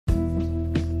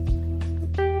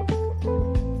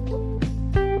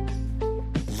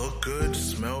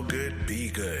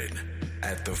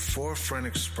The Forefront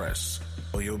Express,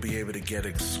 where you'll be able to get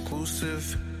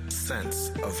exclusive scents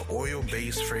of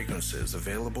oil-based fragrances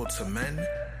available to men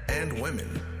and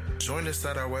women. Join us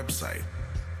at our website.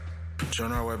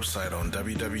 Join our website on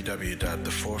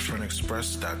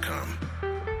www.theforefrontexpress.com.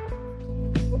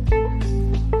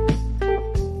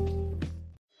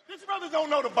 These brothers don't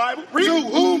know the Bible. To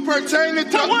whom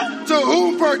pertaineth To what? To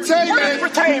whom pertaineth What is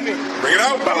pertaining? Bring it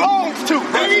out. Belongs to.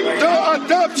 The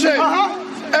adoption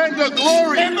and the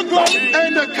glory And the glory.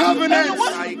 and the covenant.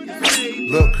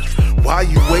 Look, why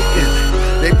you waiting?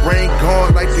 They brain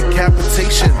gone like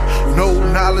decapitation. No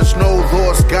knowledge, no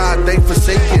laws, God, they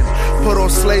forsaken. Put on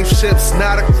slave ships,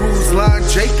 not a cruise line,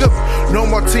 Jacob. No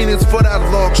martinis for that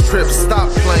long trip, stop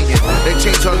playing. They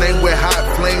change our name with hot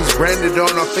flames branded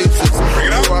on our faces.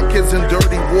 Throw our kids in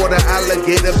dirty water,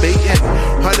 alligator baiting.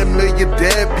 100 million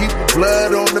dead people,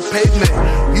 blood on the pavement.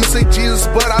 You say Jesus,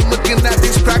 but I'm looking at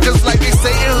these crackers like they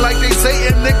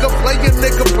Satan, nigga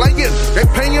playing. They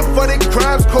paying for their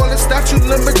crimes, calling statute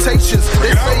limitations.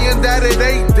 They saying that it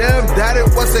ain't them, that it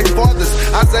was their fathers.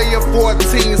 Isaiah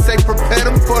 14 say prepare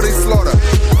them for their slaughter.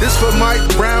 This for Mike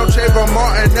Brown, Trayvon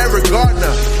Martin, Eric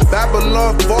Gardner.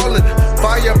 Babylon falling,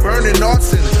 fire burning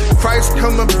arson. Christ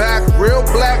coming back, real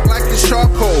black like the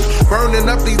charcoal. Burning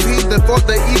up these heathen for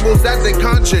the evils that they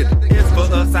conjured. It's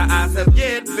for us, our eyes have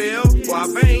yet failed, for our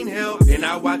vain help. In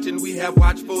our watching, we have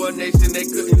watched for a nation they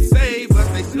couldn't save us.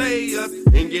 They slay us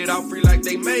and get off free like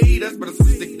they made us. But I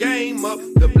switch the game up,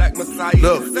 the black Messiah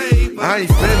can save us. I ain't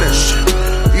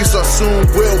finished. Esau soon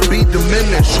will be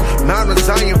diminished. Mount of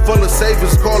Zion full of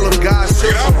saviors, call them God's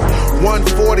children.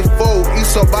 144,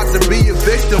 Esau about to be a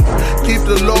victim. Keep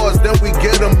the laws, then we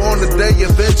get them on the day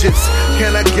of vengeance.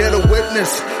 Can I get a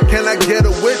witness? Can I get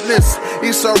a witness?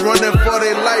 Esau running for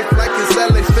their life like it's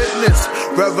LA Fitness.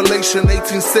 Revelation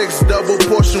 18:6, double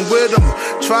portion with them.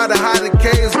 Try to hide the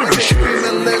caves, but they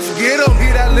screaming, let's get them. He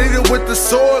that leader with the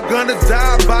sword, gonna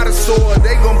die by the sword.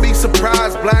 They gonna be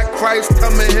surprised, Black Christ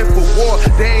coming here for war.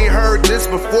 They ain't heard this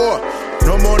before.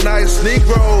 No more nice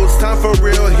Negroes, time for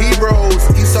real heroes.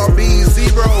 Esau be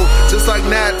zero, just like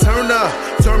Nat Turner.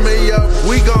 Turn me up,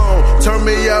 we gone. Turn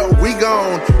me up, we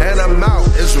gone. And I'm out,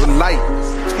 Israelite.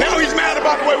 Now he's mad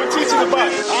about the way we're teaching the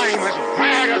Bible. I'm as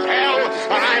mad as hell,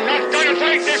 and I'm not gonna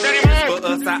take this anymore. For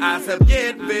us, our eyes have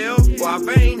yet failed, for our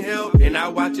vain help. In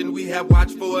our watching, we have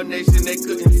watched for a nation they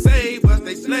couldn't save us.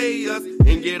 They slay us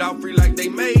and get off free like they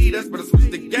made us. But I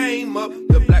switch the game up,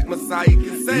 the black Messiah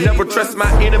can save Never us. trust my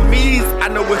enemies, I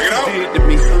know what you did to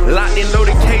me. Locked and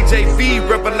loaded KJV,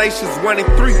 Revelations 1 and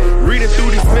 3. Reading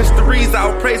through these mysteries,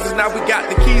 all praises, now we got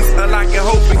the keys. Unlocking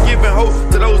hope and giving hope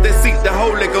to those that seek the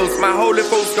Holy Ghost. My holy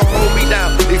folks gon' hold me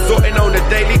down, exhorting on a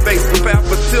daily basis. Prepare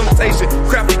for temptation,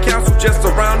 crafty counsel just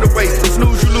around the way.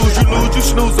 Snooze, you lose, you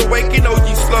snooze, awaken, oh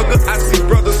ye slugger. I see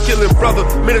brothers killing brother,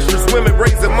 ministers, women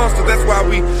raising monsters. That's why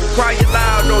we crying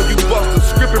loud on you busters.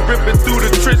 Scripting, ripping through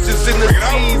the trenches in the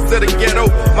seas of the ghetto.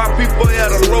 My people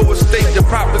at a lower state, the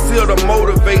prophets here to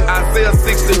motivate. Isaiah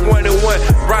 61 and 1,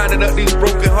 grinding up these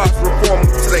broken hearts, reform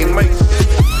them till they make it.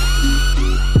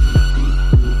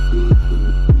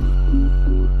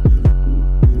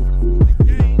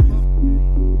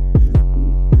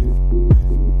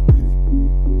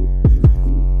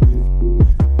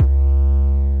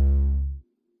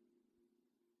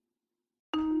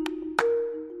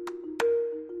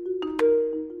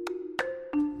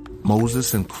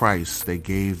 Moses and Christ, they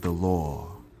gave the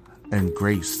law and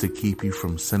grace to keep you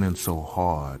from sinning so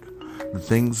hard. The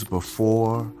things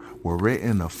before were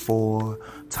written afore,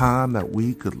 time that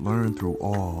we could learn through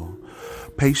all.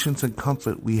 Patience and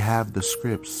comfort, we have the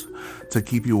scripts to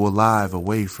keep you alive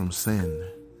away from sin.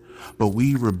 But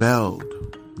we rebelled,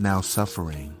 now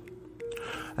suffering,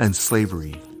 and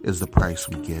slavery is the price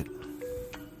we get.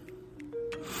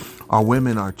 Our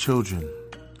women, our children,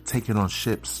 taken on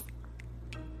ships,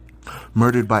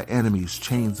 murdered by enemies,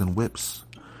 chains and whips.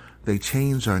 They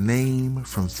changed our name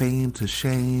from fame to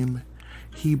shame.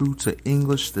 Hebrew to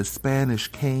English, the Spanish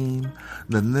came.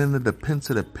 Then the Prince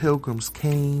of the Pilgrims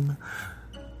came.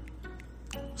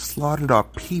 Slaughtered our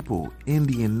people,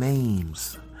 Indian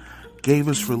names. Gave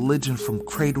us religion from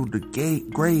cradle to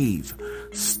grave.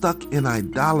 Stuck in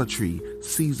idolatry,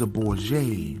 Caesar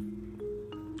Borgia.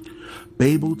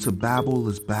 Babel to Babel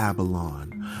is Babylon.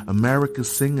 America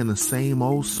singing the same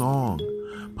old song.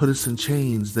 Put us in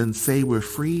chains, then say we're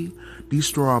free.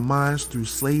 Destroy our minds through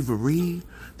slavery.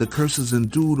 The curses in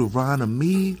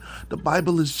Deuteronomy. The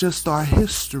Bible is just our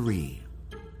history.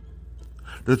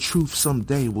 The truth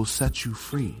someday will set you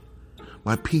free.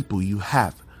 My people, you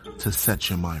have to set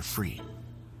your mind free.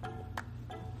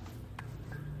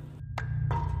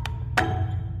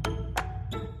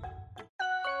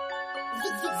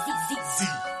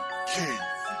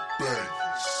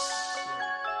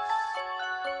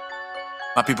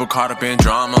 Our people caught up in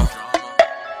drama.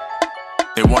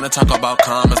 They wanna talk about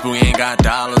commas, but we ain't got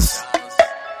dollars.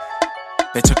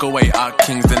 They took away our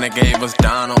kings, then they gave us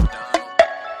Donald.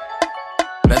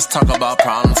 Let's talk about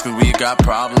problems, cause we got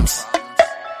problems.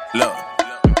 Look,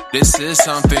 this is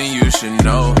something you should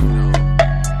know.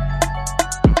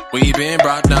 We've been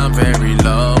brought down very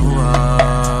low.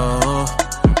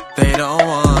 They don't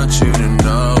want you to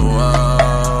know.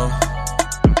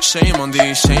 Shame on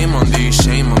thee, shame on thee,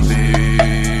 shame on thee.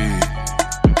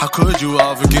 How could you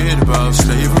all forget about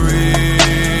slavery?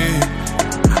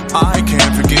 I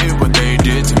can't forget what they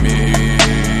did to me.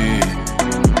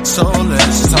 So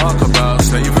let's talk about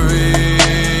slavery.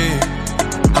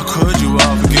 How could you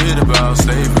all forget about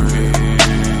slavery?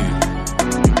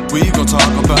 We gon'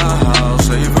 talk about how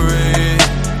slavery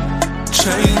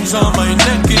chains on my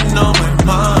neck and on my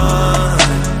mind.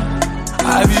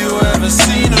 Have you ever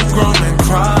seen a grown man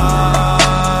cry?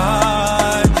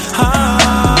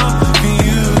 How can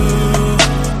you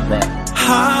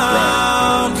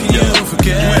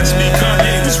forget? You asked me,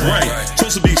 Kanye was right.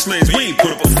 Supposed to be slaves, we ain't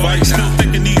put up a fight. Still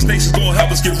thinking these nations gon'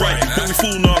 help us get right. But we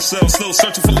fooling ourselves, still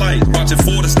searching for light. Watching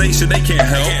for this nation, they can't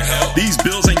help. These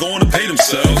bills ain't going to pay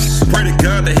themselves. Pray to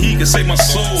God that he can save my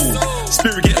soul.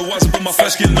 Spirit getting wiser, but my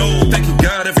flesh getting old. Thanking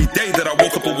God every day that I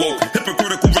woke up awoke.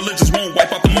 Hypocritical religions won't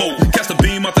wipe out the moat. Cast a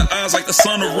beam out the eyes like the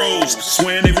sun arose.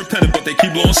 Swearing they repented, but they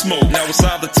keep blowing smoke. Now it's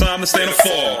either time to stand or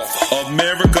fall.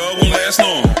 America won't last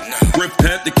long.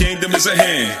 Repent, the kingdom is at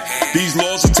hand. These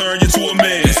laws will turn you to a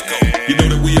man. You know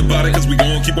that we about it, cause we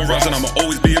gon' keep on rising. I'ma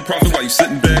always be a prophet while you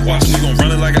sitting back watching. We gon'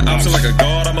 run it like an option, like a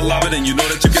god, I'm alive it. And you know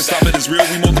that you can stop it, it's real,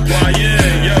 we multiply,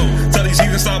 yeah. Yo, tell these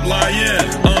heathens stop lying.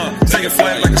 Take it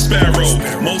flat like a sparrow.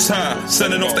 Most high,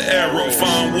 sending off the arrow.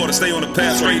 Find water, stay on the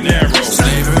path, straight and narrow.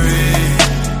 Slavery,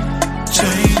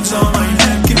 chains on my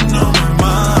neck and on my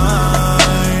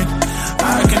mind.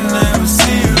 I can never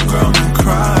see you grow and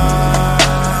cry.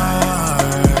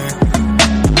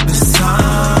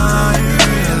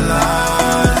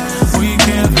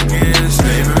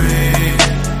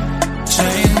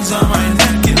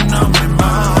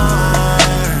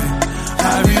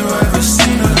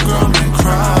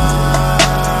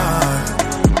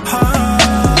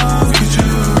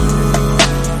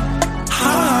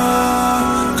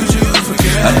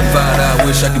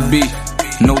 I could be.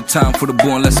 No time for the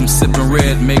boy unless I'm sipping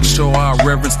red. Make sure I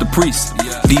reverence the priest.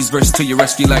 These verses to your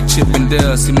rescue like Chip and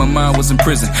Dale. See, my mind was in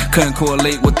prison. Couldn't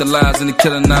correlate with the lies and the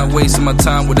killing. Not wasting my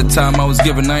time with the time I was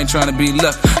given. I ain't trying to be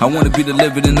left. I want to be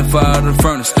delivered in the fire of the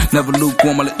furnace. Never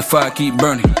lukewarm, I let the fire keep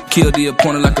burning. Kill the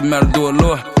opponent like a matador,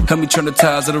 Lord. Help me turn the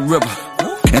tides of the river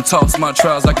and toss my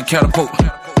trials like a catapult.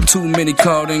 Too many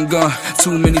called and gone,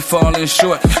 too many falling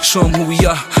short. Show them who we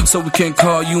are, so we can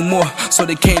call you more. So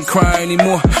they can't cry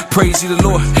anymore. Praise ye the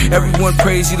Lord, everyone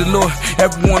praise ye the Lord.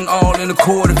 Everyone all in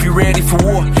accord if you're ready for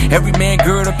war. Every man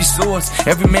gird up your swords,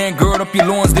 every man gird up your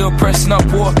loins. They're pressing up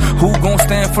war. Who gon'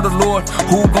 stand for the Lord?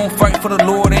 Who gon' fight for the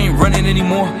Lord? Ain't running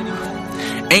anymore.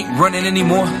 Ain't running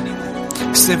anymore.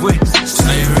 Slavery,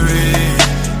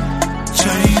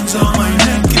 chains on my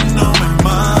neck and on my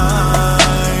mind.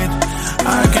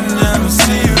 I can never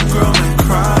see you grow and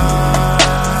cry.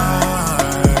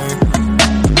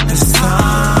 It's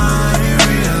time you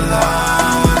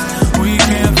realize we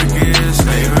can't forget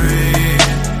slavery.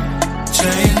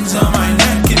 Chains on my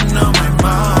neck and on my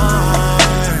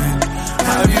mind.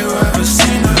 Have you ever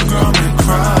seen her grow and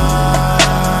cry?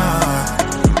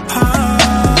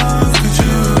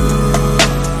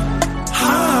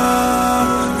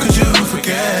 How could you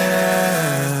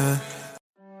forget?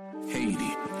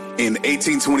 Haiti. In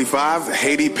 1825,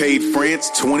 Haiti paid France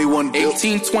 $21 billion.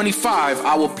 1825,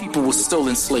 our people were still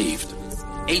enslaved.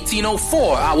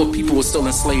 1804, our people were still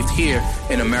enslaved here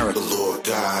in America. The Lord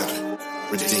God,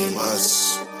 redeem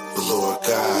us. The Lord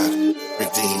God,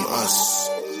 redeem us.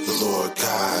 The Lord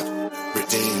God,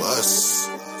 redeem us.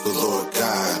 The Lord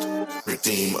God,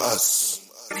 redeem us.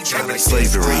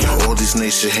 Slavery, all these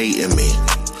nations hating me.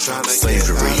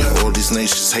 Slavery, all these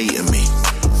nations hating me.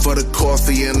 For the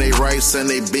coffee and they rice and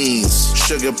they beans.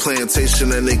 Sugar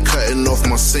plantation and they cutting off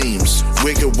my seams.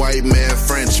 Wicked white man,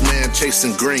 French man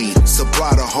chasing green.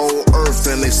 Supply the whole earth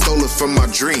and they stole it from my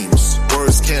dreams.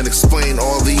 Words can't explain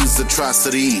all these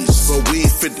atrocities. But we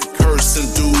fit the curse in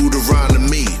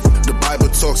Deuteronomy. The Bible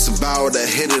talks about a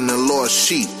hidden and lost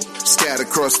sheep. Scattered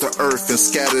across the earth and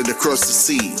scattered across the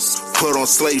seas. Put on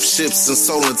slave ships and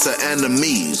sold into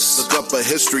enemies. Look up a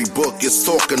history book, it's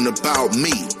talking about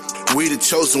me. We the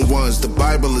chosen ones, the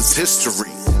Bible is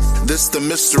history. This the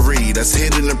mystery that's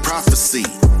hidden in prophecy.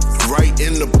 Right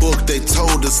in the book they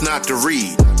told us not to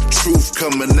read. Truth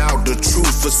coming out, the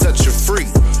truth will set you free.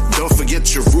 Don't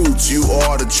forget your roots, you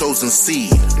are the chosen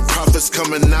seed. Prophets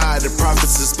coming nigh, the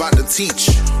prophets is about to teach.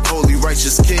 Holy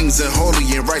righteous kings and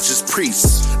holy and righteous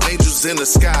priests. Angels in the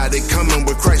sky, they coming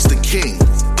with Christ the King.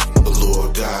 The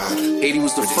Lord God. Haiti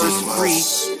was the first free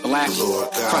black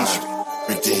country.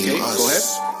 Okay, go ahead.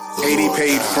 Haiti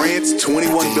paid France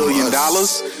 $21 billion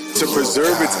to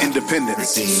preserve its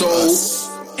independence.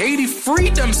 So Haiti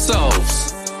freed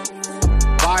themselves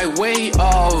by way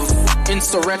of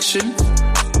insurrection,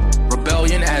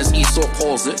 rebellion, as Esau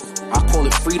calls it. I call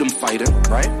it freedom fighting,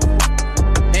 right?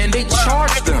 And they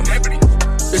charged them.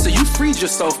 They said, you freed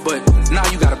yourself, but now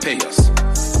you gotta pay us.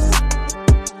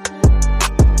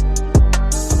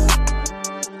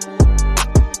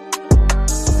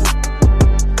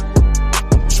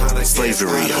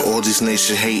 Slavery, all these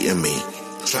nations hating me.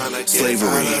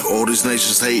 Slavery, all these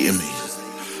nations hating me.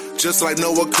 Just like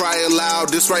Noah cry aloud,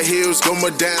 this right here is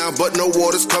going down, but no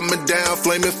water's coming down,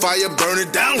 flaming fire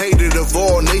burning down. Hated of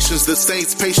all nations, the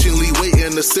saints patiently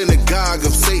waiting. The synagogue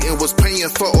of Satan was paying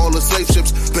for all the slave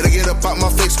ships. Better get up out my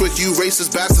face quick, you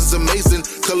racist bastards amazing.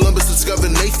 Columbus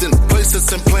discovered Nathan, placed us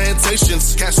in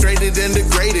plantations, castrated and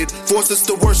degraded, forced us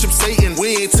to worship Satan.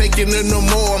 We ain't taking it no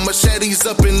more, machetes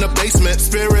up in the basement.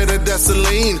 Spirit of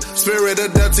Dessalines, spirit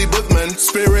of Dutty Bookman,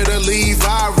 spirit of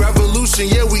Levi, revolution,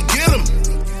 yeah we get them.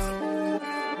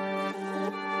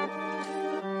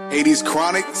 Haiti's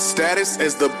chronic status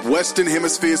as the Western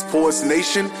Hemisphere's poorest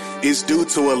nation is due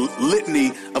to a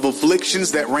litany of afflictions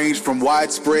that range from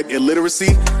widespread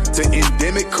illiteracy to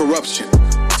endemic corruption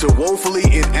to woefully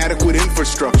inadequate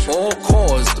infrastructure. All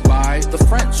caused by the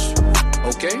French.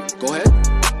 Okay, go ahead.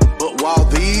 But while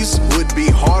these would be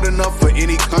hard enough for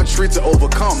any country to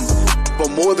overcome, for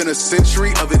more than a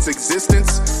century of its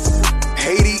existence,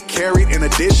 Haiti carried an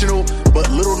additional but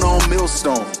little-known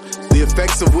millstone, the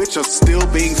effects of which are still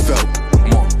being felt.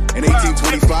 In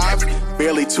 1825,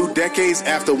 barely 2 decades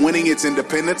after winning its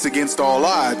independence against all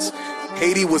odds,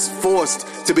 Haiti was forced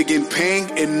to begin paying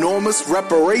enormous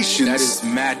reparations. That is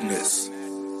madness.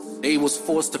 They was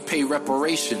forced to pay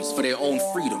reparations for their own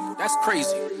freedom. That's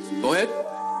crazy. Go ahead.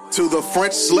 To the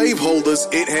French slaveholders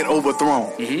it had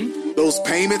overthrown. Those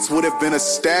payments would have been a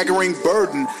staggering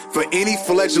burden for any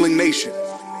fledgling nation.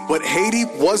 But Haiti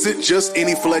wasn't just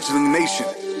any fledgling nation.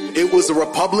 It was a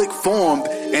republic formed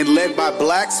and led by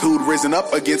blacks who'd risen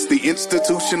up against the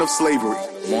institution of slavery.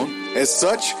 As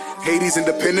such, Haiti's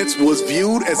independence was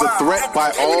viewed as a threat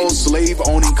by all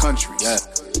slave-owning countries. Yeah.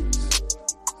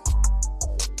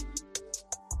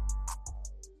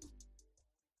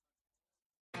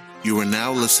 You are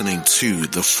now listening to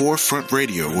The Forefront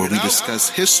Radio, where we discuss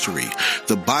history,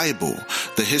 the Bible,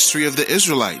 the history of the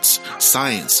Israelites,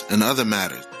 science, and other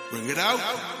matters. Bring it out.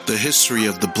 The history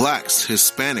of the blacks,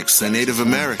 Hispanics, and Native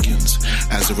Americans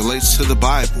as it relates to the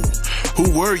Bible.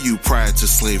 Who were you prior to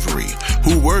slavery?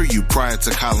 Who were you prior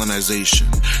to colonization?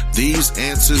 These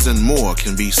answers and more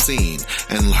can be seen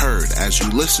and heard as you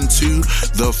listen to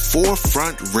The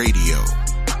Forefront Radio.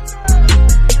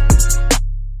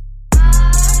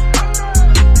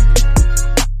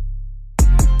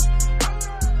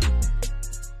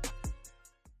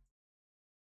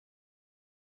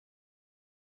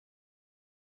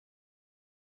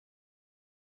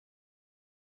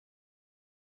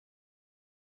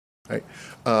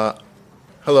 Right.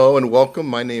 Hello and welcome.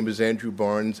 My name is Andrew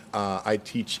Barnes. I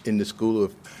teach in the School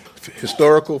of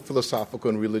Historical, Philosophical,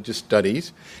 and Religious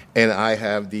Studies, and I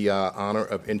have the honor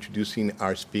of introducing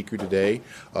our speaker today,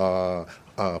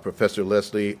 Professor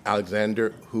Leslie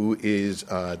Alexander, who is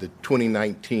the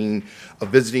 2019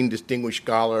 Visiting Distinguished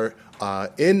Scholar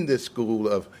in the School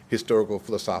of Historical,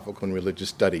 Philosophical, and Religious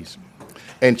Studies.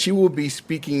 And she will be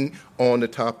speaking on the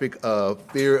topic of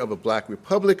Fear of a Black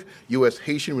Republic,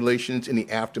 U.S.-Haitian relations in the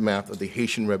aftermath of the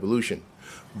Haitian Revolution.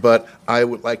 But I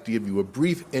would like to give you a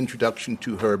brief introduction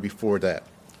to her before that.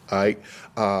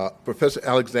 Professor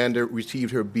Alexander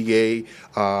received her BA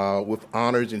with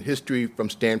honors in history from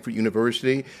Stanford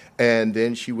University, and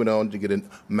then she went on to get a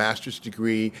master's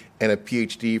degree and a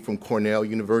PhD from Cornell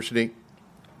University.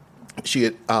 She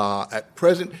at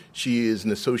present, she is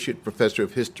an associate professor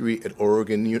of history at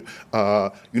Oregon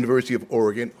University of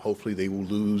Oregon. Hopefully, they will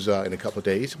lose in a couple of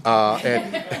days.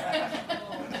 And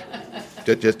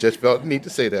just felt the need to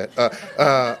say that.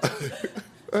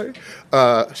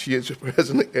 She is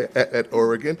presently at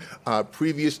Oregon.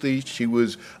 Previously, she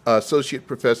was associate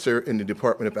professor in the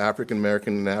Department of African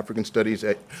American and African Studies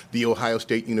at The Ohio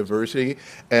State University,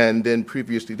 and then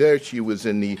previously there, she was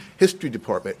in the history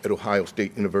department at Ohio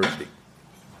State University.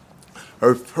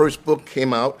 Her first book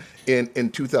came out in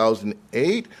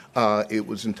 2008. It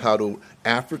was entitled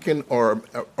African or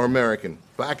American,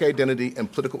 Black Identity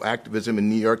and Political Activism in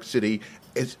New York City,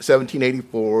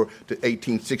 1784 to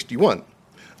 1861.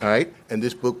 All right, and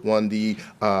this book won the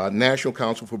National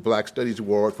Council for Black Studies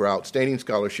Award for Outstanding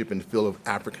Scholarship in the field of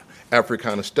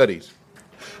Africana Studies.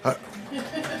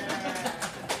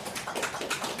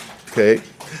 Okay,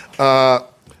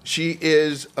 she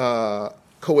is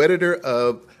co-editor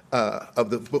of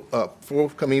the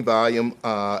forthcoming volume,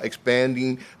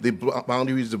 Expanding the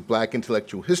Boundaries of Black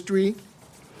Intellectual History.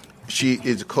 She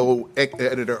is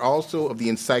co-editor also of the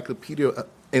Encyclopedia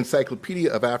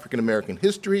of African American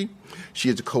History. She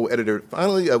is a co-editor,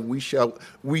 finally, of We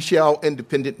Shall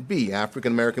Independent Be,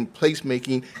 African American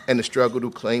Placemaking and the Struggle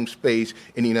to Claim Space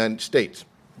in the United States.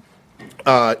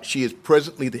 She is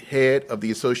presently the head of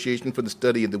the Association for the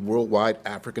Study of the Worldwide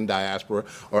African Diaspora,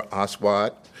 or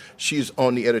ASWAD. She is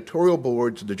on the editorial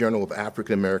boards of the Journal of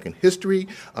African American History,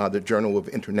 the Journal of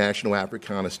International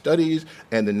Africana Studies,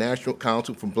 and the National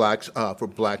Council for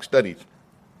Black Studies,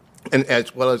 and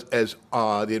as well as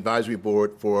the advisory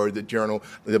board for the journal,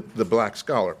 the Black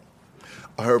Scholar.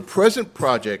 Her present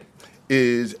project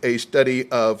is a study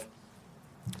of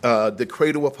The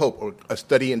Cradle of Hope, or a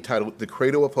study entitled The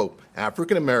Cradle of Hope,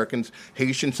 African Americans,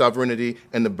 Haitian Sovereignty,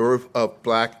 and the Birth of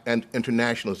Black and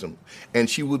Internationalism. And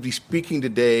she will be speaking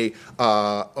today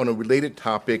on a related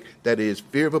topic, that is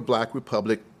Fear of a Black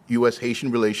Republic,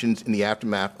 U.S.-Haitian Relations in the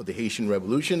Aftermath of the Haitian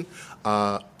Revolution.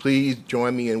 Please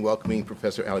join me in welcoming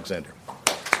Professor Alexander.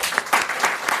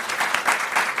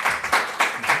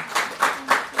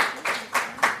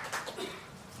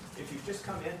 If you've just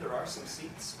come in, there are some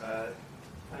seats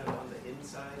kind of on the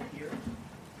inside here.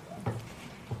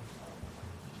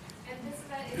 And this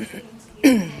event is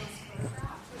being taken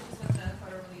photographed, which is what the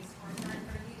photo release forms are in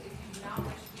front of you. If you do not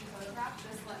wish to be photographed,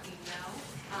 just let me know.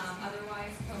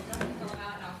 Otherwise, fill them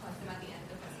out and I'll collect them at the end of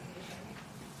the presentation.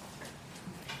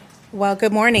 Well,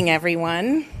 good morning,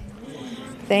 everyone.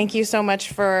 Thank you so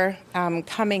much for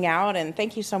coming out, and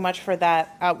thank you so much for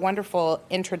that wonderful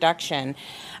introduction.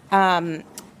 I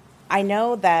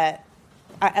know that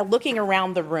looking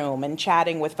around the room and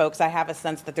chatting with folks, I have a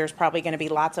sense that there's probably going to be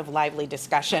lots of lively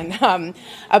discussion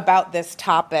about this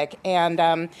topic.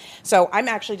 And so I'm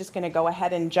actually just going to go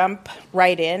ahead and jump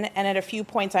right in. And at a few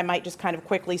points, I might just kind of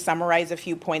quickly summarize a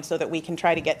few points so that we can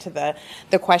try to get to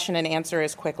the question and answer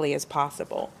as quickly as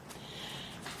possible.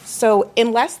 So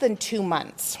in less than 2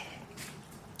 months,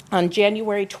 on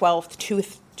January 12th,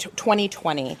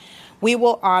 2020, we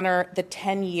will honor the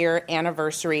 10-year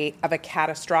anniversary of a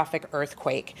catastrophic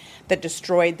earthquake that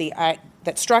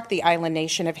struck the island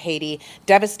nation of Haiti,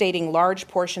 devastating large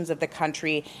portions of the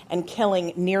country and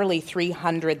killing nearly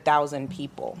 300,000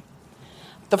 people.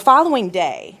 The following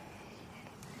day,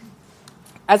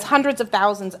 as hundreds of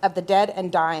thousands of the dead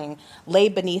and dying lay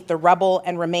beneath the rubble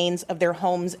and remains of their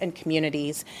homes and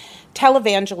communities,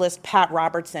 televangelist Pat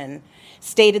Robertson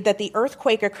stated that the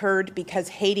earthquake occurred because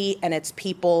Haiti and its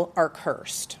people are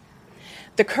cursed.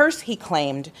 The curse, he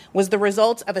claimed, was the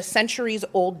result of a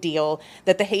centuries-old deal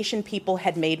that the Haitian people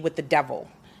had made with the devil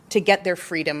to get their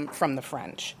freedom from the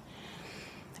French.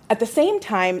 At the same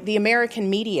time, the American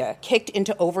media kicked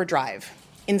into overdrive,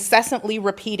 incessantly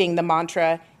repeating the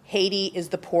mantra, Haiti is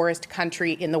the poorest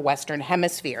country in the Western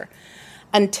Hemisphere,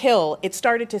 until it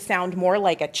started to sound more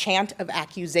like a chant of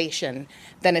accusation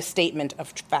than a statement of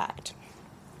fact.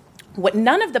 What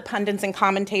none of the pundits and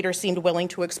commentators seemed willing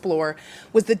to explore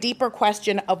was the deeper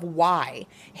question of why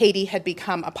Haiti had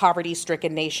become a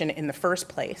poverty-stricken nation in the first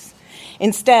place.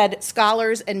 Instead,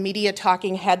 scholars and media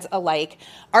talking heads alike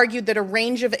argued that a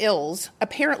range of ills,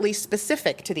 apparently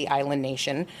specific to the island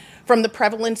nation, from the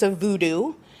prevalence of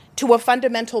voodoo to a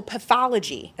fundamental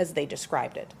pathology, as they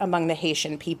described it, among the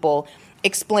Haitian people,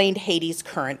 explained Haiti's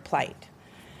current plight.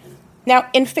 Now,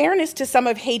 in fairness to some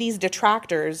of Haiti's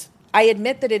detractors, I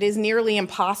admit that it is nearly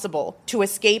impossible to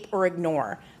escape or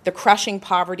ignore the crushing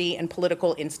poverty and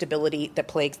political instability that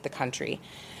plagues the country.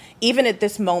 Even at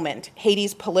this moment,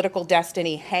 Haiti's political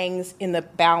destiny hangs in the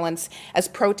balance as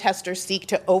protesters seek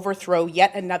to overthrow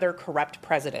yet another corrupt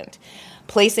president,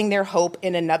 placing their hope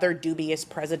in another dubious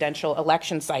presidential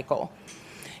election cycle.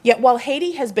 Yet while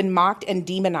Haiti has been mocked and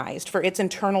demonized for its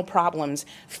internal problems,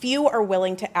 few are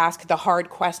willing to ask the hard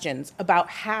questions about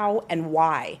how and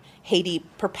why Haiti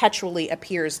perpetually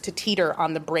appears to teeter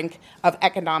on the brink of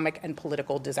economic and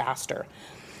political disaster.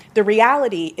 The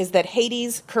reality is that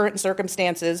Haiti's current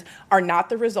circumstances are not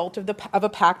the result of a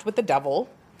pact with the devil,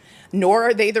 nor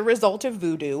are they the result of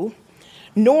voodoo,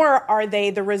 nor are they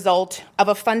the result of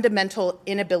a fundamental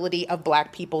inability of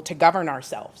Black people to govern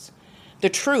ourselves. The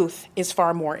truth is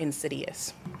far more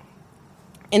insidious.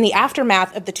 In the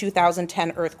aftermath of the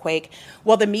 2010 earthquake,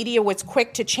 while the media was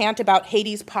quick to chant about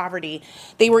Haiti's poverty,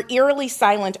 they were eerily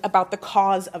silent about the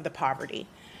cause of the poverty.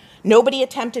 Nobody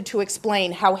attempted to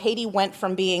explain how Haiti went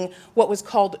from being what was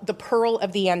called the Pearl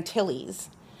of the Antilles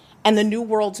and the New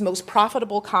World's most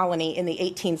profitable colony in the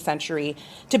 18th century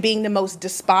to being the most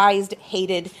despised,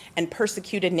 hated, and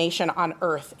persecuted nation on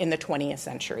earth in the 20th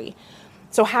century.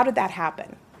 So how did that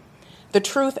happen? The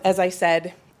truth, as I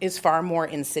said, is far more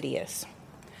insidious.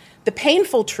 The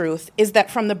painful truth is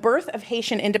that from the birth of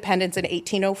Haitian independence in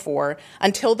 1804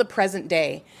 until the present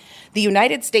day, the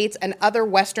United States and other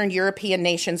Western European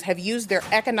nations have used their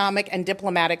economic and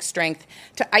diplomatic strength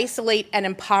to isolate and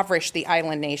impoverish the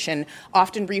island nation,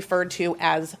 often referred to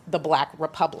as the Black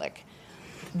Republic.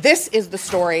 This is the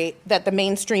story that the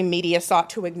mainstream media sought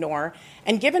to ignore,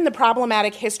 and given the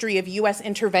problematic history of U.S.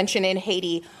 intervention in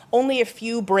Haiti, only a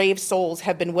few brave souls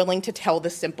have been willing to tell the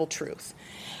simple truth.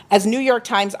 As New York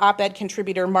Times op-ed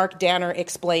contributor Mark Danner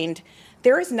explained,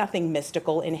 there is nothing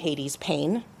mystical in Haiti's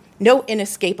pain, no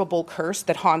inescapable curse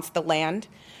that haunts the land.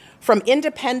 From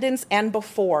independence and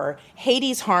before,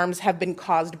 Haiti's harms have been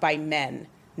caused by men,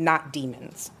 not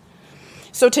demons.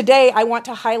 So today, I want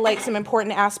to highlight some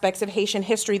important aspects of Haitian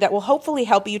history that will hopefully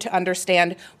help you to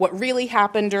understand what really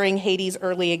happened during Haiti's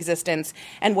early existence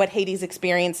and what Haiti's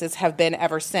experiences have been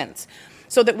ever since,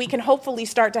 so that we can hopefully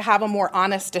start to have a more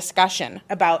honest discussion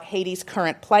about Haiti's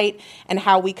current plight and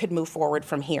how we could move forward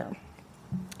from here.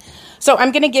 So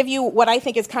I'm going to give you what I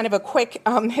think is kind of a quick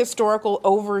historical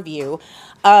overview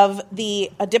of the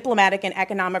diplomatic and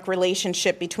economic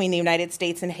relationship between the United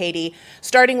States and Haiti,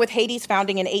 starting with Haiti's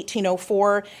founding in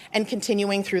 1804 and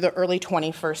continuing through the early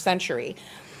 21st century.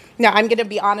 Now, I'm going to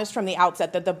be honest from the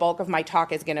outset that the bulk of my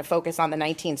talk is going to focus on the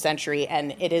 19th century,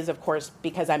 and it is, of course,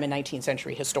 because I'm a 19th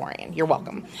century historian. You're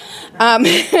welcome.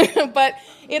 But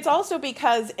it's also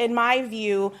because, in my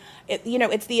view,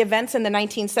 it's the events in the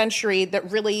 19th century that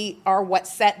really are what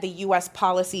set the U.S.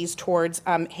 policies towards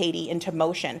Haiti into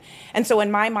motion. And so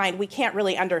in my mind, we can't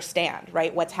really understand,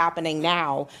 right, what's happening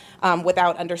now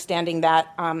without understanding that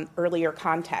earlier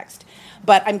context.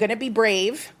 But I'm going to be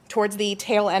brave towards the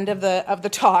tail end of the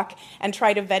talk and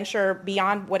try to venture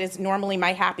beyond what is normally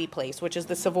my happy place, which is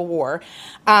the Civil War,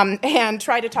 and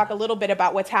try to talk a little bit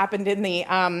about what's happened in the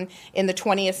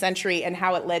 20th century and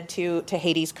how it led to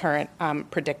Haiti's current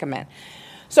predicament.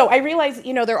 So I realize,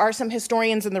 there are some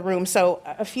historians in the room, so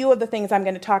a few of the things I'm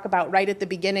going to talk about right at the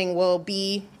beginning will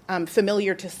be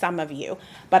familiar to some of you,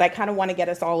 but I kind of want to get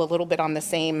us all a little bit on the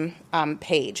same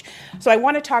page. So I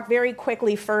want to talk very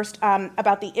quickly first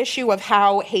about the issue of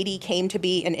how Haiti came to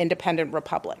be an independent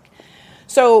republic.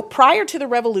 So prior to the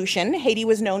revolution, Haiti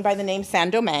was known by the name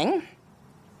Saint-Domingue,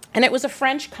 and it was a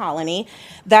French colony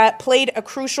that played a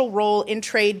crucial role in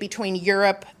trade between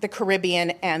Europe, the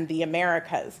Caribbean, and the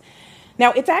Americas.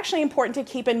 Now, it's actually important to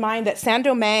keep in mind that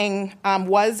Saint-Domingue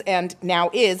was and now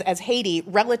is, as Haiti,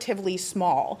 relatively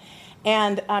small.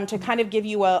 And to kind of give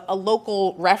you a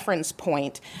local reference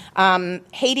point,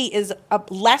 Haiti is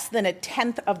less than a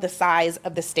tenth of the size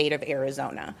of the state of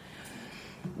Arizona.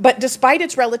 But despite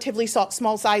its relatively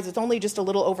small size, it's only just a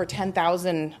little over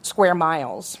 10,000 square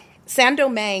miles.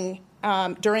 Saint-Domingue,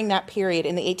 during that period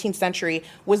in the 18th century,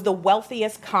 was the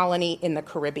wealthiest colony in the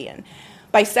Caribbean.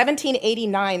 By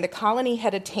 1789, the colony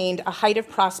had attained a height of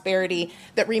prosperity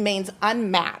that remains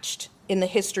unmatched in the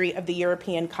history of the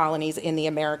European colonies in the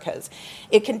Americas.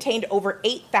 It contained over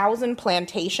 8,000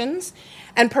 plantations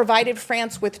and provided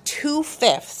France with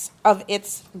 2/5 of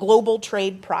its global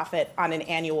trade profit on an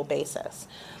annual basis.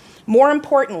 More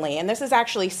importantly, and this is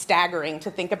actually staggering to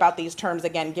think about these terms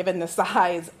again, given the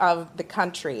size of the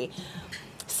country,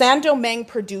 Saint-Domingue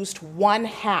produced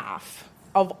 1/2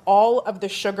 of all of the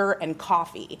sugar and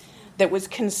coffee that was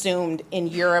consumed in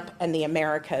Europe and the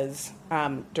Americas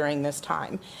during this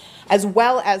time, as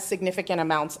well as significant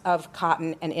amounts of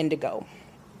cotton and indigo.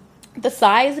 The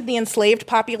size of the enslaved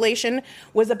population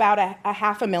was about a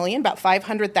 500,000, about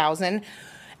 500,000,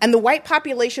 and the white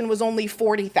population was only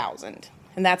 40,000,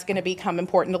 and that's going to become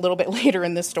important a little bit later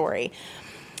in the story.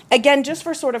 Again, just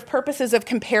for sort of purposes of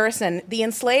comparison, the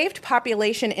enslaved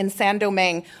population in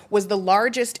Saint-Domingue was the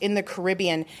largest in the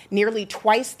Caribbean, nearly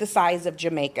twice the size of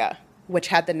Jamaica, which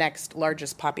had the next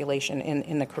largest population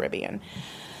in the Caribbean.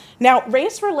 Now,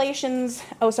 race relations,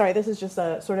 this is just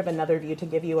a sort of another view to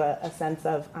give you a sense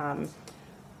of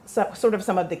sort of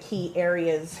some of the key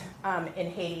areas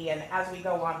in Haiti. And as we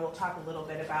go on, we'll talk a little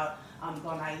bit about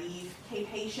Gonaïves. Cape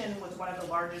Haitian was one of the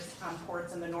largest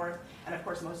ports in the north. And of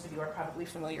course, most of you are probably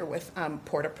familiar with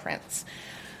Port-au-Prince.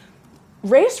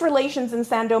 Race relations in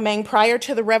Saint-Domingue prior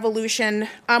to the revolution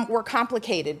were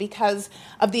complicated because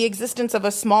of the existence of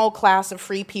a small class of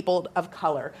free people of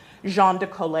color, gens de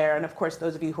colère, and of course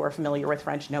those of you who are familiar with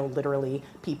French know literally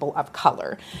people of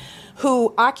color,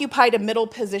 who occupied a middle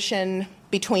position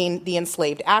between the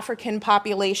enslaved African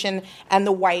population and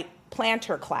the white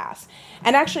planter class.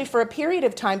 And actually for a period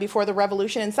of time before the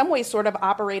revolution, in some ways sort of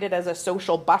operated as a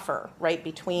social buffer, right,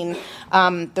 between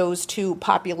those two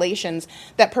populations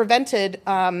that prevented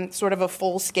sort of a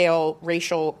full-scale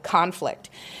racial conflict.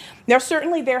 Now,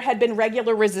 certainly there had been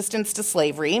regular resistance to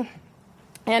slavery,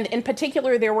 and in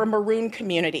particular, there were maroon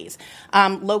communities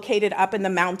located up in the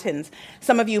mountains.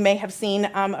 Some of you may have seen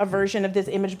a version of this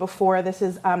image before. This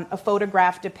is a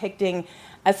photograph depicting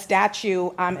a statue,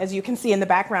 as you can see in the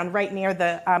background, right near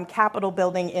the Capitol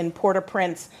building in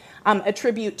Port-au-Prince, a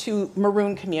tribute to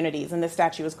maroon communities. And this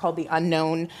statue is called the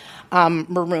Unknown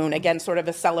Maroon, again, sort of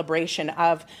a celebration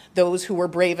of those who were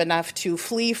brave enough to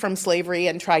flee from slavery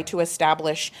and try to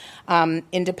establish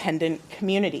independent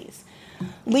communities.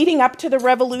 Leading up to the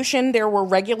revolution, there were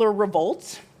regular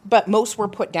revolts, but most were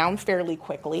put down fairly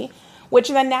quickly, which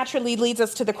then naturally leads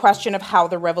us to the question of how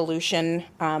the revolution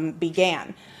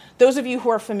began. Those of you who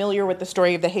are familiar with the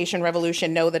story of the Haitian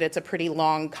Revolution know that it's a pretty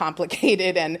long,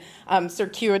 complicated, and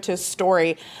circuitous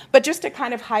story. But just to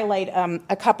kind of highlight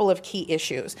a couple of key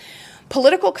issues.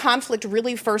 Political conflict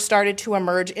really first started to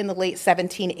emerge in the late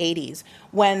 1780s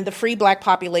when the free black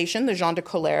population, the gens de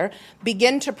colère,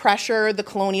 began to pressure the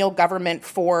colonial government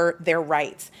for their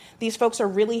rights. These folks are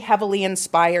really heavily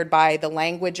inspired by the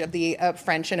language of the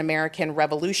French and American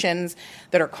revolutions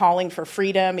that are calling for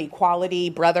freedom, equality,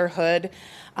 brotherhood.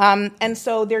 And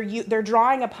so they're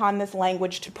drawing upon this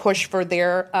language to push for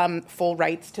their full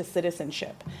rights to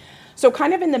citizenship. So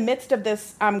kind of in the midst of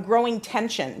this growing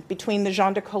tension between the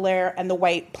gens de colère and the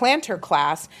white planter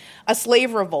class, a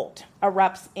slave revolt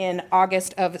erupts in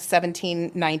August of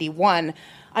 1791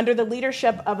 under the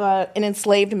leadership of an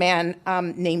enslaved man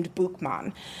named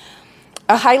Boukman.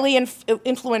 A highly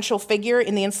influential figure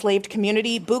in the enslaved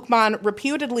community, Boukman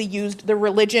reputedly used the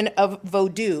religion of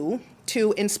Vodou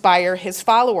to inspire his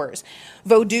followers.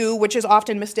 Vodou, which is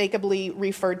often mistakenly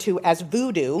referred to as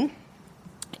voodoo,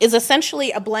 is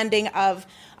essentially a blending of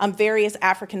various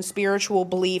African spiritual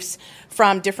beliefs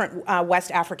from different West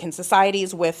African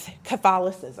societies with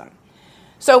Catholicism.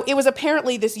 So it was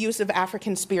apparently this use of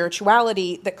African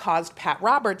spirituality that caused Pat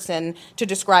Robertson to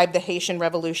describe the Haitian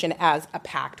Revolution as a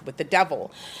pact with the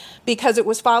devil, because it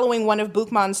was following one of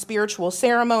Boukman's spiritual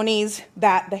ceremonies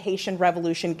that the Haitian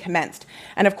Revolution commenced.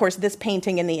 And of course, this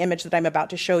painting and the image that I'm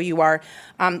about to show you are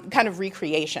kind of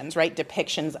recreations, right,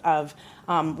 depictions of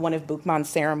one of Boukman's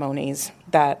ceremonies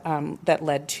that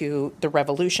led to the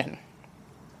revolution.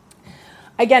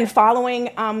 Again, following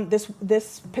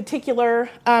this particular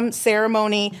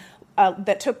ceremony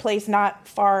that took place not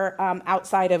far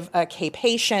outside of Cape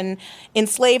Haitian,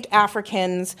 enslaved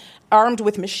Africans armed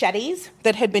with machetes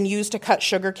that had been used to cut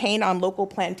sugarcane on local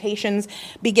plantations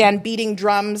began beating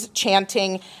drums,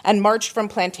 chanting, and marched from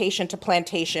plantation to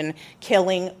plantation,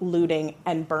 killing, looting,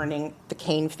 and burning the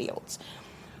cane fields.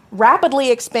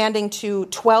 Rapidly expanding to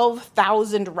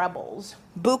 12,000 rebels,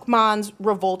 Boukman's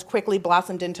revolt quickly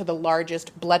blossomed into the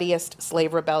largest, bloodiest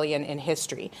slave rebellion in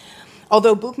history.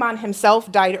 Although Boukman himself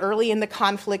died early in the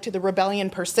conflict, the rebellion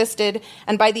persisted,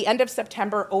 and by the end of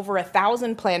September, over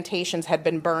 1,000 plantations had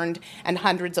been burned and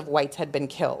hundreds of whites had been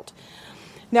killed.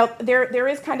 Now, there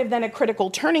is kind of then a critical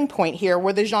turning point here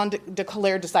where the gens de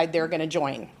colère decide they're going to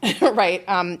join, right,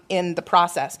 in the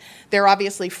process. They're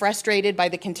obviously frustrated by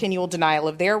the continual denial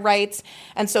of their rights,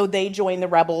 and so they join the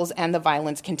rebels, and the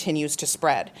violence continues to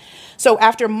spread. So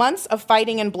after months of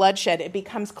fighting and bloodshed, it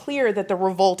becomes clear that the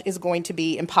revolt is going to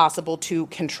be impossible to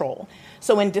control.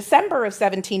 So in December of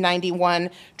 1791,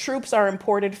 troops are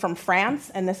imported from France,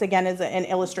 and this again is an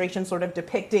illustration sort of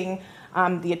depicting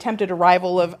the attempted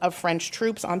arrival of French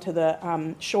troops onto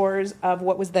the shores of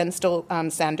what was then still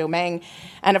Saint-Domingue.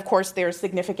 And of course, there's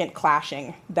significant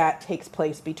clashing that takes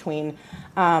place between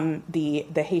the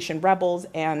Haitian rebels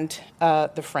and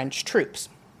the French troops.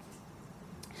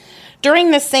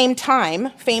 During this same time,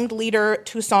 famed leader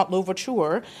Toussaint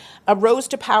Louverture rose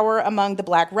to power among the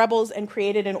black rebels and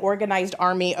created an organized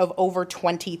army of over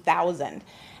 20,000.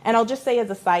 And I'll just say as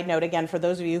a side note, again, for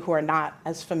those of you who are not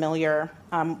as familiar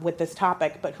with this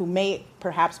topic, but who may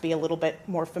perhaps be a little bit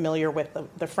more familiar with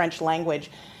the French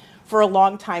language, for a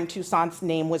long time, Toussaint's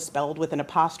name was spelled with an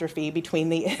apostrophe between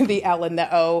the L and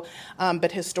the O,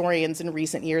 but historians in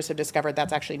recent years have discovered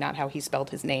that's actually not how he spelled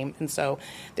his name, and so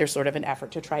there's sort of an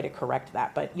effort to try to correct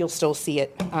that, but you'll still see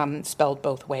it spelled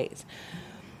both ways.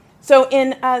 So in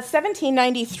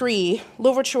 1793,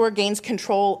 Louverture gains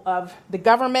control of the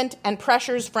government and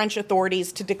pressures French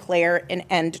authorities to declare an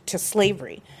end to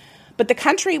slavery. But the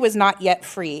country was not yet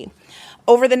free.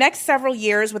 Over the next several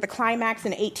years, with a climax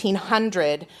in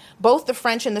 1800, both the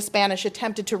French and the Spanish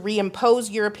attempted to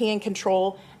reimpose European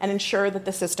control and ensure that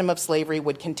the system of slavery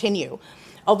would continue.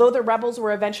 Although the rebels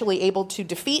were eventually able to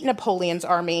defeat Napoleon's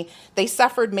army, they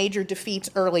suffered major defeats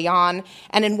early on,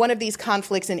 and in one of these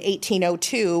conflicts in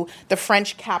 1802, the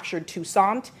French captured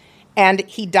Toussaint, and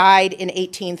he died in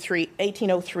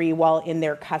 1803 while in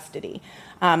their custody.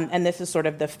 And this is sort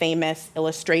of the famous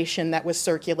illustration that was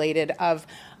circulated of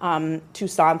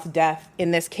Toussaint's death, in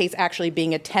this case actually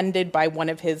being attended by one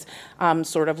of his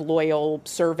sort of loyal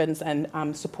servants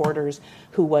and supporters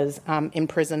who was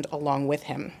imprisoned along with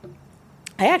him.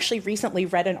 I actually recently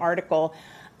read an article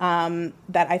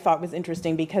that I thought was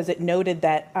interesting because it noted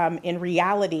that in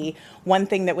reality, one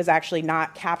thing that was actually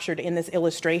not captured in this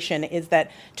illustration is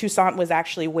that Toussaint was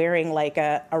actually wearing like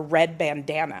a red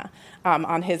bandana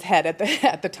on his head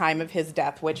at the time of his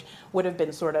death, which would have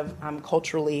been sort of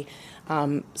culturally,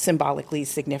 symbolically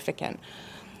significant.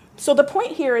 So the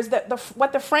point here is that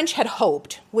what the French had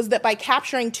hoped was that by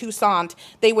capturing Toussaint,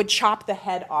 they would chop the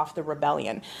head off the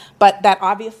rebellion. But that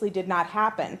obviously did not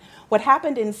happen. What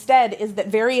happened instead is that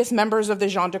various members of the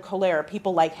Gens de Colère,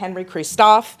 people like Henri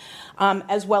Christophe,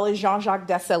 as well as Jean-Jacques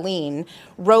Dessalines,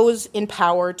 rose in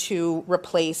power to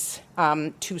replace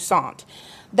Toussaint.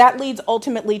 That leads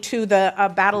ultimately to the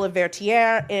Battle of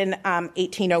Vertières in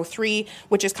 1803,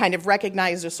 which is kind of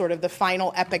recognized as sort of the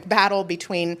final epic battle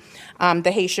between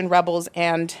the Haitian rebels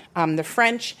and the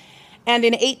French. And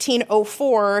in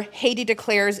 1804, Haiti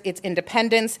declares its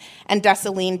independence, and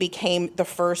Dessalines became the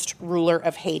first ruler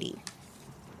of Haiti.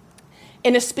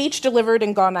 In a speech delivered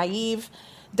in Gonaïves,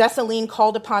 Dessalines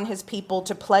called upon his people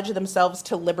to pledge themselves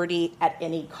to liberty at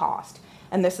any cost.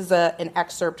 And this is an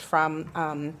excerpt from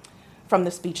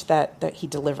the speech that he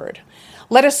delivered.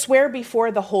 Let us swear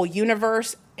before the whole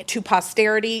universe, to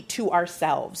posterity, to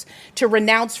ourselves, to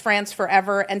renounce France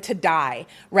forever and to die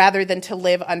rather than to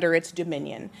live under its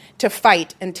dominion, to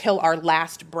fight until our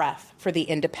last breath for the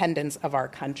independence of our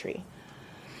country.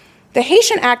 The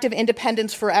Haitian Act of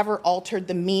Independence forever altered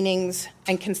the meanings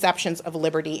and conceptions of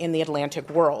liberty in the Atlantic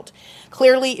world.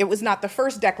 Clearly, it was not the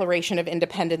first declaration of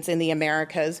independence in the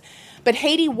Americas, but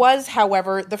Haiti was,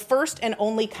 however, the first and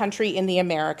only country in the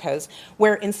Americas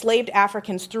where enslaved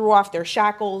Africans threw off their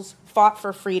shackles, fought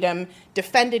for freedom,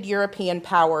 defended European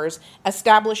powers,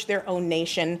 established their own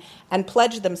nation, and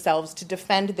pledged themselves to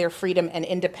defend their freedom and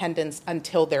independence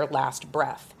until their last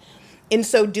breath. In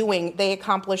so doing, they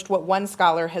accomplished what one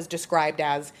scholar has described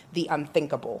as the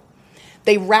unthinkable.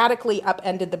 They radically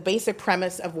upended the basic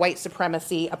premise of white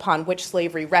supremacy upon which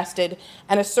slavery rested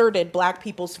and asserted Black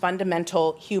people's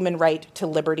fundamental human right to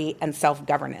liberty and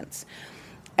self-governance.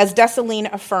 As Dessalines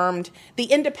affirmed, the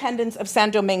independence of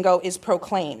San Domingo is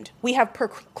proclaimed. We have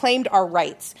proclaimed our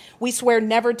rights. We swear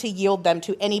never to yield them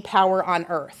to any power on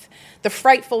earth. The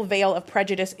frightful veil of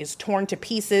prejudice is torn to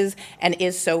pieces and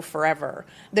is so forever.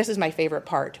 This is my favorite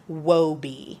part. Woe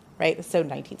be, right? It's so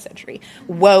 19th century.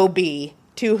 Woe be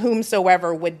to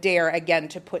whomsoever would dare again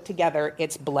to put together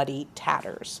its bloody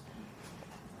tatters.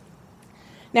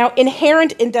 Now,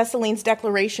 inherent in Dessalines'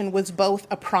 declaration was both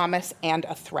a promise and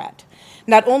a threat.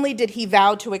 Not only did he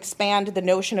vow to expand the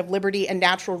notion of liberty and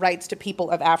natural rights to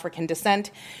people of African descent,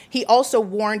 he also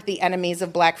warned the enemies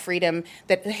of Black freedom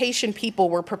that the Haitian people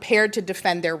were prepared to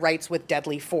defend their rights with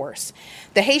deadly force.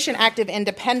 The Haitian Act of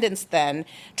Independence, then,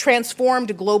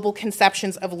 transformed global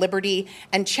conceptions of liberty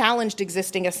and challenged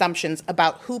existing assumptions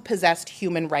about who possessed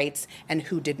human rights and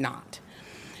who did not.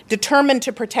 Determined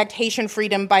to protect Haitian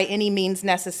freedom by any means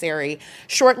necessary,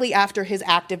 shortly after his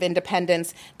act of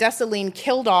independence, Dessalines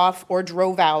killed off or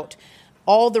drove out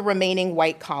all the remaining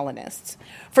white colonists.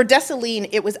 For Dessalines,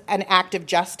 it was an act of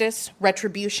justice,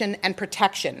 retribution, and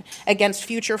protection against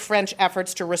future French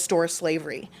efforts to restore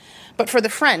slavery. But for the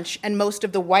French and most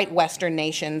of the white Western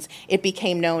nations, it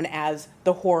became known as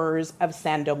the horrors of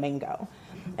San Domingo.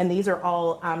 And these are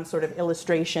all sort of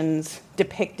illustrations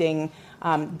depicting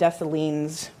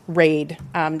Dessalines' raid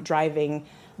driving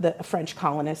the French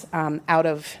colonists out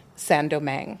of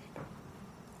Saint-Domingue.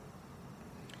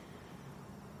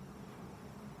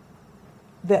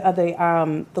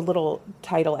 The little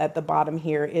title at the bottom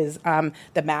here is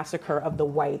The Massacre of the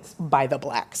Whites by the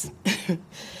Blacks.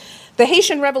 The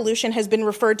Haitian Revolution has been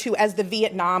referred to as the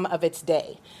Vietnam of its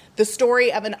day, the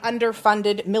story of an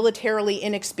underfunded, militarily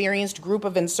inexperienced group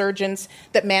of insurgents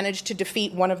that managed to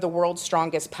defeat one of the world's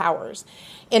strongest powers.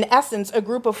 In essence, a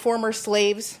group of former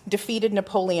slaves defeated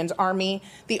Napoleon's army,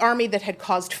 the army that had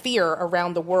caused fear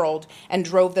around the world and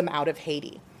drove them out of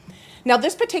Haiti. Now,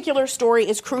 this particular story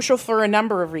is crucial for a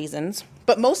number of reasons,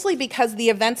 but mostly because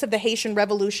the events of the Haitian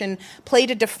Revolution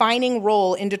played a defining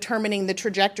role in determining the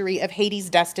trajectory of Haiti's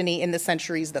destiny in the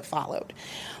centuries that followed.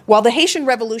 While the Haitian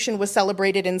Revolution was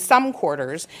celebrated in some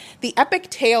quarters, the epic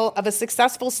tale of a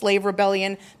successful slave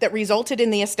rebellion that resulted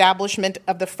in the establishment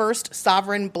of the first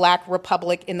sovereign black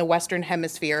republic in the Western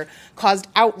Hemisphere caused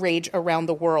outrage around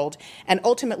the world and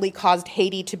ultimately caused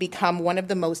Haiti to become one of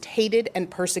the most hated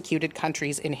and persecuted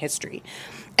countries in history.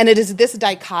 And it is this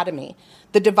dichotomy,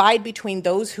 the divide between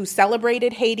those who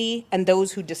celebrated Haiti and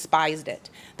those who despised it,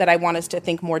 that I want us to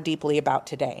think more deeply about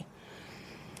today.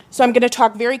 So I'm going to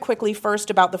talk very quickly first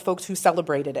about the folks who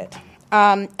celebrated it.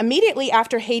 Immediately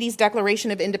after Haiti's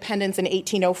declaration of independence in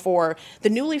 1804, the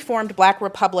newly formed Black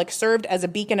Republic served as a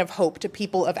beacon of hope to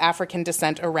people of African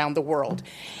descent around the world.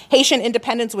 Haitian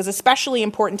independence was especially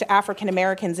important to African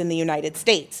Americans in the United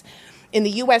States. In the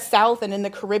U.S. South and in the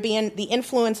Caribbean, the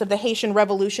influence of the Haitian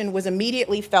Revolution was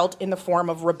immediately felt in the form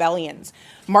of rebellions.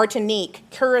 Martinique,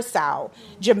 Curacao,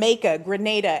 Jamaica,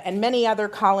 Grenada, and many other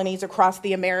colonies across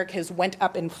the Americas went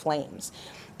up in flames.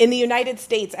 In the United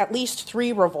States, at least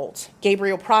 3 revolts,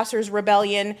 Gabriel Prosser's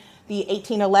rebellion, the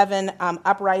 1811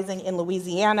 uprising in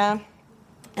Louisiana,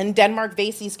 and Denmark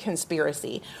Vesey's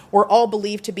conspiracy, were all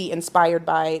believed to be inspired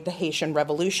by the Haitian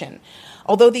Revolution.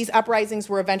 Although these uprisings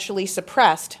were eventually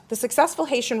suppressed, the successful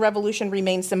Haitian Revolution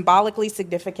remained symbolically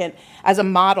significant as a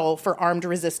model for armed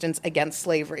resistance against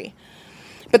slavery.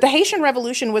 But the Haitian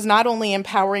Revolution was not only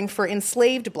empowering for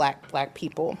enslaved black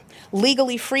people.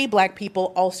 Legally free black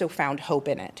people also found hope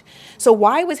in it. So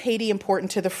why was Haiti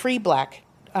important to the free black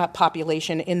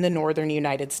population in the northern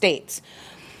United States?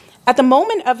 At the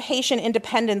moment of Haitian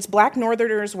independence, Black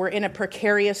Northerners were in a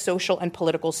precarious social and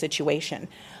political situation,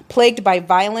 plagued by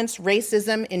violence,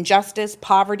 racism, injustice,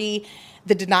 poverty,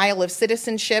 the denial of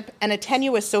citizenship, and a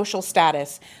tenuous social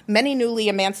status. Many newly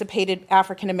emancipated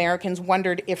African Americans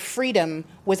wondered if freedom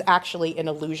was actually an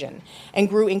illusion and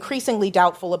grew increasingly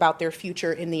doubtful about their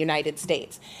future in the United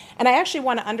States. And I actually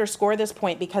want to underscore this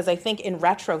point because I think in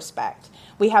retrospect,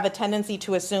 we have a tendency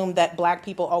to assume that Black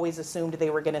people always assumed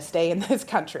they were going to stay in this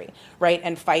country, right,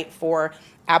 and fight for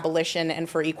abolition and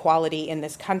for equality in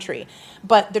this country.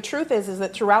 But the truth is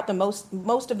that throughout the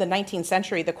most of the 19th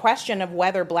century, the question of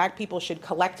whether Black people should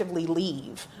collectively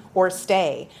leave or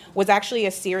stay was actually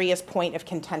a serious point of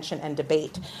contention and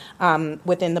debate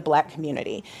within the Black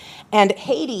community. And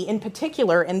Haiti, in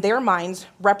particular, in their minds,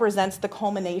 represents the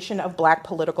culmination of Black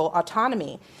political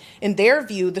autonomy. In their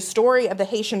view, the story of the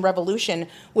Haitian Revolution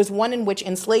was one in which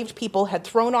enslaved people had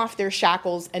thrown off their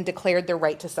shackles and declared their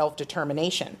right to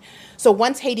self-determination. So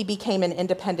once Haiti became an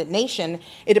independent nation,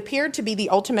 it appeared to be the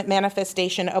ultimate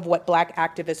manifestation of what Black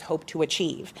activists hoped to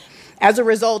achieve. As a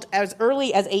result, as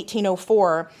early as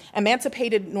 1804,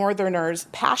 emancipated Northerners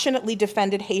passionately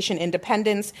defended Haitian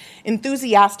independence,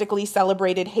 enthusiastically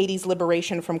celebrated Haiti's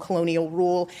liberation from colonial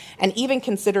rule, and even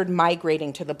considered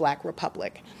migrating to the Black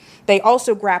Republic. They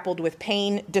also grappled with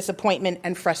pain, disappointment,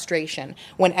 and frustration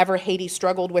whenever Haiti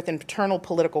struggled with internal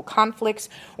political conflicts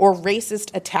or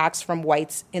racist attacks from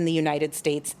whites in the United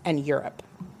States and Europe.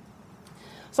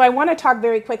 So I want to talk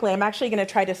very quickly. I'm actually going to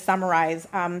try to summarize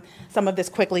some of this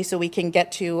quickly so we can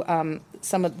get to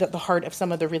some of the heart of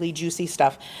some of the really juicy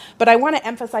stuff. But I want to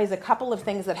emphasize a couple of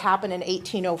things that happened in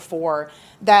 1804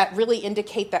 that really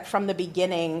indicate that from the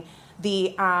beginning,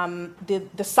 the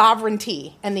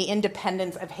sovereignty and the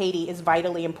independence of Haiti is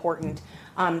vitally important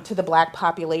to the Black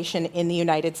population in the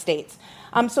United States.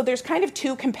 So there's kind of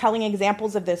 2 compelling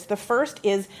examples of this. The first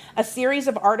is a series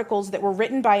of articles that were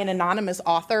written by an anonymous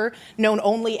author known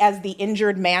only as the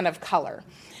Injured Man of Color.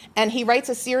 And he writes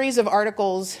a series of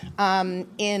articles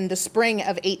in the spring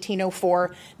of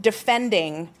 1804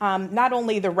 defending not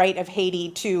only the right of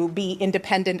Haiti to be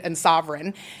independent and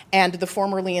sovereign and the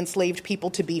formerly enslaved people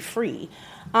to be free,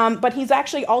 but he's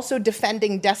actually also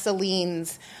defending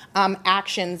Dessalines'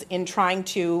 actions in trying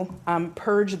to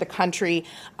purge the country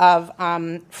of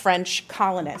French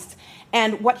colonists.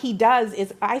 And what he does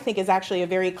is, I think, is actually a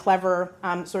very clever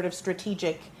sort of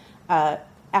strategic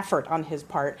effort on his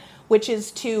part, which is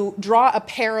to draw a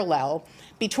parallel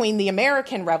between the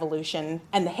American Revolution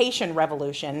and the Haitian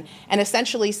Revolution and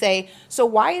essentially say, so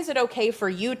why is it okay for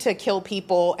you to kill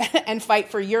people and fight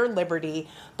for your liberty,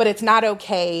 but it's not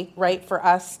okay, right, for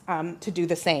us to do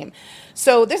the same?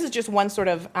 So this is just one sort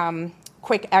of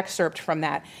quick excerpt from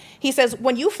that. He says,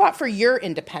 when you fought for your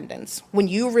independence, when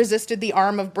you resisted the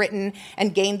arm of Britain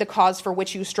and gained the cause for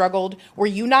which you struggled, were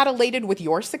you not elated with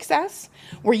your success?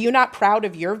 Were you not proud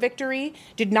of your victory?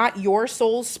 Did not your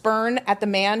souls spurn at the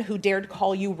man who dared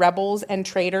call you rebels and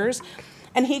traitors?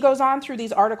 And he goes on through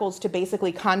these articles to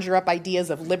basically conjure up ideas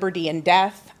of liberty and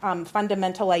death,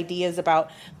 fundamental ideas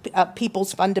about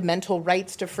people's fundamental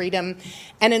rights to freedom,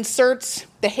 and inserts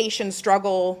the Haitian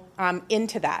struggle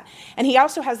into that. And he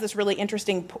also has this really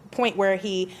interesting point where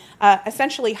he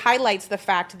essentially highlights the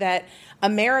fact that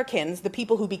Americans, the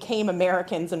people who became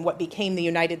Americans and what became the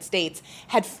United States,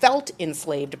 had felt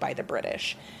enslaved by the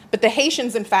British. But the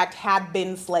Haitians, in fact, had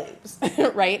been slaves,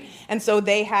 right? And so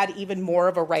they had even more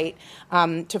of a right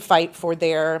to fight for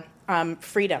their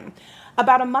freedom.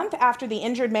 About a month after the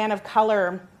Injured Man of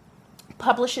Color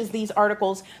publishes these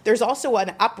articles, there's also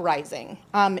an uprising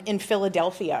in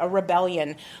Philadelphia, a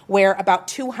rebellion, where about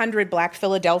 200 Black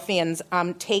Philadelphians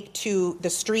take to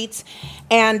the streets.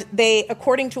 And they,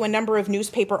 according to a number of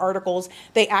newspaper articles,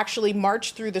 they actually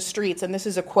march through the streets, and this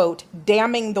is a quote,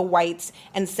 damning the whites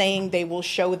and saying they will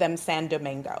show them San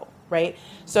Domingo. Right?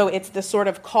 So it's the sort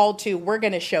of call to, we're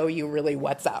going to show you really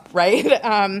what's up,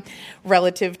 right?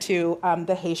 Relative to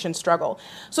the Haitian struggle.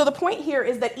 So the point here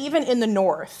is that even in the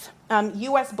North,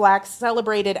 U.S. blacks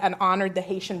celebrated and honored the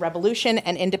Haitian Revolution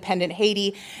and independent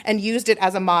Haiti and used it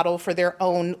as a model for their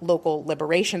own local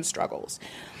liberation struggles.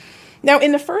 Now,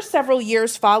 in the first several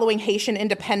years following Haitian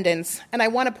independence, and I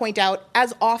want to point out,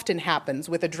 as often happens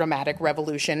with a dramatic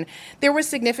revolution, there was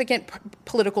significant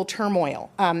political turmoil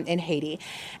in Haiti,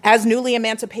 as newly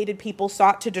emancipated people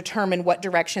sought to determine what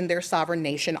direction their sovereign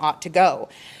nation ought to go.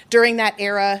 During that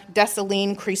era,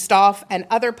 Dessalines, Christophe, and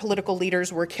other political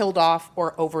leaders were killed off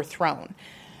or overthrown.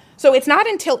 So it's not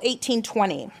until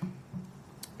 1820,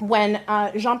 when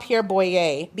Jean-Pierre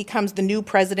Boyer becomes the new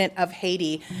president of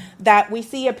Haiti, that we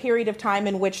see a period of time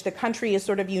in which the country is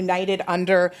sort of united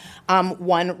under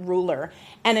one ruler.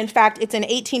 And in fact, it's in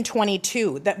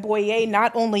 1822 that Boyer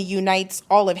not only unites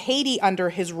all of Haiti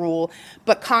under his rule,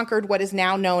 but conquered what is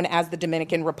now known as the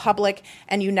Dominican Republic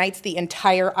and unites the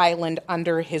entire island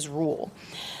under his rule.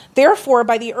 Therefore,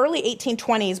 by the early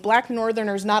 1820s, Black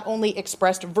Northerners not only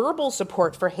expressed verbal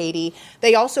support for Haiti,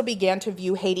 they also began to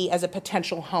view Haiti as a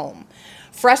potential home.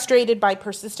 Frustrated by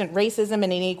persistent racism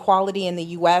and inequality in the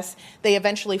U.S., they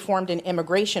eventually formed an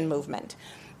immigration movement.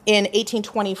 In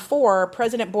 1824,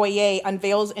 President Boyer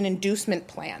unveils an inducement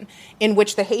plan in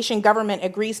which the Haitian government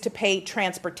agrees to pay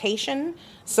transportation,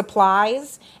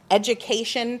 supplies,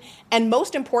 education, and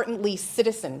most importantly,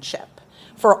 citizenship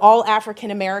for all African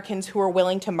Americans who are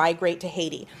willing to migrate to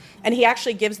Haiti. And he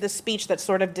actually gives this speech that's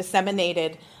sort of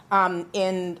disseminated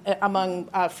among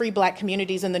free Black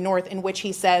communities in the North, in which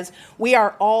he says, we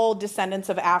are all descendants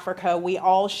of Africa, we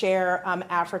all share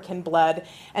African blood,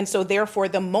 and so therefore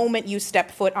the moment you step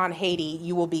foot on Haiti,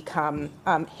 you will become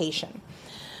Haitian.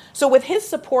 So with his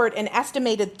support, an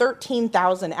estimated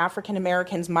 13,000 African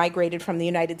Americans migrated from the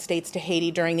United States to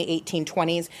Haiti during the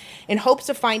 1820s in hopes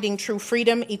of finding true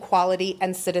freedom, equality,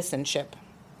 and citizenship.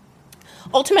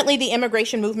 Ultimately, the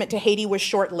immigration movement to Haiti was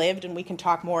short-lived, and we can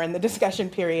talk more in the discussion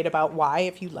period about why,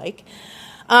 if you like.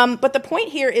 But the point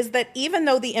here is that even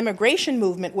though the immigration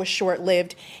movement was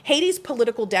short-lived, Haiti's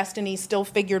political destiny still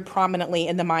figured prominently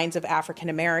in the minds of African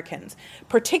Americans,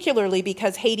 particularly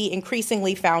because Haiti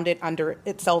increasingly found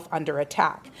itself under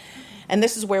attack. And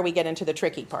this is where we get into the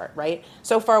tricky part, right?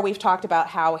 So far, we've talked about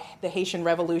how the Haitian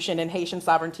Revolution and Haitian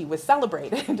sovereignty was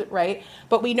celebrated, right?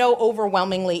 But we know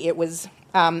overwhelmingly it was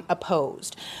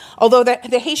opposed. Although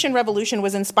the Haitian Revolution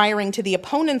was inspiring to the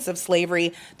opponents of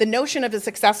slavery, the notion of a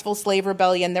successful slave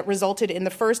rebellion that resulted in the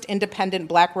first independent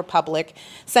Black republic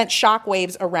sent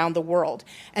shockwaves around the world.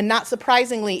 And not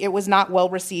surprisingly, it was not well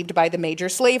received by the major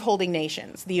slaveholding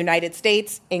nations, the United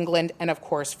States, England, and of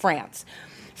course, France.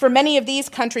 For many of these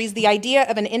countries, the idea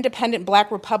of an independent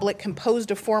Black republic composed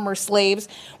of former slaves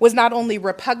was not only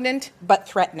repugnant, but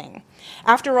threatening.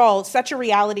 After all, such a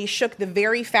reality shook the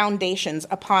very foundations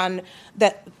upon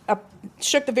which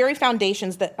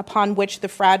the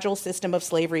fragile system of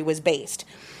slavery was based.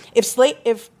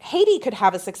 If Haiti could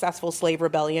have a successful slave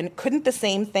rebellion, couldn't the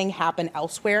same thing happen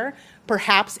elsewhere,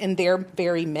 perhaps in their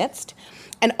very midst?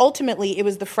 And ultimately, it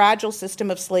was the fragile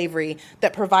system of slavery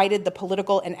that provided the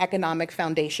political and economic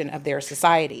foundation of their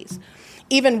societies.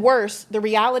 Even worse, the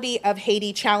reality of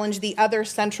Haiti challenged the other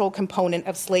central component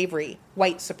of slavery,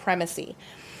 white supremacy.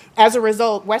 As a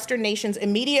result, Western nations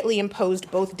immediately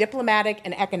imposed both diplomatic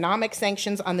and economic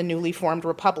sanctions on the newly formed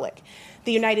republic.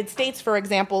 The United States, for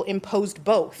example, imposed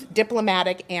both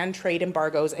diplomatic and trade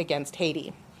embargoes against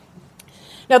Haiti.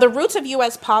 Now, the roots of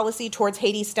U.S. policy towards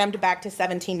Haiti stemmed back to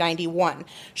 1791,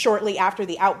 shortly after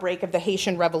the outbreak of the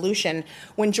Haitian Revolution,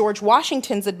 when George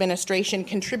Washington's administration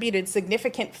contributed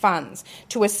significant funds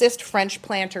to assist French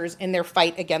planters in their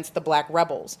fight against the black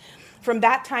rebels. From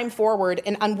that time forward,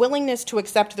 an unwillingness to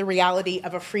accept the reality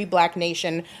of a free black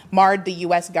nation marred the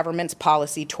U.S. government's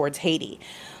policy towards Haiti.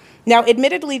 Now,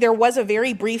 admittedly, there was a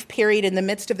very brief period in the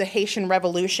midst of the Haitian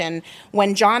Revolution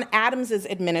when John Adams's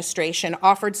administration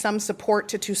offered some support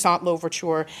to Toussaint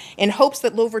Louverture in hopes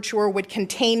that Louverture would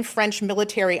contain French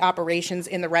military operations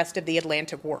in the rest of the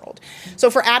Atlantic world. So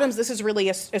for Adams, this is really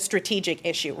a strategic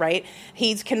issue, right?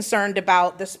 He's concerned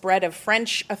about the spread of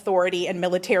French authority and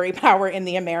military power in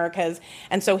the Americas,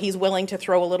 and so he's willing to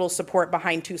throw a little support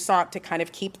behind Toussaint to kind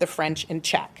of keep the French in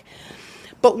check.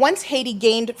 But once Haiti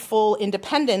gained full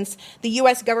independence, the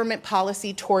U.S. government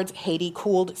policy towards Haiti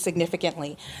cooled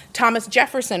significantly. Thomas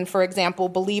Jefferson, for example,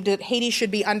 believed that Haiti should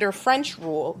be under French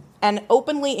rule and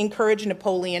openly encouraged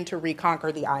Napoleon to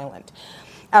reconquer the island.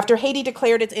 After Haiti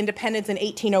declared its independence in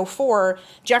 1804,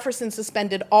 Jefferson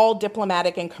suspended all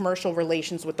diplomatic and commercial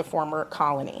relations with the former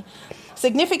colony.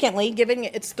 Significantly, given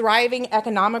its thriving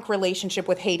economic relationship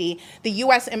with Haiti, the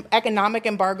U.S. economic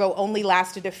embargo only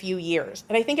lasted a few years.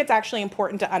 And I think it's actually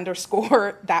important to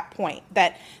underscore that point,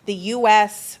 that the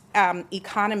U.S.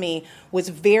 Economy was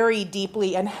very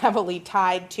deeply and heavily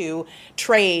tied to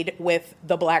trade with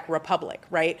the Black Republic,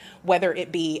 right? Whether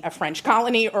it be a French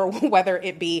colony or whether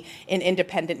it be an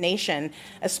independent nation.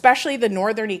 Especially the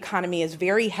northern economy is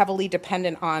very heavily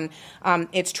dependent on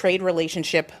its trade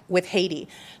relationship with Haiti.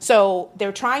 So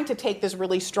they're trying to take this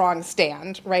really strong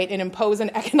stand, right, and impose an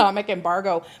economic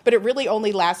embargo, but it really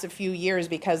only lasts a few years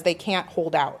because they can't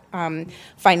hold out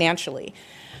financially.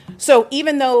 So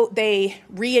even though they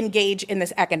re-engage in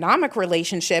this economic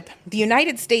relationship, the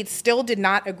United States still did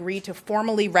not agree to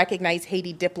formally recognize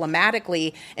Haiti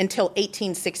diplomatically until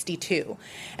 1862.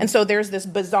 And so there's this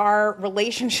bizarre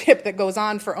relationship that goes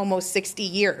on for almost 60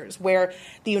 years, where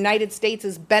the United States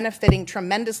is benefiting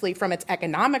tremendously from its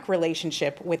economic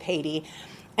relationship with Haiti,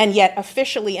 and yet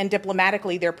officially and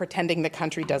diplomatically they're pretending the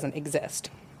country doesn't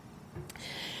exist.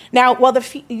 Now, while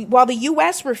the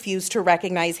U.S. refused to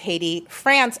recognize Haiti,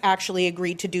 France actually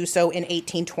agreed to do so in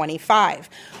 1825,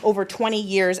 over 20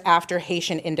 years after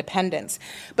Haitian independence.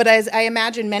 But as I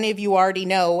imagine many of you already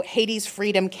know, Haiti's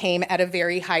freedom came at a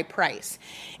very high price.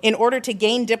 In order to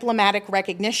gain diplomatic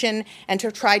recognition and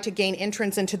to try to gain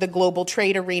entrance into the global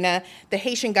trade arena, the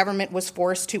Haitian government was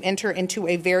forced to enter into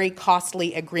a very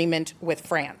costly agreement with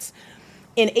France.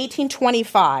 In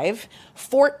 1825,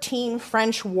 14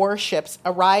 French warships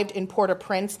arrived in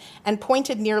Port-au-Prince and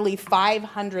pointed nearly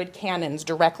 500 cannons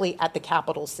directly at the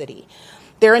capital city.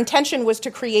 Their intention was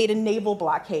to create a naval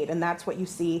blockade, and that's what you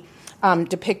see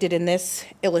depicted in this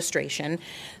illustration.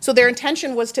 So their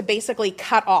intention was to basically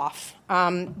cut off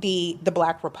the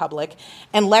Black Republic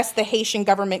unless the Haitian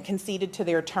government conceded to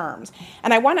their terms.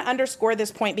 And I want to underscore this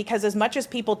point because as much as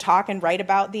people talk and write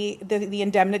about the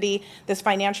indemnity, this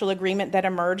financial agreement that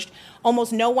emerged,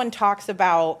 almost no one talks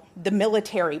about the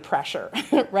military pressure,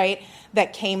 right,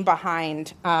 that came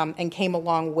behind and came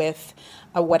along with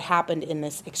what happened in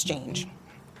this exchange.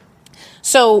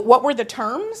 So what were the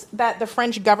terms that the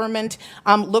French government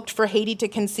looked for Haiti to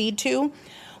concede to?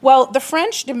 Well, the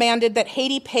French demanded that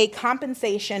Haiti pay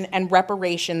compensation and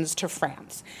reparations to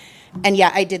France. And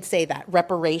yeah, I did say that,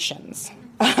 reparations.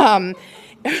 From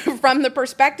the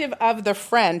perspective of the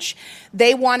French,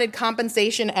 they wanted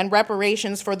compensation and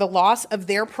reparations for the loss of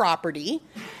their property.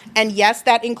 And yes,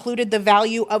 that included the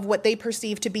value of what they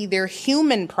perceived to be their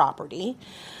human property.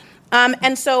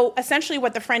 And so essentially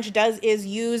what the French does is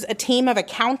use a team of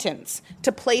accountants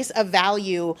to place a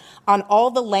value on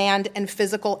all the land and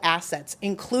physical assets,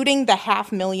 including the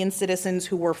 500,000 citizens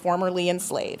who were formerly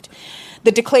enslaved.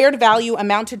 The declared value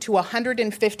amounted to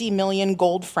 150 million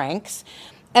gold francs.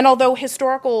 And although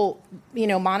historical,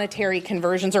 monetary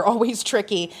conversions are always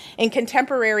tricky, in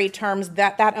contemporary terms,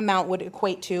 that amount would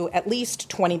equate to at least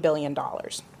 $20 billion.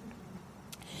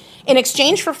 In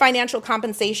exchange for financial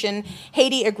compensation,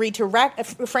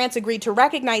 France agreed to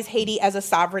recognize Haiti as a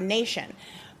sovereign nation.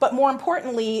 But more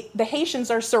importantly, the Haitians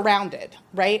are surrounded,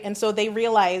 right? And so they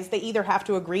realize they either have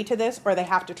to agree to this or they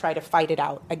have to try to fight it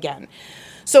out again.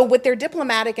 So with their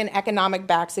diplomatic and economic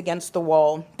backs against the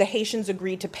wall, the Haitians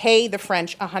agreed to pay the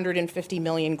French 150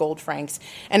 million gold francs,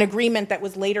 an agreement that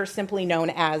was later simply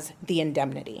known as the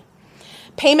indemnity.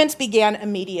 Payments began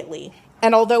immediately.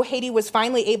 And although Haiti was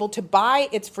finally able to buy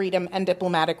its freedom and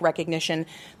diplomatic recognition,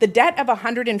 the debt of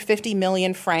 150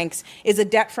 million francs is a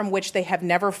debt from which they have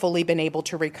never fully been able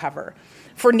to recover.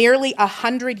 For nearly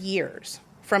 100 years,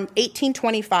 from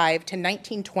 1825 to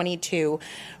 1922,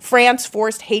 France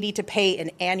forced Haiti to pay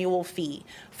an annual fee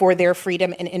for their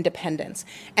freedom and independence.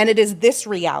 And it is this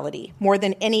reality, more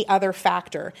than any other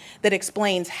factor, that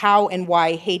explains how and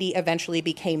why Haiti eventually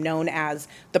became known as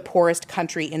the poorest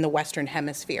country in the Western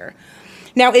Hemisphere.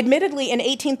 Now, admittedly, in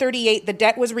 1838, the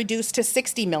debt was reduced to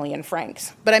 60 million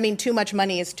francs. But I mean, too much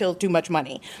money is still too much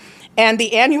money. And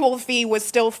the annual fee was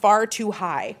still far too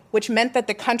high, which meant that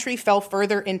the country fell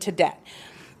further into debt.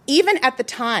 Even at the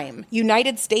time,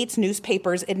 United States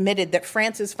newspapers admitted that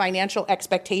France's financial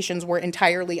expectations were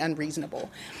entirely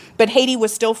unreasonable. But Haiti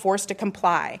was still forced to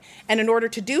comply. And in order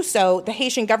to do so, the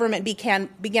Haitian government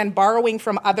began borrowing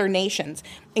from other nations,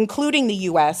 including the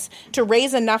U.S., to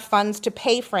raise enough funds to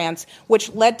pay France,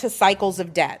 which led to cycles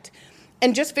of debt.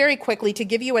 And just very quickly, to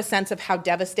give you a sense of how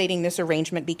devastating this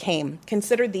arrangement became,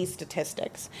 consider these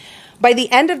statistics. By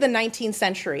the end of the 19th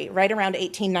century, right around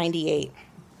 1898,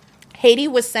 Haiti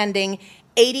was sending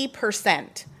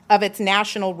 80% of its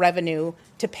national revenue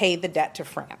to pay the debt to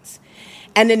France.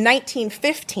 And in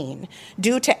 1915,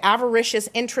 due to avaricious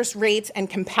interest rates and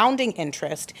compounding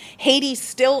interest, Haiti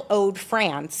still owed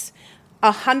France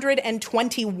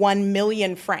 121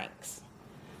 million francs.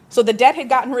 So the debt had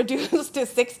gotten reduced to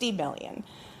 60 million.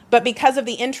 But because of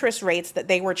the interest rates that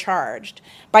they were charged,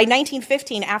 by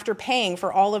 1915, after paying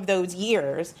for all of those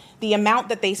years, the amount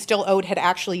that they still owed had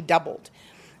actually doubled.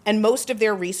 And most of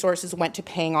their resources went to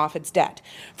paying off its debt.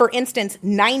 For instance,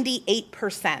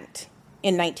 98%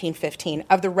 in 1915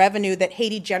 of the revenue that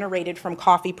Haiti generated from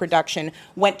coffee production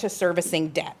went to servicing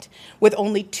debt, with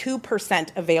only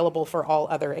 2% available for all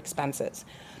other expenses.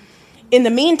 In the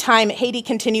meantime, Haiti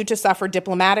continued to suffer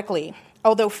diplomatically.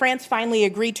 Although France finally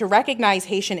agreed to recognize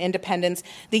Haitian independence,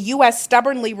 the U.S.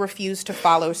 stubbornly refused to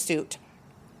follow suit.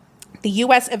 The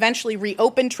U.S. eventually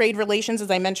reopened trade relations,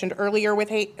 as I mentioned earlier, with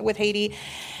Haiti,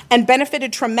 and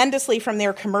benefited tremendously from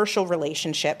their commercial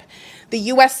relationship. The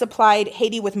U.S. supplied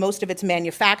Haiti with most of its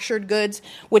manufactured goods,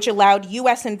 which allowed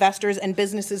U.S. investors and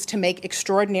businesses to make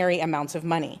extraordinary amounts of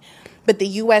money. But the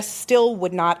U.S. still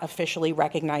would not officially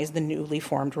recognize the newly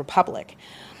formed republic.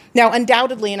 Now,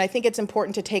 undoubtedly, and I think it's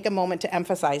important to take a moment to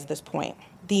emphasize this point,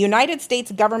 the United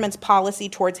States government's policy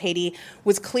towards Haiti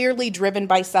was clearly driven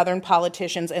by Southern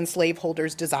politicians and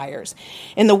slaveholders' desires.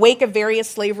 In the wake of various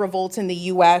slave revolts in the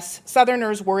U.S.,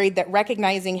 Southerners worried that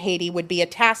recognizing Haiti would be a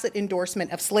tacit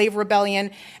endorsement of slave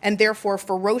rebellion and therefore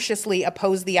ferociously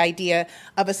opposed the idea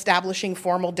of establishing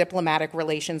formal diplomatic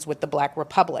relations with the Black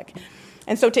Republic.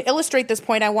 And so to illustrate this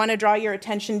point, I want to draw your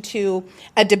attention to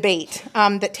a debate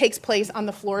that takes place on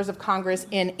the floors of Congress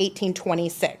in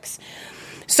 1826.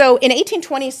 So in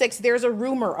 1826, there's a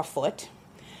rumor afoot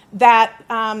that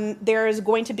there is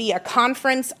going to be a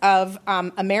conference of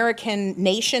American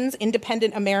nations,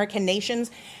 independent American nations,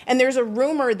 and there's a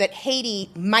rumor that Haiti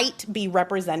might be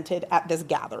represented at this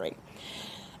gathering.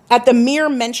 At the mere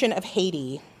mention of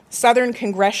Haiti, Southern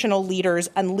congressional leaders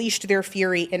unleashed their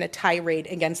fury in a tirade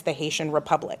against the Haitian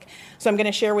Republic. So I'm going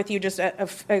to share with you just a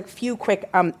few quick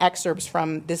excerpts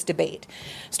from this debate,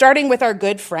 starting with our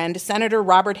good friend, Senator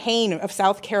Robert Hayne of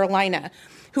South Carolina,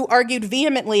 who argued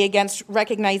vehemently against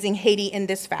recognizing Haiti in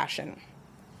this fashion.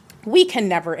 We can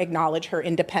never acknowledge her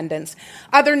independence.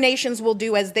 Other nations will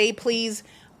do as they please,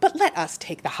 but let us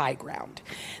take the high ground.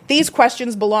 These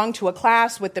questions belong to a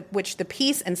class which the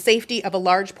peace and safety of a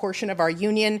large portion of our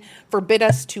union forbid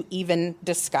us to even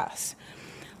discuss.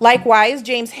 Likewise,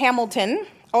 James Hamilton,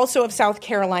 also of South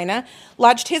Carolina,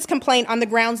 lodged his complaint on the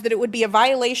grounds that it would be a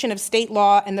violation of state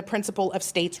law and the principle of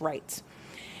states' rights.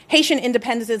 Haitian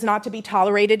independence is not to be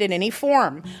tolerated in any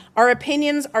form. Our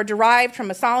opinions are derived from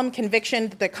a solemn conviction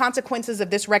that the consequences of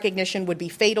this recognition would be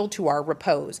fatal to our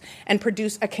repose and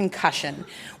produce a concussion,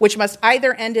 which must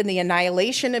either end in the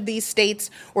annihilation of these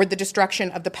states or the destruction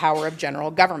of the power of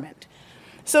general government.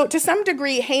 So to some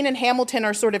degree, Hayne and Hamilton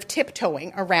are sort of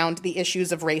tiptoeing around the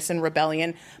issues of race and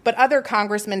rebellion, but other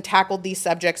congressmen tackled these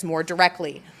subjects more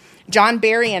directly. John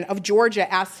Berrien of Georgia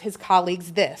asked his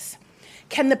colleagues this: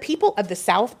 can the people of the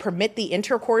South permit the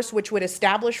intercourse which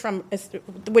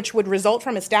would result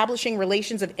from establishing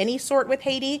relations of any sort with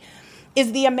Haiti?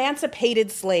 Is the emancipated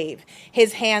slave,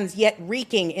 his hands yet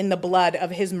reeking in the blood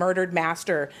of his murdered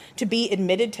master, to be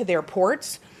admitted to their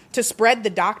ports, to spread the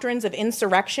doctrines of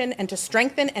insurrection, and to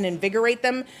strengthen and invigorate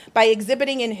them by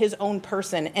exhibiting in his own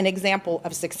person an example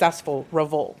of successful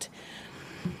revolt?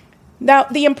 Now,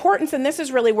 the importance, and this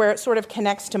is really where it sort of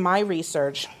connects to my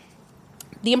research,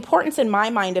 The importance in my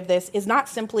mind of this is not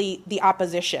simply the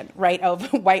opposition, right,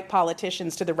 of white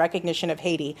politicians to the recognition of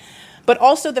Haiti, but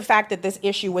also the fact that this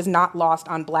issue was not lost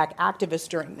on Black activists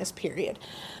during this period.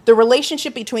 The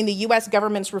relationship between the U.S.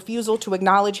 government's refusal to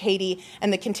acknowledge Haiti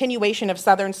and the continuation of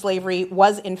Southern slavery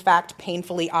was, in fact,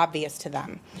 painfully obvious to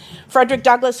them. Frederick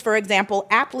Douglass, for example,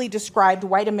 aptly described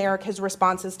white America's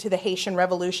responses to the Haitian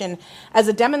Revolution as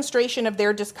a demonstration of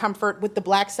their discomfort with the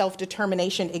Black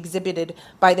self-determination exhibited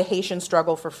by the Haitian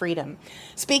struggle for freedom.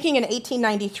 Speaking in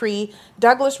 1893,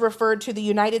 Douglass referred to the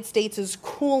United States'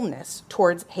 coolness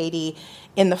towards Haiti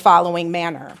in the following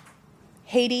manner: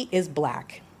 Haiti is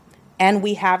Black, and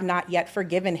we have not yet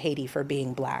forgiven Haiti for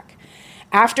being Black.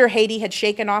 After Haiti had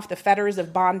shaken off the fetters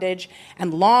of bondage,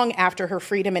 and long after her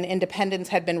freedom and independence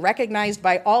had been recognized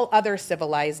by all other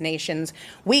civilized nations,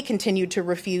 we continued to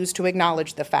refuse to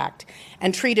acknowledge the fact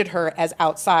and treated her as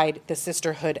outside the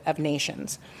sisterhood of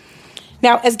nations.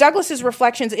 Now, as Douglass's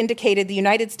reflections indicated, the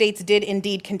United States did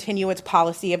indeed continue its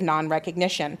policy of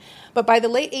non-recognition. But by the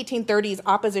late 1830s,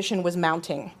 opposition was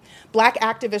mounting. Black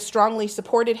activists strongly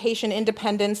supported Haitian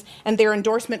independence, and their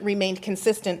endorsement remained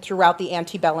consistent throughout the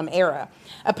antebellum era,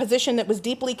 a position that was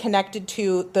deeply connected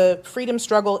to the freedom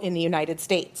struggle in the United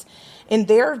States. In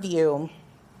their view,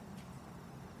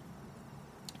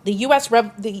 the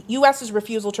U.S.'s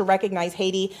refusal to recognize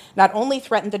Haiti not only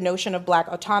threatened the notion of Black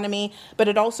autonomy, but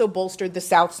it also bolstered the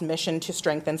South's mission to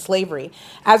strengthen slavery.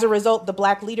 As a result, the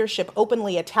Black leadership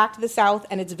openly attacked the South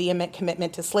and its vehement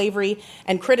commitment to slavery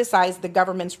and criticized the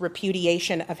government's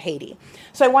repudiation of Haiti.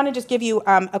 So I want to just give you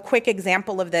a quick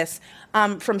example of this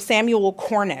from Samuel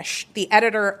Cornish, the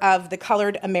editor of the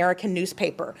Colored American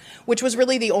newspaper, which was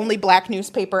really the only Black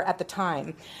newspaper at the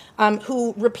time,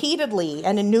 who repeatedly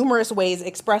and in numerous ways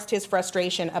expressed his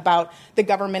frustration about the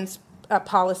government's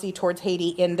policy towards Haiti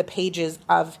in the pages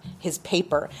of his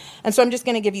paper. And so I'm just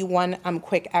going to give you one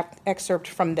quick excerpt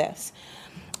from this.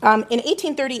 In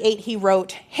 1838, he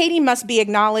wrote, "Haiti must be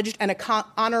acknowledged and an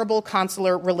honorable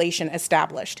consular relation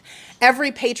established.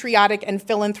 Every patriotic and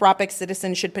philanthropic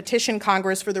citizen should petition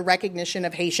Congress for the recognition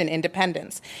of Haitian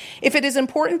independence. If it is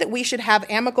important that we should have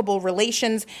amicable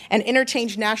relations and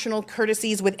interchange national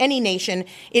courtesies with any nation,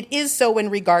 it is so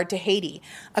in regard to Haiti,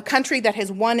 a country that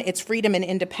has won its freedom and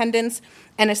independence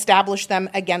and established them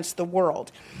against the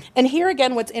world." And here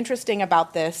again, what's interesting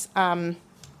about this,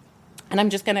 and I'm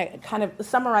just going to kind of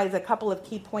summarize a couple of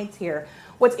key points here.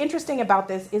 What's interesting about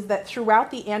this is that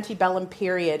throughout the antebellum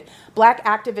period, Black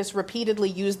activists repeatedly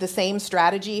used the same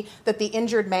strategy that the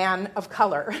injured man of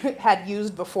color had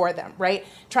used before them, right?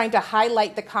 Trying to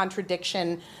highlight the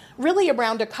contradiction really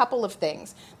around a couple of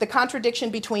things. The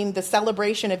contradiction between the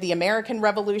celebration of the American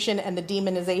Revolution and the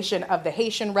demonization of the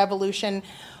Haitian Revolution,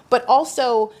 but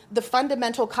also the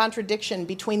fundamental contradiction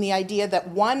between the idea that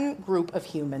one group of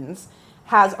humans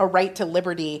has a right to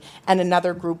liberty and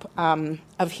another group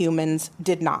of humans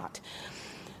did not.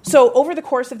 So over the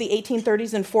course of the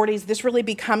 1830s and 40s, this really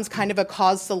becomes kind of a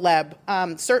cause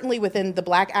célèbre, certainly within the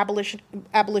Black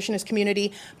abolitionist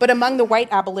community, but among the white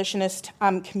abolitionist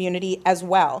community as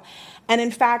well. And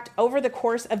in fact, over the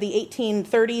course of the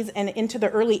 1830s and into the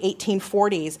early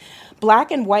 1840s,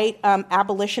 Black and white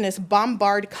abolitionists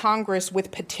bombard Congress with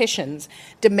petitions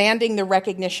demanding the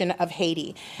recognition of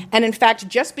Haiti. And in fact,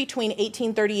 just between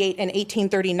 1838 and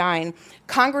 1839,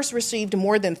 Congress received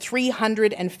more than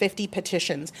 350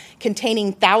 petitions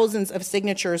containing thousands of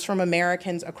signatures from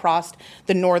Americans across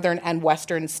the northern and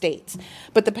western states.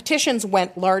 But the petitions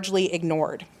went largely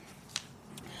ignored.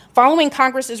 Following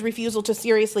Congress's refusal to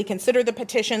seriously consider the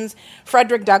petitions,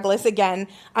 Frederick Douglass, again,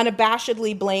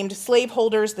 unabashedly blamed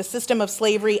slaveholders, the system of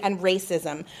slavery, and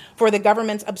racism for the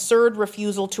government's absurd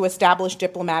refusal to establish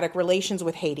diplomatic relations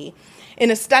with Haiti.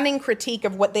 In a stunning critique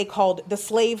of what they called the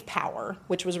slave power,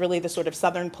 which was really the sort of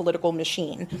Southern political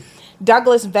machine,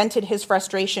 Douglass vented his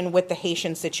frustration with the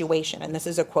Haitian situation, and this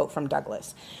is a quote from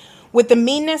Douglass. "With the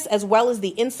meanness as well as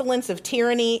the insolence of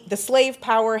tyranny, the slave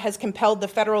power has compelled the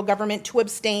federal government to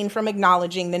abstain from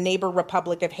acknowledging the neighbor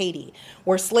Republic of Haiti,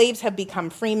 where slaves have become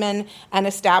freemen and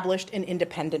established an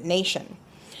independent nation."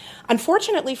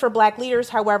 Unfortunately for Black leaders,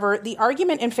 however, the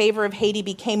argument in favor of Haiti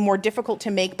became more difficult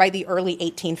to make by the early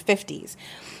 1850s.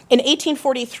 In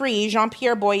 1843,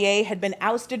 Jean-Pierre Boyer had been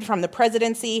ousted from the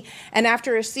presidency, and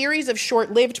after a series of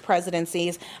short-lived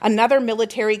presidencies, another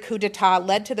military coup d'etat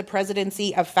led to the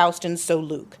presidency of Faustin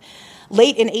Soulouque.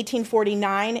 Late in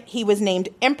 1849, he was named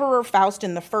Emperor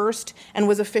Faustin I and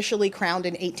was officially crowned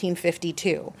in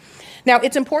 1852. Now,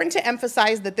 it's important to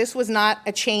emphasize that this was not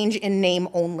a change in name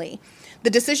only. The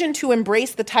decision to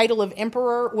embrace the title of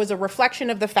emperor was a reflection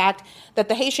of the fact that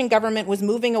the Haitian government was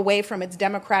moving away from its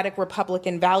democratic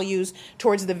republican values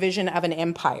towards the vision of an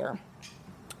empire.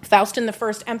 Faustin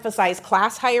I emphasized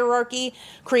class hierarchy,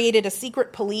 created a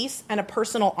secret police and a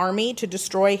personal army to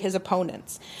destroy his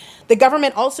opponents. The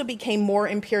government also became more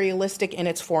imperialistic in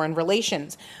its foreign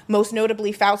relations. Most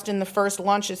notably, Faustin I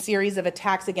launched a series of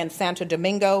attacks against Santo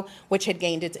Domingo, which had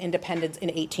gained its independence in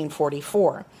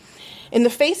 1844. In the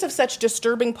face of such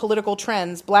disturbing political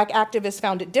trends, black activists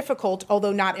found it difficult,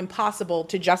 although not impossible,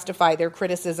 to justify their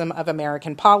criticism of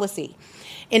American policy.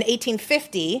 In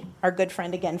 1850, our good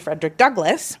friend again, Frederick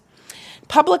Douglass,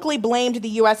 publicly blamed the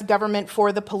U.S. government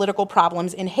for the political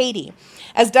problems in Haiti.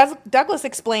 As Douglass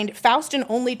explained, Faustin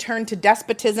only turned to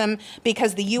despotism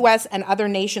because the U.S. and other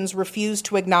nations refused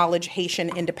to acknowledge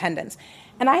Haitian independence.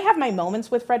 And I have my moments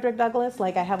with Frederick Douglass,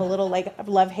 like I have a little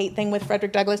love-hate thing with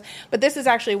Frederick Douglass, but this is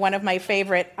actually one of my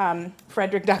favorite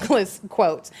Frederick Douglass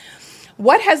quotes.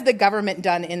 What has the government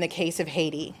done in the case of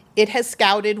Haiti? It has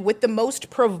scouted with the most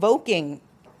provoking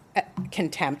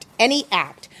contempt any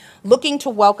act looking to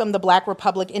welcome the Black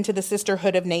Republic into the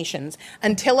sisterhood of nations,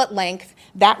 until at length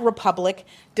that republic,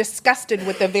 disgusted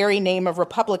with the very name of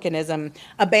republicanism,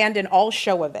 abandoned all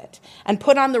show of it and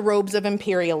put on the robes of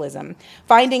imperialism,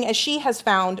 finding, as she has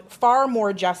found, far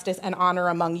more justice and honor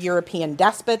among European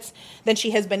despots than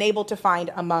she has been able to find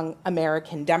among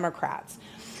American Democrats.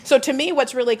 So to me,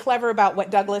 what's really clever about what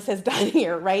Douglass has done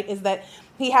here, right, is that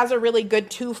he has a really good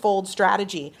twofold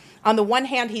strategy. On the one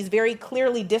hand, he's very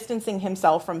clearly distancing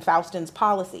himself from Faustin's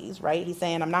policies, right? He's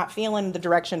saying, I'm not feeling the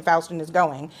direction Faustin is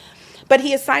going. But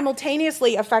he is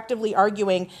simultaneously effectively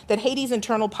arguing that Haiti's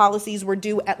internal policies were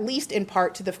due, at least in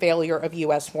part, to the failure of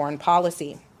U.S. foreign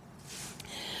policy.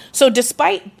 So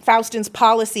despite Faustin's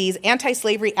policies,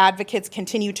 anti-slavery advocates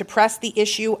continue to press the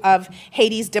issue of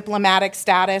Haiti's diplomatic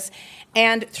status.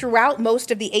 And throughout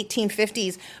most of the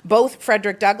 1850s, both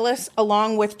Frederick Douglass,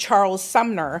 along with Charles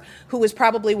Sumner, who was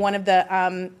probably one of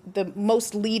the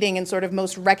most leading and sort of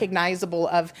most recognizable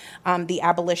of the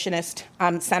abolitionist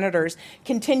senators,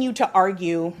 continued to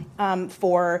argue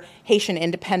for Haitian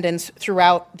independence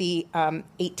throughout the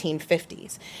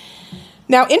 1850s.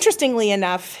 Now, interestingly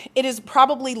enough, it is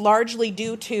probably largely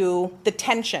due to the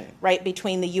tension, right,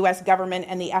 between the U.S. government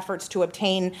and the efforts to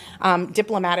obtain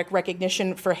diplomatic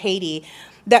recognition for Haiti,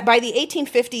 that by the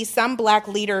 1850s, some black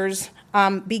leaders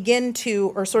begin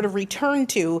to, or sort of return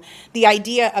to, the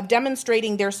idea of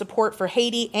demonstrating their support for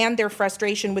Haiti and their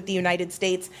frustration with the United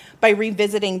States by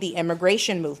revisiting the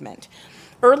immigration movement.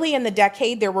 Early in the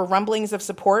decade, there were rumblings of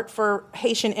support for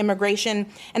Haitian immigration,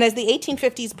 and as the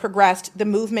 1850s progressed, the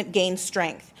movement gained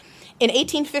strength. In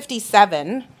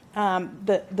 1857,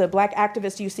 the black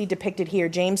activist you see depicted here,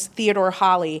 James Theodore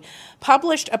Holly,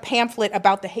 published a pamphlet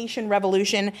about the Haitian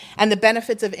Revolution and the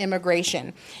benefits of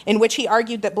immigration, in which he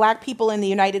argued that black people in the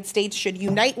United States should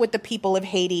unite with the people of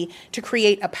Haiti to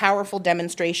create a powerful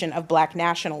demonstration of black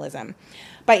nationalism.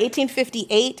 By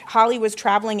 1858, Holly was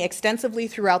traveling extensively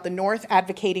throughout the North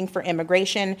advocating for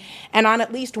immigration, and on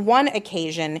at least one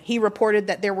occasion, he reported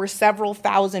that there were several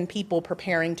thousand people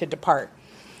preparing to depart.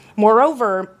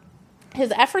 Moreover,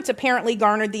 his efforts apparently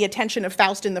garnered the attention of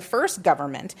Faustin I's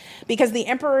government because the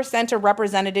emperor sent a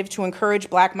representative to encourage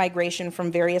black migration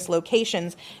from various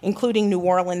locations, including New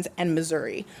Orleans and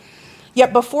Missouri.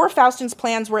 Yet before Faustin's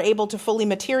plans were able to fully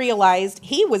materialize,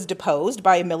 he was deposed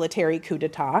by a military coup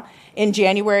d'etat in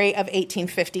January of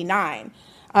 1859.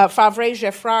 Favre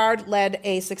Geffrard led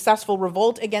a successful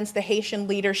revolt against the Haitian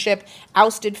leadership,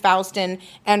 ousted Faustin,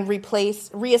 and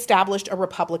reestablished a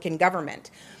republican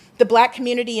government. The black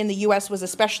community in the U.S. was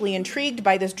especially intrigued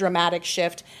by this dramatic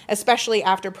shift, especially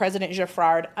after President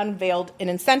Geffrard unveiled an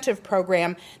incentive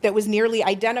program that was nearly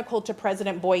identical to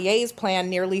President Boyer's plan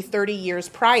nearly 30 years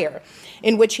prior,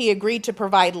 in which he agreed to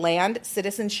provide land,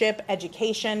 citizenship,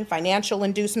 education, financial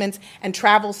inducements, and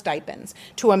travel stipends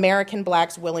to American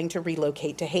blacks willing to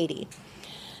relocate to Haiti.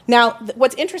 Now,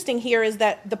 what's interesting here is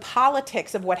that the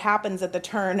politics of what happens at the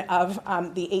turn of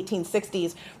the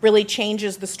 1860s really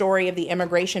changes the story of the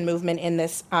immigration movement in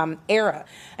this era.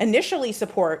 Initially,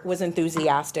 support was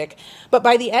enthusiastic, but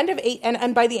by the end of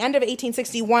by the end of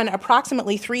 1861,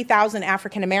 approximately 3,000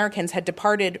 African Americans had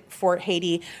departed for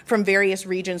Haiti from various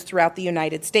regions throughout the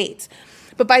United States.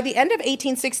 But by the end of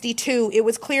 1862, it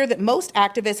was clear that most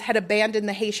activists had abandoned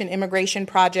the Haitian immigration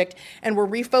project and were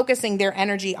refocusing their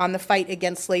energy on the fight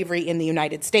against slavery in the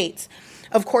United States.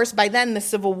 Of course, by then, the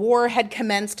Civil War had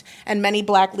commenced, and many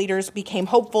black leaders became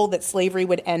hopeful that slavery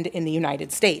would end in the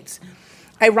United States.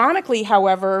 Ironically,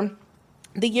 however,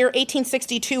 The year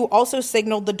 1862 also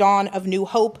signaled the dawn of new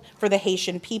hope for the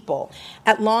Haitian people.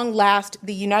 At long last,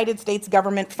 the United States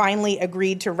government finally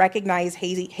agreed to recognize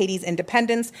Haiti's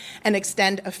independence and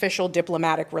extend official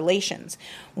diplomatic relations.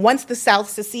 Once the South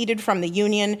seceded from the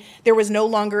Union, there was no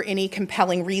longer any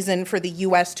compelling reason for the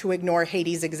U.S. to ignore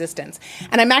Haiti's existence.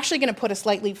 And I'm actually going to put a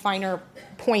slightly finer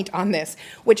point on this,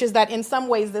 which is that in some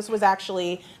ways this was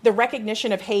actually the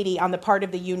recognition of Haiti on the part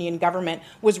of the Union government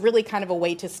was really kind of a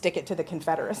way to stick it to the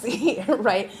Confederacy,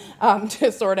 right?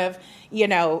 To sort of,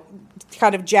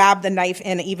 kind of jab the knife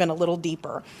in even a little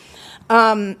deeper.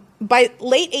 By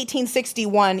late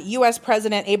 1861, U.S.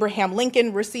 President Abraham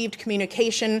Lincoln received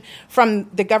communication from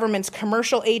the government's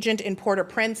commercial agent in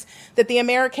Port-au-Prince that the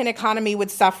American economy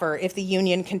would suffer if the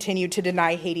Union continued to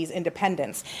deny Haiti's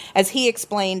independence. As he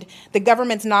explained, the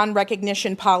government's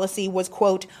non-recognition policy was,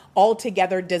 quote,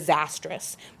 altogether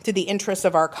disastrous to the interests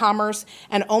of our commerce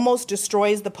and almost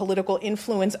destroys the political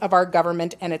influence of our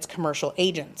government and its commercial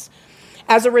agents.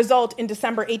 As a result, in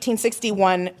December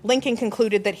 1861, Lincoln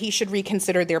concluded that he should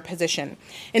reconsider their position.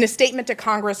 In a statement to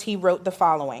Congress, he wrote the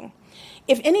following: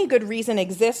 "If any good reason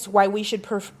exists why we should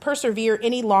persevere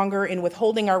any longer in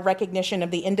withholding our recognition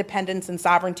of the independence and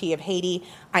sovereignty of Haiti,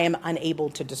 I am unable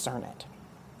to discern it."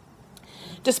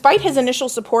 Despite his initial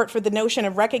support for the notion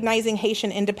of recognizing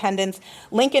Haitian independence,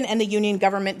 Lincoln and the Union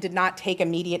government did not take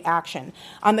immediate action.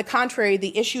 On the contrary,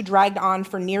 the issue dragged on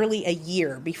for nearly a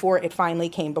year before it finally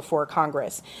came before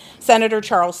Congress. Senator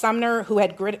Charles Sumner, who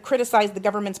had criticized the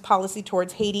government's policy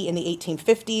towards Haiti in the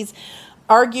 1850s,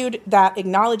 argued that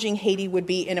acknowledging Haiti would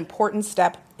be an important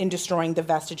step in destroying the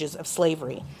vestiges of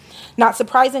slavery. Not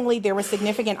surprisingly, there was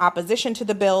significant opposition to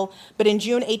the bill, but in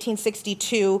June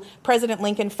 1862, President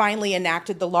Lincoln finally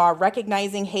enacted the law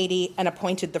recognizing Haiti and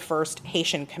appointed the first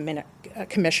Haitian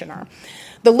commissioner.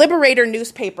 The Liberator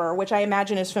newspaper, which I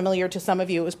imagine is familiar to some of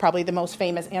you, was probably the most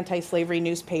famous anti-slavery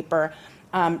newspaper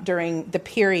during the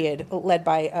period led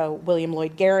by William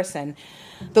Lloyd Garrison.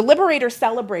 The Liberator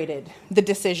celebrated the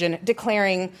decision,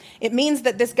 declaring, "It means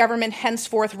that this government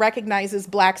henceforth recognizes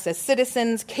blacks as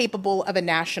citizens capable of a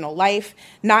national life,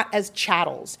 not as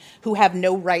chattels who have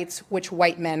no rights which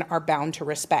white men are bound to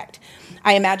respect."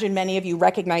 I imagine many of you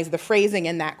recognize the phrasing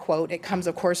in that quote. It comes,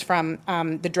 of course, from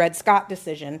the Dred Scott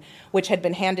decision, which had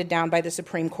been handed down by the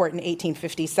Supreme Court in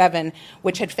 1857,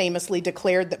 which had famously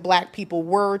declared that black people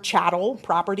were chattel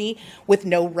property with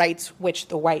no rights which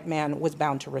the white man was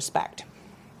bound to respect.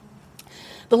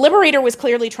 The Liberator was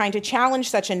clearly trying to challenge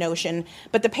such a notion,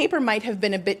 but the paper might have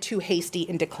been a bit too hasty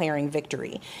in declaring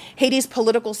victory. Haiti's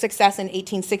political success in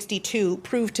 1862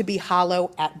 proved to be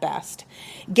hollow at best.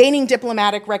 Gaining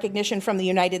diplomatic recognition from the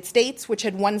United States, which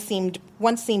had once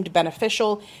seemed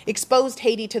beneficial, exposed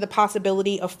Haiti to the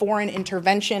possibility of foreign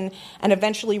intervention and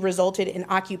eventually resulted in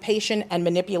occupation and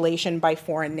manipulation by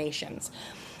foreign nations.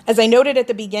 As I noted at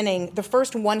the beginning, the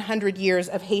first 100 years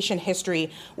of Haitian history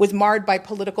was marred by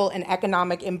political and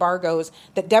economic embargoes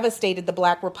that devastated the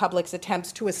Black Republic's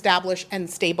attempts to establish and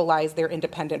stabilize their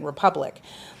independent republic.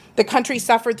 The country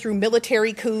suffered through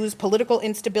military coups, political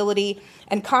instability,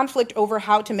 and conflict over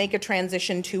how to make a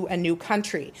transition to a new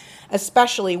country,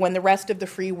 especially when the rest of the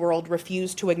free world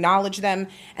refused to acknowledge them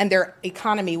and their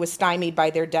economy was stymied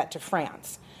by their debt to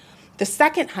France. The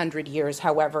second 100 years,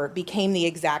 however, became the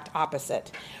exact opposite.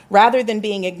 Rather than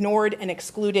being ignored and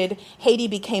excluded, Haiti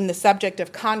became the subject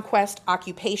of conquest,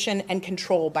 occupation, and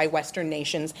control by Western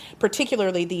nations,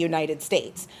 particularly the United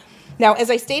States. Now,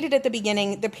 as I stated at the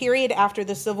beginning, the period after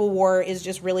the Civil War is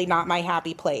just really not my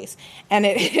happy place, and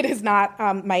it is not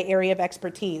my area of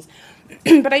expertise.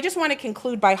 But I just want to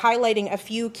conclude by highlighting a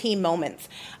few key moments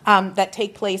that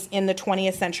take place in the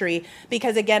 20th century,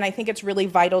 because, again, I think it's really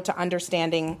vital to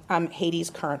understanding Haiti's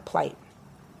current plight.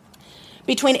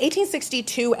 Between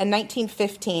 1862 and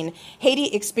 1915, Haiti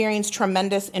experienced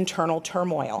tremendous internal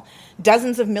turmoil.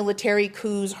 Dozens of military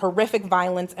coups, horrific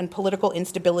violence, and political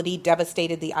instability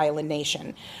devastated the island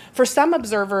nation. For some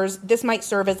observers, this might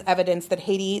serve as evidence that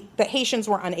Haitians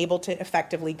were unable to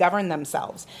effectively govern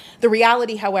themselves. The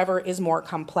reality, however, is more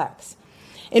complex.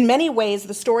 In many ways,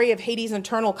 the story of Haiti's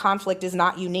internal conflict is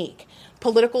not unique.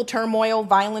 Political turmoil,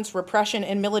 violence, repression,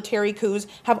 and military coups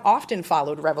have often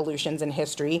followed revolutions in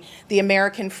history. The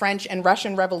American, French, and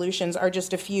Russian revolutions are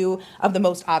just a few of the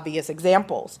most obvious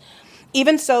examples.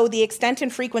 Even so, the extent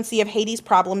and frequency of Haiti's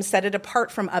problems set it apart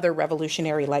from other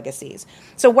revolutionary legacies.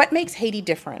 So what makes Haiti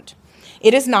different?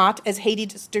 It is not, as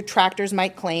Haiti's detractors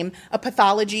might claim, a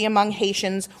pathology among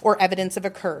Haitians or evidence of a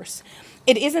curse.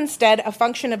 It is instead a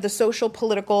function of the social,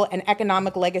 political, and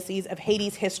economic legacies of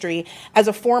Haiti's history as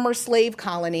a former slave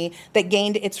colony that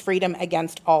gained its freedom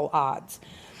against all odds.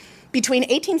 Between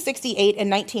 1868 and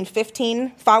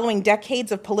 1915, following decades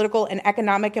of political and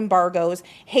economic embargoes,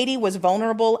 Haiti was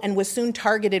vulnerable and was soon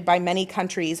targeted by many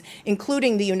countries,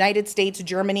 including the United States,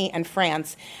 Germany, and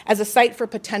France, as a site for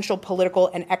potential political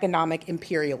and economic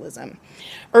imperialism.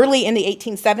 Early in the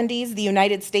 1870s, the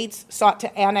United States sought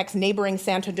to annex neighboring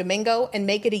Santo Domingo and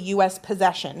make it a U.S.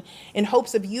 possession, in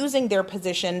hopes of using their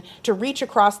position to reach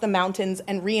across the mountains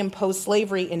and reimpose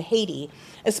slavery in Haiti,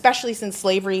 especially since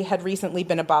slavery had recently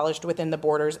been abolished within the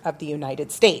borders of the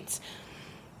United States.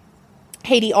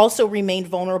 Haiti also remained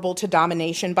vulnerable to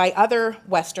domination by other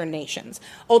Western nations.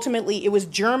 Ultimately, it was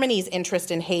Germany's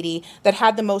interest in Haiti that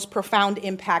had the most profound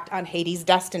impact on Haiti's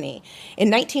destiny.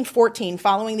 In 1914,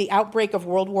 following the outbreak of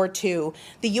World War II,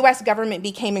 the U.S. government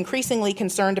became increasingly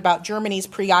concerned about Germany's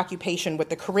preoccupation with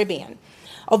the Caribbean.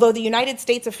 Although the United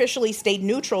States officially stayed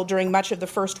neutral during much of the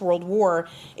First World War,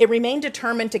 it remained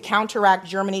determined to counteract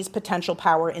Germany's potential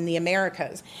power in the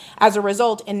Americas. As a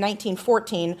result, in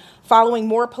 1914, following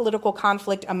more political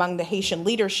conflict among the Haitian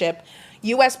leadership,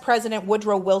 U.S. President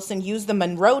Woodrow Wilson used the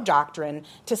Monroe Doctrine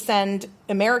to send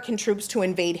American troops to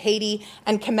invade Haiti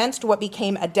and commenced what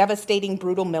became a devastating,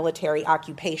 brutal military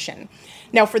occupation.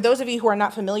 Now, for those of you who are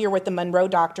not familiar with the Monroe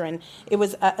Doctrine, it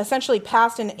was essentially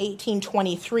passed in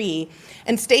 1823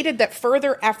 and stated that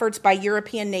further efforts by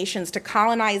European nations to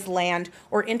colonize land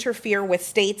or interfere with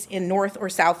states in North or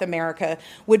South America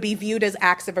would be viewed as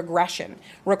acts of aggression,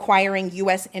 requiring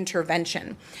U.S.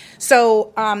 intervention.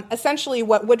 So essentially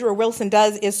what Woodrow Wilson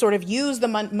does is sort of use the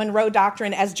Monroe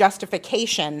Doctrine as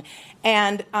justification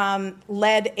and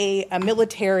led a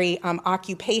military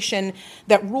occupation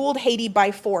that ruled Haiti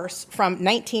by force from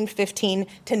 1915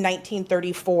 to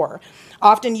 1934,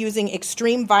 often using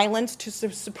extreme violence to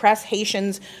suppress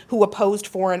Haitians who opposed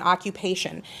foreign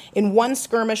occupation. In one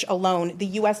skirmish alone, the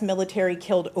U.S. military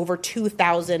killed over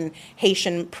 2,000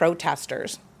 Haitian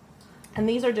protesters. And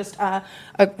these are just a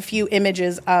few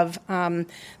images of the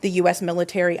U.S.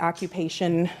 military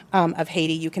occupation of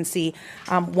Haiti. You can see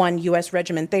one U.S.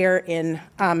 regiment there in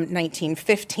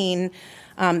 1915.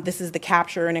 This is the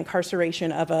capture and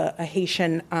incarceration of a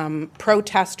Haitian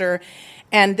protester.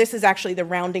 And this is actually the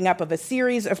rounding up of a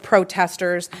series of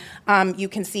protesters. You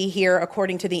can see here,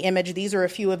 according to the image, these are a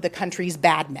few of the country's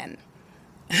bad men,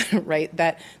 right,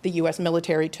 that the U.S.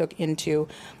 military took into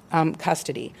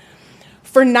custody.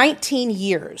 For 19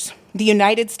 years, the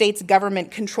United States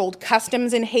government controlled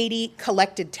customs in Haiti,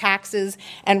 collected taxes,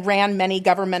 and ran many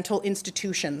governmental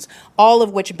institutions, all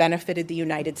of which benefited the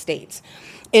United States.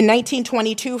 In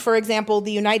 1922, for example,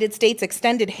 the United States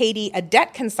extended Haiti a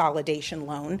debt consolidation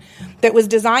loan that was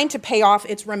designed to pay off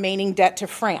its remaining debt to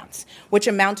France, which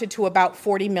amounted to about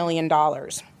 $40 million.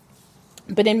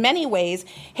 But in many ways,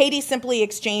 Haiti simply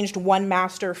exchanged one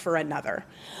master for another.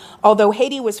 Although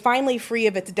Haiti was finally free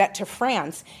of its debt to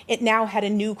France, it now had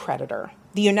a new creditor,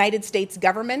 the United States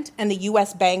government and the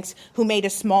U.S. banks, who made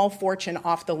a small fortune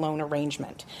off the loan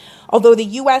arrangement. Although the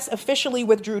U.S. officially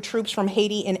withdrew troops from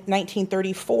Haiti in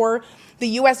 1934, the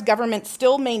U.S. government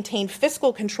still maintained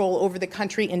fiscal control over the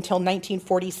country until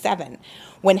 1947,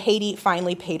 when Haiti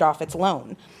finally paid off its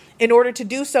loan. In order to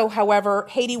do so, however,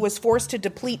 Haiti was forced to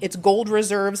deplete its gold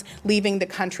reserves, leaving the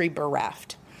country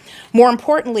bereft. More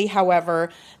importantly,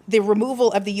 however, the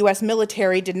removal of the U.S.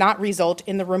 military did not result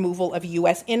in the removal of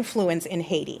U.S. influence in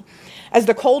Haiti. As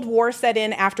the Cold War set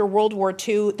in after World War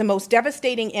II, the most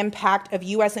devastating impact of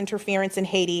U.S. interference in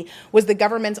Haiti was the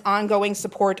government's ongoing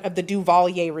support of the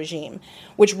Duvalier regime,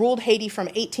 which ruled Haiti from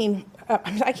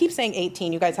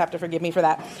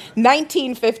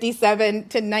 1957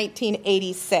 to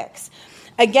 1986.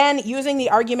 Again, using the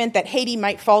argument that Haiti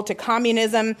might fall to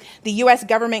communism, the U.S.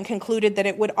 government concluded that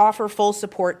it would offer full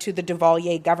support to the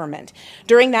Duvalier government.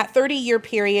 During that 30-year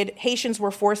period, Haitians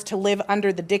were forced to live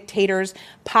under the dictators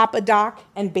Papa Doc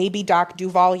and Baby Doc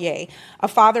Duvalier, a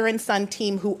father and son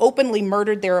team who openly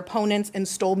murdered their opponents and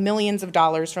stole millions of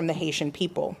dollars from the Haitian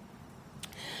people.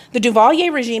 The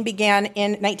Duvalier regime began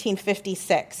in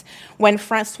 1956, when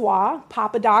Francois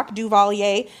Papa Doc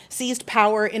Duvalier seized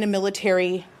power in a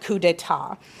military coup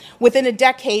d'etat. Within a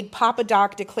decade, Papa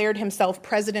Doc declared himself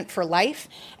president for life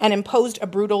and imposed a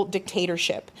brutal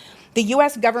dictatorship. The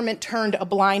U.S. government turned a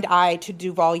blind eye to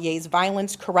Duvalier's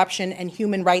violence, corruption, and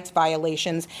human rights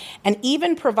violations, and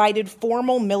even provided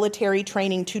formal military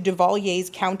training to Duvalier's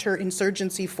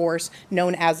counterinsurgency force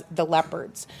known as the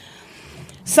Leopards.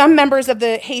 Some members of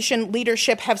the Haitian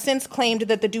leadership have since claimed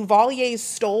that the Duvaliers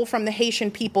stole from the Haitian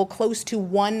people close to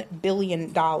 $1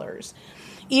 billion.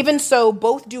 Even so,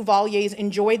 both Duvaliers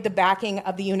enjoyed the backing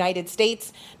of the United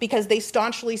States because they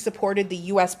staunchly supported the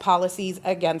U.S. policies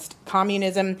against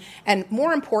communism and,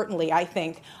 more importantly, I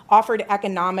think, offered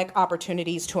economic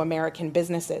opportunities to American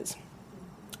businesses.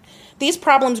 These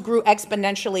problems grew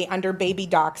exponentially under Baby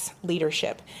Doc's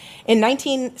leadership. In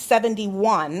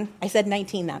 1971, I said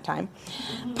 19 that time,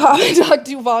 Papa Doc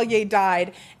Duvalier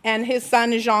died, and his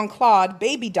son Jean-Claude,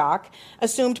 Baby Doc,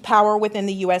 assumed power within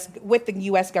the U.S. with the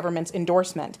U.S. government's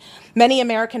endorsement. Many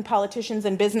American politicians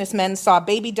and businessmen saw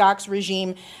Baby Doc's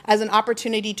regime as an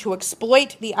opportunity to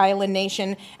exploit the island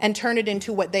nation and turn it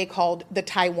into what they called the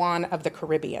Taiwan of the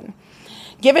Caribbean.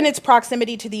 Given its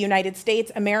proximity to the United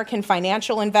States, American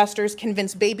financial investors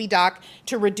convinced Baby Doc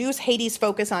to reduce Haiti's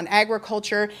focus on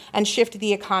agriculture and shift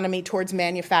the economy towards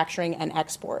manufacturing and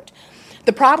export.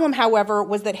 The problem, however,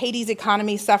 was that Haiti's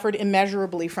economy suffered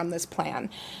immeasurably from this plan.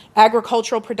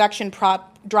 Agricultural production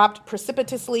dropped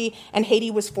precipitously, and Haiti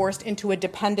was forced into a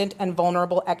dependent and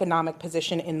vulnerable economic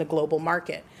position in the global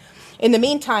market. In the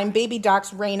meantime, Baby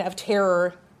Doc's reign of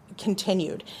terror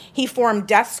continued. He formed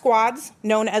death squads,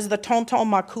 known as the Tonton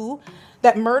Macoute,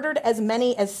 that murdered as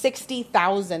many as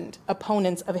 60,000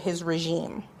 opponents of his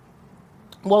regime,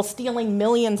 while stealing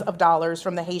millions of dollars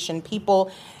from the Haitian people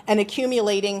and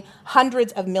accumulating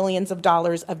hundreds of millions of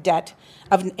dollars of debt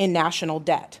in national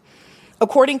debt.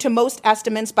 According to most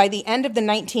estimates, by the end of the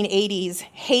 1980s,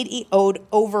 Haiti owed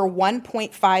over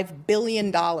 $1.5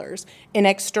 billion in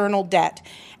external debt,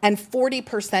 and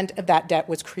 40% of that debt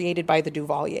was created by the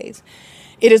Duvaliers.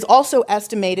 It is also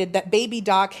estimated that Baby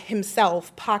Doc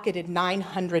himself pocketed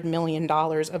 $900 million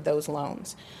of those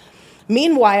loans.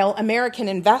 Meanwhile, American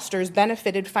investors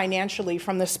benefited financially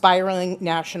from the spiraling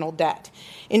national debt.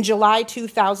 In July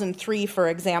 2003, for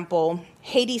example,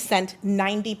 Haiti sent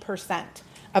 90%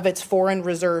 of its foreign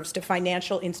reserves to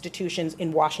financial institutions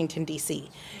in Washington, D.C.,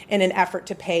 in an effort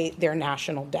to pay their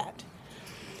national debt.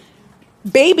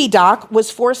 Baby Doc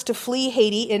was forced to flee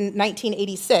Haiti in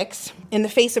 1986 in the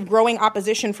face of growing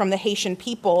opposition from the Haitian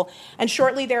people, and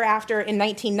shortly thereafter, in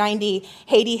 1990,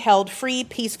 Haiti held free,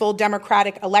 peaceful,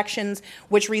 democratic elections,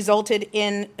 which resulted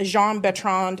in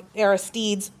Jean-Bertrand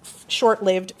Aristide's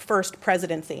short-lived first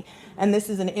presidency. And this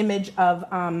is an image of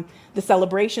the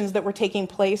celebrations that were taking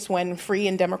place when free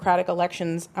and democratic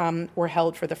elections were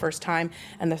held for the first time.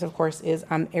 And this, of course, is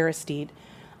Aristide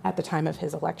at the time of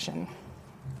his election.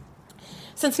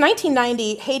 Since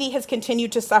 1990, Haiti has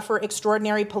continued to suffer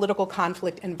extraordinary political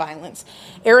conflict and violence.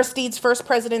 Aristide's first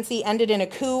presidency ended in a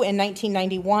coup in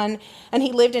 1991, and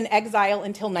he lived in exile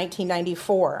until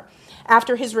 1994.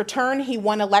 After his return, he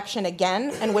won election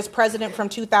again and was president from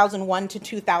 2001 to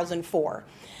 2004.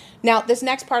 Now, this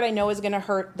next part I know is going to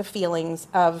hurt the feelings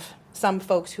of some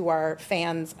folks who are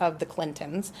fans of the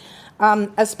Clintons,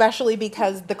 especially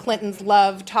because the Clintons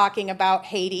love talking about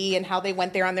Haiti and how they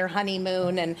went there on their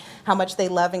honeymoon and how much they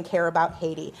love and care about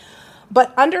Haiti.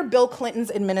 But under Bill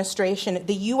Clinton's administration,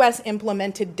 the U.S.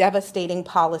 implemented devastating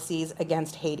policies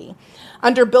against Haiti.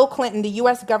 Under Bill Clinton, the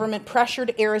U.S. government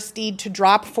pressured Aristide to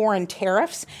drop foreign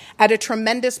tariffs at a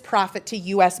tremendous profit to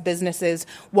U.S. businesses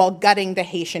while gutting the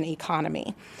Haitian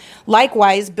economy.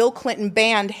 Likewise, Bill Clinton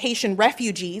banned Haitian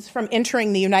refugees from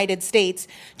entering the United States,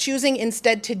 choosing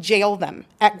instead to jail them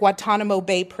at Guantanamo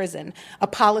Bay Prison, a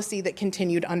policy that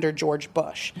continued under George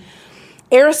Bush.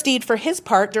 Aristide, for his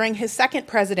part, during his second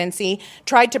presidency,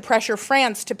 tried to pressure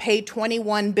France to pay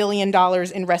 $21 billion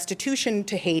in restitution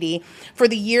to Haiti for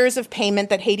the years of payment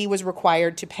that Haiti was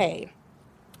required to pay.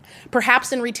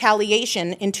 Perhaps in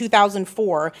retaliation, in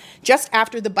 2004, just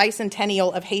after the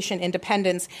bicentennial of Haitian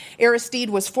independence, Aristide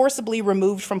was forcibly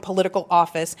removed from political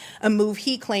office, a move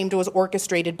he claimed was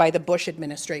orchestrated by the Bush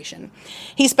administration.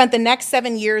 He spent the next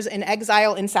 7 years in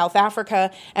exile in South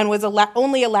Africa and was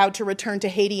only allowed to return to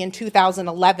Haiti in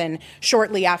 2011,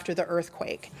 shortly after the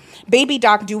earthquake. Baby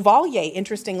Doc Duvalier,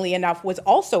 interestingly enough, was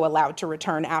also allowed to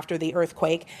return after the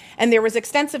earthquake, and there was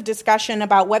extensive discussion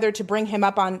about whether to bring him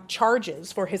up on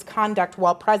charges for his conduct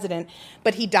while president,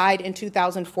 but he died in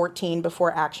 2014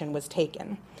 before action was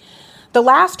taken. The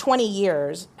last 20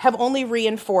 years have only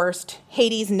reinforced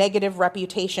Haiti's negative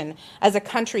reputation as a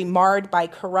country marred by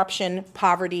corruption,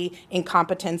 poverty,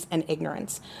 incompetence, and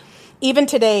ignorance. Even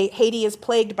today, Haiti is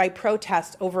plagued by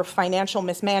protests over financial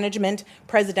mismanagement,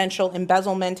 presidential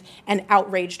embezzlement, and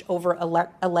outraged over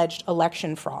alleged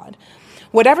election fraud.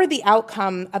 Whatever the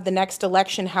outcome of the next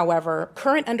election, however,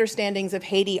 current understandings of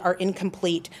Haiti are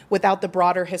incomplete without the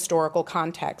broader historical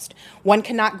context. One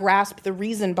cannot grasp the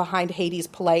reason behind Haiti's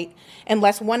plight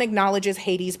unless one acknowledges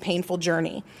Haiti's painful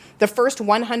journey. The first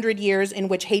 100 years in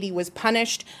which Haiti was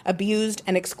punished, abused,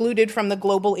 and excluded from the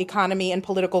global economy and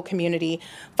political community,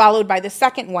 followed by the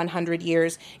second 100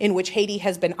 years in which Haiti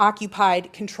has been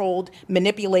occupied, controlled,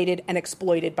 manipulated, and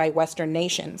exploited by Western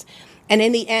nations. And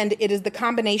in the end, it is the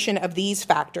combination of these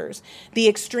factors, the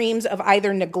extremes of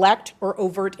either neglect or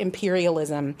overt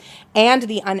imperialism, and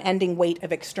the unending weight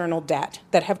of external debt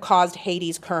that have caused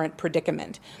Haiti's current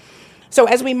predicament. So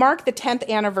as we mark the 10th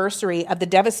anniversary of the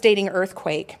devastating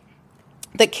earthquake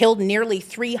that killed nearly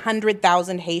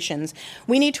 300,000 Haitians,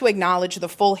 we need to acknowledge the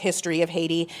full history of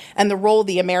Haiti and the role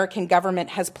the American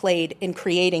government has played in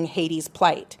creating Haiti's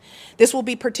plight. This will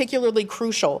be particularly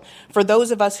crucial for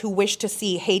those of us who wish to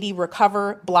see Haiti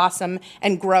recover, blossom,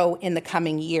 and grow in the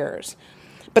coming years.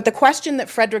 But the question that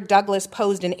Frederick Douglass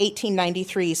posed in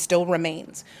 1893 still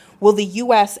remains. Will the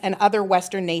U.S. and other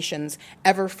Western nations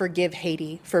ever forgive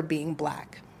Haiti for being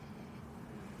black?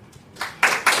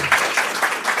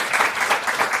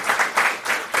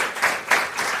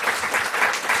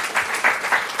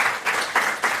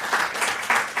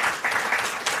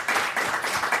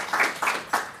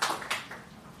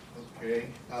 Okay,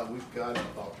 we've got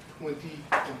about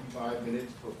 25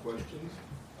 minutes for questions.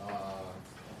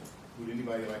 Would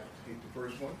anybody like to take the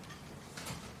first one?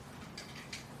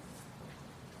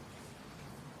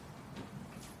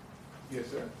 Yes,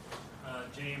 sir.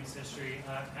 James, history.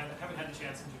 Haven't had a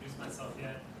chance to introduce myself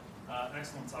yet.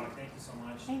 Excellent talk. Thank you so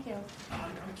much. Thank you.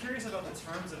 I'm curious about the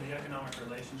terms of the economic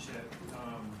relationship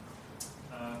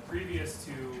previous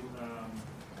to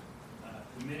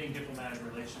admitting diplomatic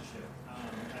relationship.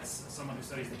 As someone who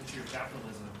studies the history of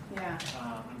capitalism,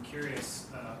 I'm curious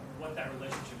what that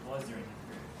relationship was during that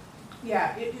period.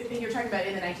 Yeah, you're talking about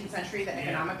in the 19th century, the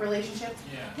economic relationship?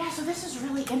 Yeah, so this is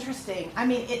really interesting. I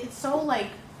mean, it's so like,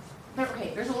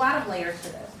 okay, there's a lot of layers to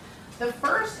this. The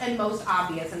first and most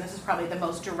obvious, and this is probably the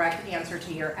most direct answer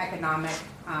to your economic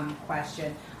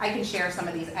question, I can share some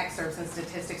of these excerpts and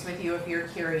statistics with you if you're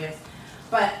curious.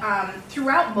 But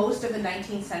throughout most of the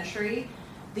 19th century,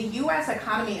 the U.S.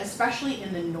 economy, especially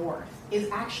in the North, is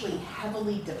actually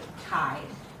heavily tied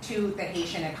to the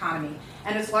Haitian economy.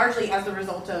 And it's largely as a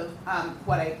result of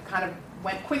what I kind of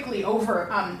went quickly over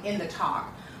in the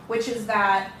talk, which is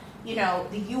that, you know,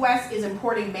 the U.S. is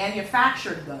importing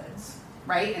manufactured goods,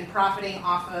 right, and profiting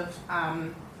off of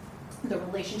the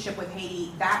relationship with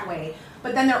Haiti that way.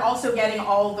 But then they're also getting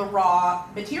all the raw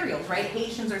materials, right?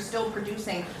 Haitians are still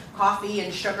producing coffee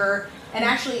and sugar. And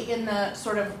actually in the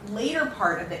sort of later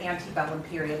part of the antebellum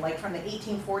period, like from the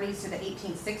 1840s to the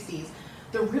 1860s,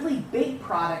 the really big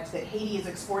product that Haiti is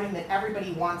exporting that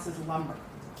everybody wants is lumber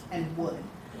and wood.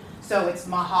 So it's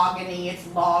mahogany, it's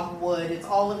log wood, it's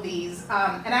all of these.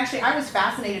 And actually I was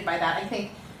fascinated by that. I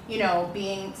think, you know,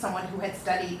 being someone who had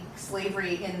studied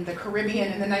slavery in the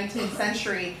Caribbean in the 19th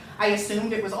century, I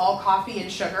assumed it was all coffee and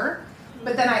sugar.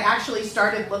 But then I actually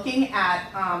started looking at,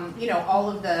 you know, all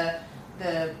of the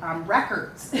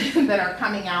records that are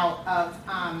coming out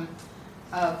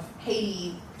of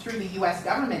Haiti through the U.S.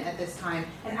 government at this time.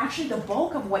 And actually the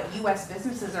bulk of what U.S.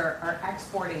 businesses are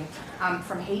exporting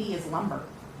from Haiti is lumber.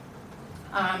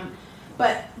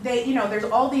 But they, you know, there's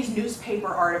all these newspaper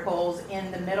articles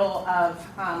in the middle of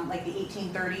like the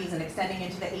 1830s and extending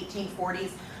into the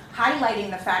 1840s, highlighting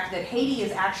the fact that Haiti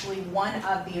is actually one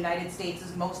of the United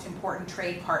States' most important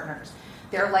trade partners.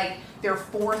 They're like their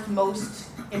fourth most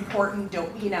important,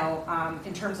 you know,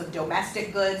 in terms of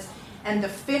domestic goods, and the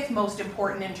fifth most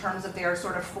important in terms of their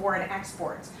sort of foreign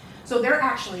exports. So they're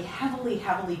actually heavily,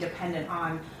 heavily dependent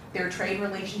on their trade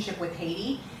relationship with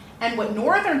Haiti. And what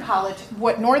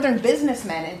northern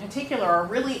businessmen in particular are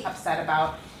really upset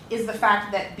about is the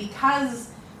fact that because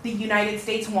the United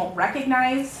States won't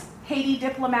recognize Haiti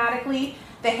diplomatically,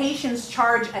 the Haitians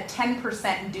charge a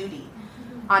 10% duty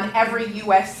on every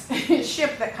U.S.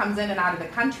 ship that comes in and out of the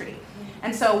country.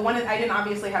 And so I didn't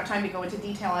obviously have time to go into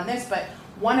detail on this, but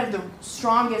one of the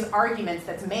strongest arguments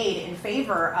that's made in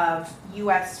favor of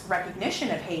U.S. recognition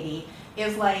of Haiti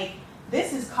is like,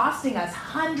 this is costing us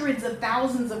hundreds of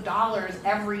thousands of dollars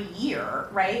every year,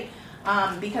 right?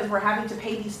 Because we're having to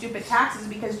pay these stupid taxes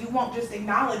because you won't just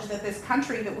acknowledge that this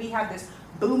country that we have this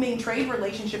booming trade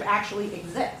relationship actually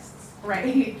exists,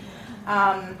 right?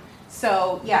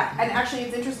 So yeah, and actually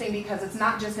it's interesting because it's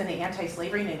not just in the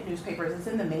anti-slavery newspapers, it's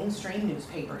in the mainstream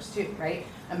newspapers too, right?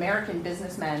 American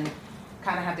businessmen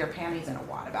kind of have their panties in a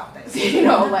wad about this, you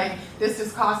know, like this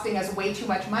is costing us way too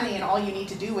much money and all you need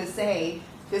to do is say,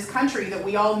 this country that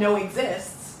we all know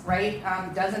exists, right,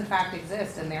 does in fact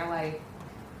exist, and they're like,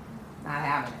 not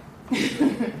having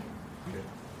it.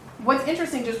 What's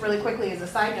interesting, just really quickly, as a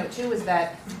side note too, is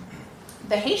that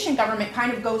the Haitian government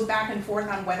kind of goes back and forth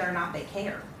on whether or not they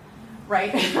care,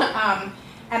 right?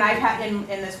 And I've had, in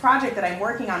this project that I'm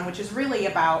working on, which is really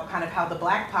about kind of how the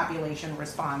black population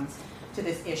responds to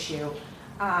this issue,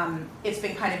 it's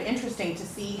been kind of interesting to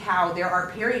see how there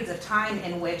are periods of time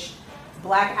in which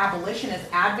Black abolitionists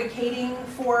advocating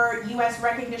for U.S.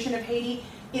 recognition of Haiti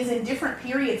is in different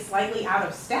periods slightly out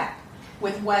of step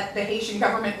with what the Haitian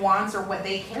government wants or what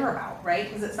they care about, right?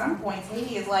 Because at some points,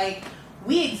 Haiti is like,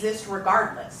 we exist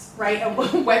regardless, right,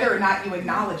 of whether or not you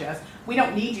acknowledge us. We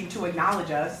don't need you to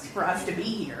acknowledge us for us to be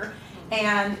here.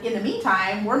 And in the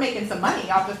meantime, we're making some money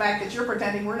off the fact that you're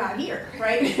pretending we're not here,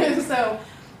 right? So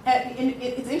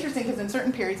it's interesting because in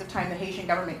certain periods of time, the Haitian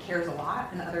government cares a lot,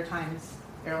 and other times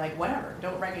they're like, whatever,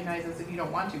 don't recognize us if you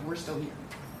don't want to, we're still here.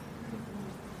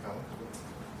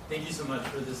 Thank you so much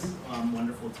for this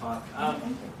wonderful talk.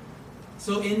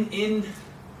 So I'm going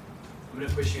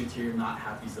to push you into your not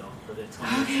happy zone for the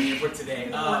 20 minutes for today.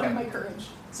 Look at my courage.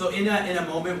 So in a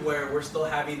moment where we're still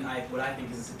having what I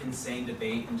think is an insane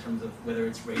debate in terms of whether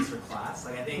it's race or class,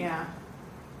 like I think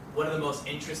one of the most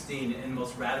interesting and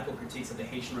most radical critiques that the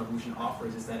Haitian Revolution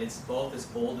offers is that it's both this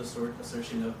bold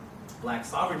assertion of Black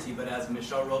sovereignty, but as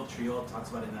Michel Robbe-Triol talks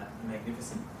about in that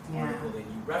magnificent article that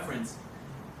you referenced,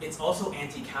 it's also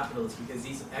anti-capitalist because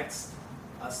these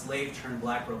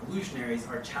slave-turned-Black revolutionaries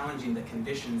are challenging the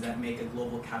conditions that make a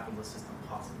global capitalist system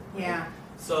possible. Right? Yeah.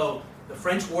 So the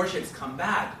French warships come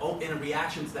back in a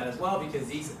reaction to that as well because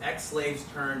these ex-slaves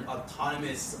turned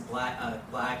autonomous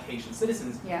Black Haitian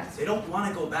citizens. Yes. They don't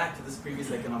want to go back to this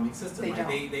previous economic system. They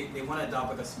right? don't. They want to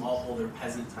adopt like a smallholder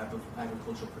peasant type of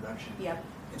agricultural production. Yep.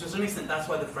 And to a certain extent, that's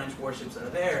why the French warships are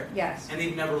there. Yes. And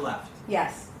they've never left.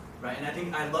 Yes. Right, and I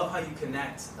think I love how you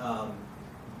connect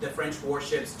the French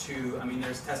warships to, I mean,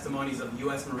 there's testimonies of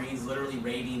U.S. Marines literally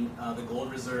raiding the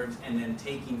gold reserves and then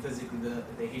taking physically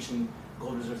the Haitian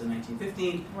gold reserves in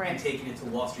 1915 and taking it to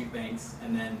Wall Street banks,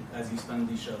 and then, as you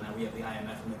splendidly show, now we have the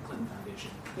IMF and the Clinton Foundation.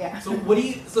 Yeah.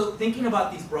 So thinking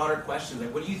about these broader questions,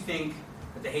 like what do you think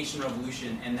that the Haitian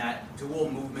Revolution and that dual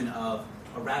movement of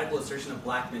a radical assertion of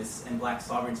Blackness and Black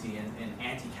sovereignty and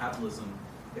anti-capitalism,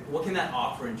 what can that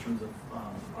offer in terms of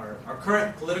our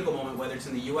current political moment, whether it's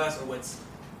in the U.S. or what's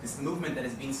this movement that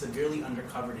is being severely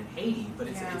undercovered in Haiti, but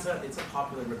it's a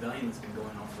popular rebellion that's been going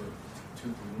on for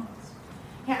 2-3 months.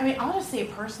 Yeah, I mean, I'll just say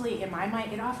personally, in my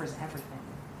mind, it offers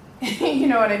everything. You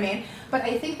know what I mean? But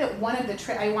I think that one of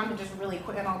the I want to just really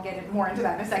quick, and I'll get more into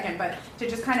that in a second, but to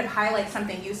just kind of highlight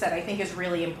something you said, I think is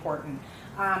really important,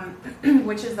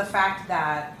 which is the fact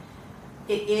that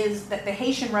it is that the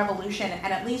Haitian Revolution,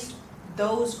 and at least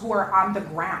those who are on the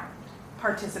ground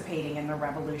participating in the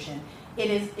revolution, it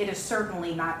is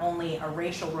certainly not only a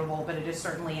racial revolt, but it is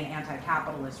certainly an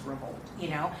anti-capitalist revolt, you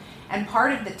know? And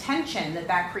part of the tension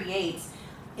that creates,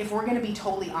 if we're gonna be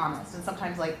totally honest, and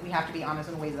sometimes like we have to be honest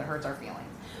in ways that hurts our feelings,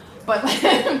 but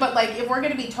like if we're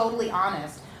gonna be totally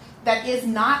honest, that is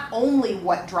not only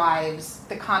what drives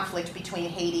the conflict between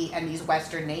Haiti and these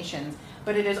Western nations,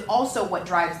 but it is also what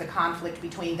drives the conflict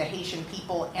between the Haitian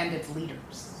people and its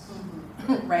leaders.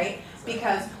 Right?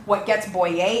 Because what gets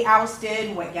Boyer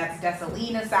ousted, what gets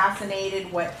Dessalines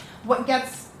assassinated, what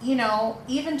gets, you know,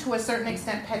 even to a certain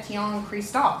extent Pétion and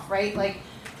Christophe, right? Like,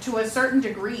 to a certain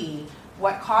degree,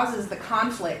 what causes the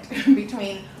conflict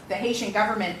between the Haitian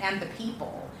government and the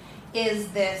people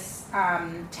is this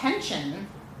tension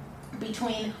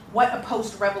between what a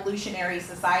post-revolutionary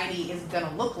society is going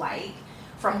to look like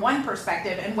from one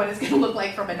perspective and what it's going to look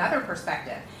like from another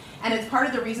perspective. And it's part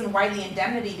of the reason why the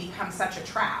indemnity becomes such a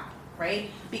trap,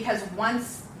 right? Because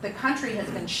once the country has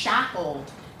been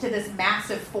shackled to this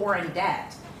massive foreign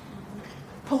debt,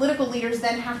 political leaders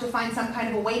then have to find some kind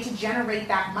of a way to generate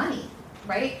that money,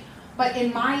 right? But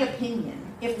in my opinion,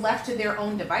 if left to their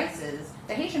own devices,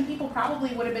 the Haitian people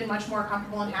probably would have been much more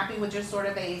comfortable and happy with just sort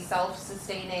of a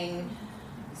self-sustaining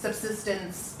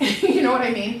subsistence, you know what I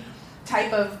mean,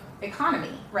 type of economy,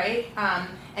 right?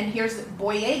 And here's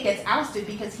Boyer gets ousted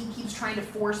because he keeps trying to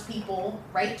force people,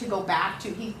 right, to go back to,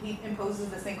 he imposes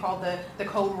this thing called the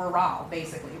Code Rural,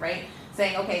 basically, right?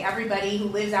 Saying, okay, everybody who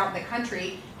lives out in the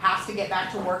country has to get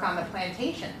back to work on the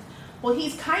plantations. Well,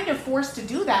 he's kind of forced to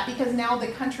do that because now the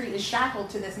country is shackled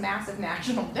to this massive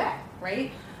national debt,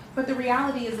 right? But the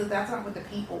reality is that that's not what the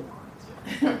people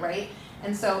want, right?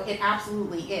 And so it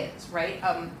absolutely is, right?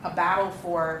 A battle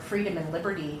for freedom and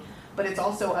liberty, but it's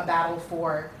also a battle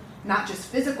for not just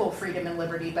physical freedom and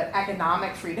liberty, but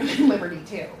economic freedom and liberty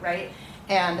too, right?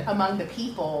 And among the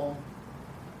people,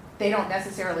 they don't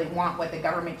necessarily want what the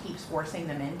government keeps forcing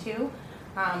them into,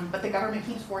 but the government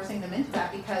keeps forcing them into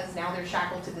that because now they're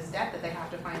shackled to this debt that they have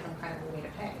to find some kind of a way to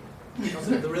pay.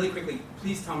 Also, really quickly,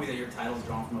 please tell me that your title is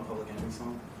drawn from a Public Enemy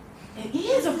song. It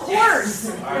is, of course.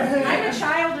 Yes. Right. I'm a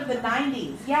child of the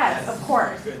 90s. Yes, of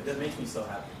course. Good. That makes me so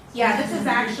happy. Yeah, this is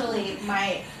actually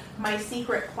my my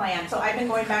secret plan. So I've been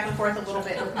going back and forth a little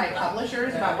bit with my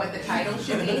publishers about what the title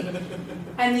should be.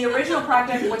 And the original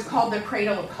project was called The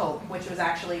Cradle of Hope, which was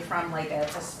actually from like a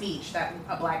speech that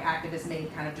a black activist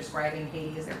made kind of describing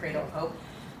Haiti as their cradle of hope.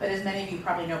 But as many of you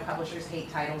probably know, publishers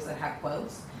hate titles that have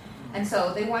quotes. And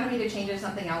so they wanted me to change it to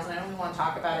something else, and I don't even want to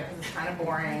talk about it because it's kind of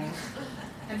boring.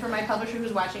 And for my publisher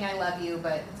who's watching, I love you,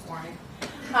 but it's boring.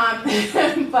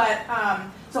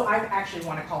 So I actually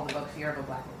want to call the book Fear of a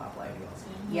Black Republic.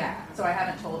 Yeah, so I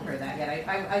haven't told her that yet.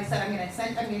 I said I'm going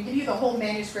to give you the whole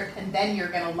manuscript, and then you're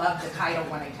going to love the title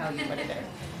when I tell you what it is.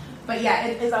 But yeah,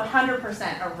 it is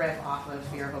 100% a riff off of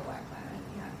Fear of a Black Planet.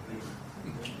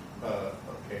 Yeah.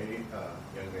 Okay,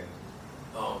 young man.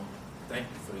 Thank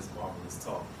you for this marvelous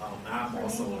talk. I'm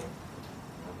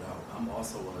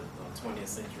also a 20th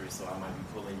century, so I might be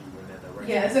pulling you in that direction.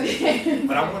 Yes, okay.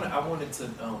 But I wanted to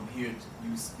hear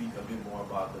you speak a bit more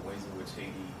about the ways in which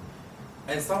Haiti,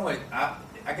 and somewhat, I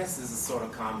guess this is sort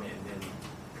of comment, and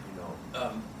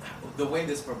then, the way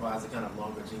this provides a kind of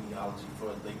longer genealogy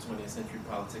for late 20th century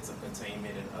politics of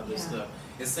containment and other stuff.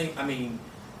 It seems,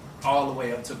 all the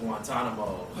way up to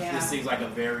Guantanamo. Yeah. It seems like a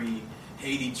very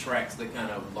Haiti tracks the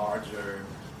kind of larger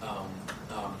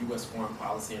U.S. foreign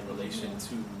policy in relation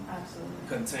to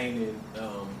containing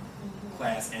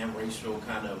class and racial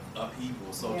kind of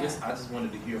upheaval. So I just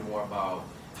wanted to hear more about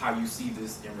how you see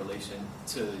this in relation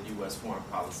to U.S. foreign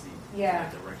policy in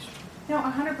that direction. No,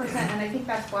 100%, and I think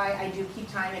that's why I do keep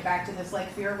tying it back to this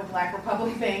like Fear of a Black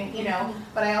Republic thing,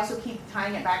 but I also keep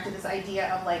tying it back to this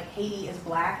idea of like Haiti is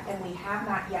black and we have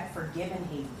not yet forgiven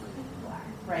Haiti for being black,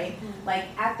 right? Like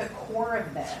at the core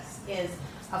of this is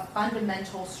a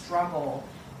fundamental struggle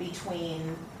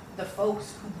between the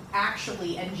folks who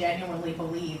actually and genuinely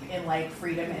believe in like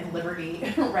freedom and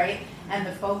liberty, right? And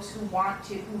the folks who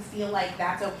who feel like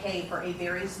that's okay for a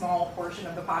very small portion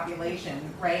of the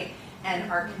population, right?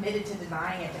 And are committed to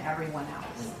denying it to everyone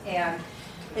else. And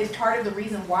it's part of the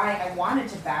reason why I wanted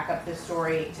to back up this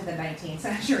story to the 19th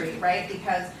century, right?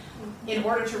 Because in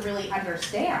order to really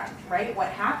understand, right, what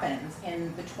happens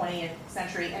in the 20th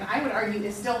century, and I would argue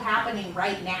is still happening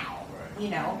right now,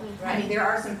 there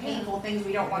are some painful things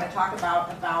we don't want to talk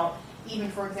about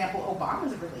even, for example,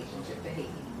 Obama's relationship to Haiti.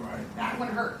 Right. That one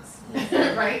hurts,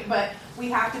 right? But we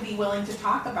have to be willing to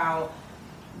talk about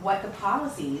what the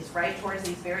policies, right, towards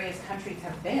these various countries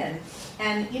have been.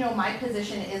 And, my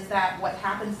position is that what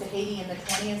happens to Haiti in the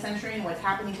 20th century and what's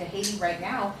happening to Haiti right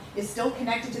now is still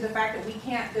connected to the fact that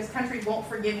this country won't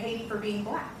forgive Haiti for being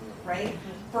black, right?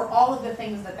 For all of the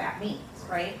things that means,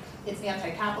 right? It's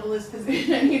anti-capitalist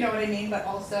position, you know what I mean? But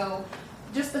also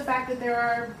just the fact that there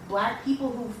are black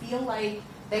people who feel like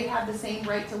they have the same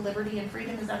right to liberty and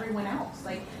freedom as everyone else.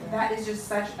 Like, that is just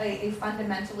such a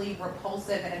fundamentally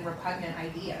repulsive and repugnant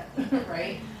idea,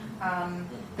 right?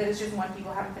 That is just one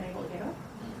people haven't been able to get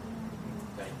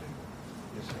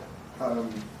over.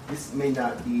 This may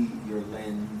not be your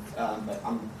lens, but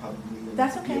I'm probably going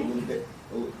to be a little bit,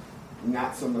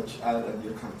 not so much out of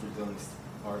your comfort zone as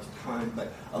far as time,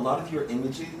 but a lot of your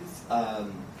images at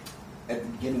the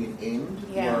beginning and end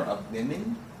were of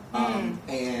women.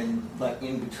 But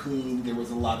in between there was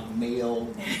a lot of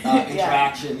male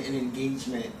interaction and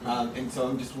engagement, and so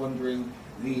I'm just wondering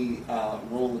the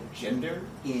role of gender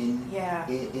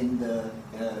within the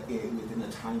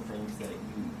time frames that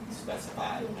you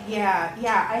specified.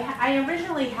 I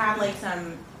originally had like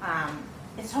some.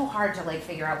 It's so hard to like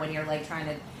figure out when you're like trying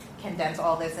to condense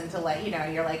all this into like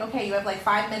you're like, okay, you have like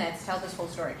 5 minutes, tell this whole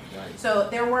story. Right. So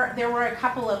there were a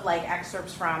couple of like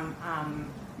excerpts from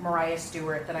Mariah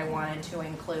Stewart that I wanted to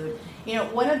include.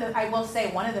 I will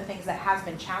say one of the things that has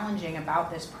been challenging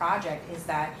about this project is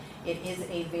that it is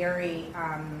a very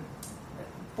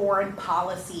foreign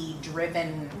policy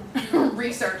driven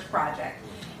research project.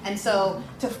 And so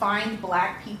to find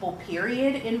black people,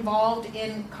 period, involved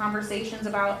in conversations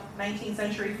about 19th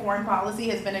century foreign policy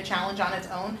has been a challenge on its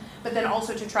own, but then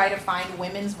also to try to find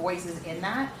women's voices in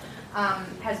that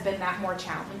has been that much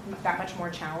more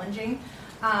challenging.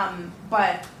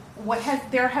 But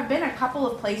there have been a couple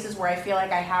of places where I feel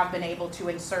like I have been able to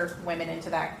insert women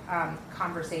into that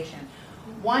conversation.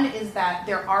 One is that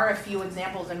there are a few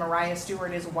examples, and Mariah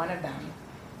Stewart is one of them,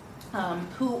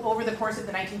 who over the course of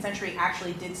the 19th century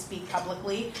actually did speak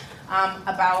publicly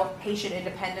about Haitian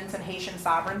independence and Haitian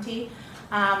sovereignty.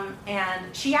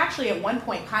 And she actually at one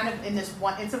point kind of in this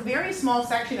one, it's a very small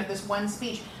section of this one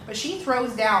speech, but she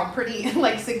throws down pretty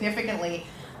significantly,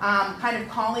 kind of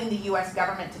calling the U.S.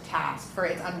 government to task for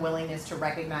its unwillingness to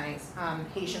recognize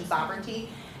Haitian sovereignty.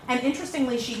 And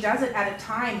interestingly, she does it at a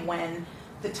time when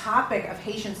the topic of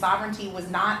Haitian sovereignty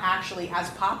was not actually as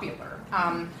popular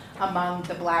among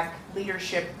the black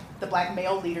leadership the black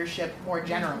male leadership more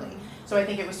generally. So I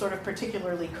think it was sort of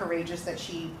particularly courageous that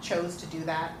she chose to do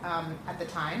that at the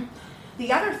time.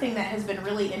 The other thing that has been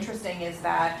really interesting is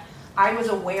that I was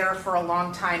aware for a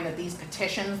long time that these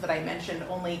petitions that I mentioned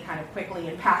only kind of quickly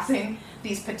in passing,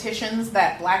 these petitions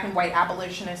that black and white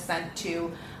abolitionists sent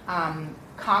to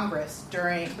Congress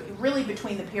really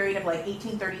between the period of like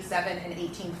 1837 and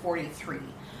 1843.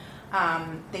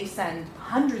 They send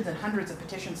hundreds and hundreds of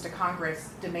petitions to Congress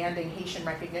demanding Haitian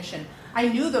recognition. I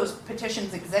knew those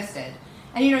petitions existed.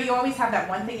 And you always have that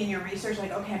one thing in your research,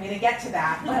 like, okay, I'm going to get to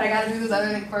that, but I got to do this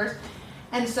other thing first.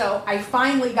 And so I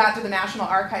finally got to the National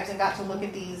Archives and got to look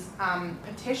at these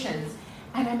petitions.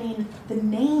 And I mean, the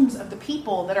names of the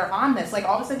people that are on this, like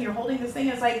all of a sudden you're holding this thing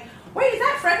and it's like, wait, is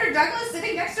that Frederick Douglass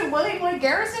sitting next to William Lloyd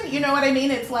Garrison? You know what I mean?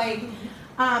 It's like,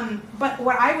 but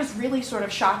what I was really sort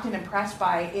of shocked and impressed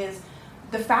by is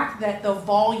the fact that the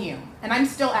volume, and I'm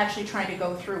still actually trying to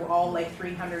go through all like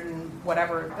 300 and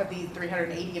whatever of these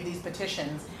 380 of these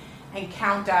petitions and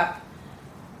count up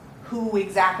who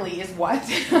exactly is what,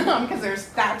 because there's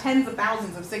tens of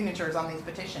thousands of signatures on these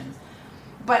petitions.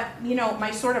 But,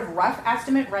 my sort of rough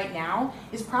estimate right now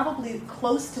is probably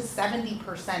close to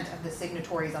 70% of the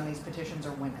signatories on these petitions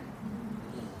are women.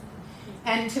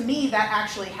 And to me, that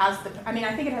actually has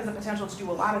I think it has the potential to do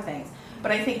a lot of things.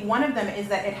 But I think one of them is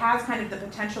that it has kind of the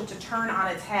potential to turn on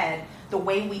its head the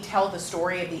way we tell the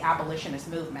story of the abolitionist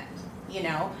movement,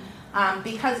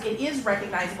 because it is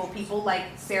recognizable people like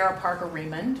Sarah Parker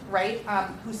Remond, right,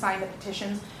 who signed the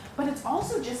petitions. But it's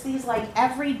also just these like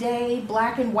everyday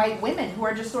black and white women who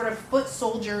are just sort of foot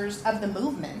soldiers of the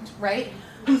movement, right?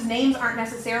 Whose names aren't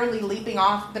necessarily leaping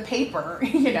off the paper,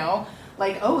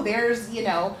 like, oh, there's,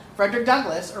 Frederick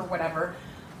Douglass or whatever.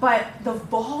 But the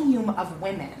volume of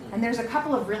women, and there's a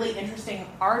couple of really interesting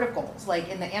articles, like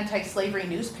in the anti-slavery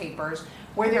newspapers,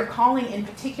 where they're calling in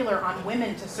particular on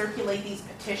women to circulate these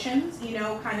petitions,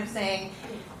 kind of saying,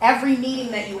 every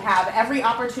meeting that you have, every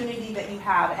opportunity that you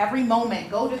have, every moment,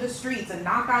 go to the streets and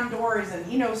knock on doors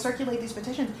and, circulate these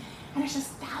petitions. And it's just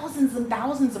thousands and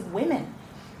thousands of women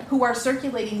who are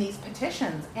circulating these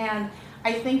petitions. And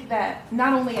I think that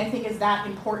not only is that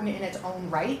important in its own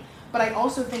right, but I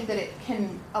also think that it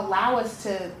can allow us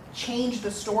to change the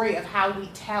story of how we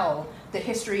tell the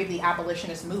history of the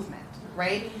abolitionist movement,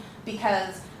 right?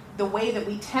 Because the way that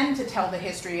we tend to tell the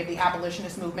history of the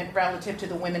abolitionist movement relative to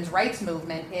the women's rights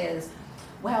movement is,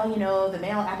 well, the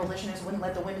male abolitionists wouldn't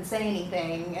let the women say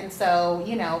anything, and so,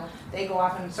 they go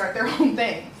off and start their own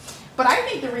thing. But I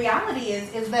think the reality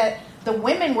is that the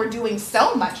women were doing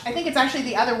so much. I think it's actually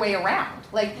the other way around.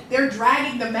 Like, they're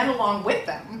dragging the men along with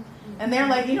them. And they're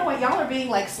like, you know what, y'all are being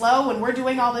like slow and we're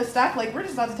doing all this stuff, like we're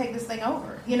just about to take this thing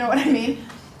over. You know what I mean?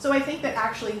 So I think that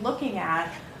actually looking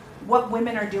at what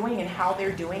women are doing and how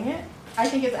they're doing it, I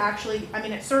think it's actually,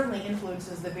 it certainly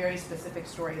influences the very specific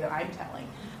story that I'm telling.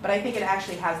 But I think it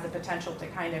actually has the potential to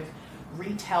kind of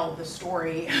retell the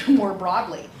story more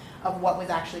broadly of what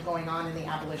was actually going on in the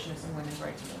abolitionist and women's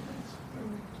rights movements.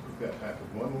 We've got time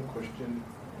for one more question.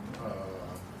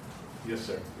 Yes,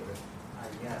 sir. Go ahead.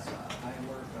 Yes, I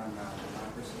worked on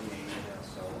democracy in Asia,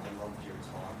 so I loved your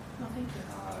talk. Oh, thank you.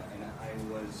 And I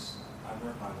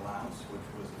worked on Laos, which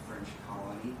was a French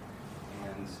colony,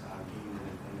 and gaining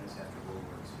independence after World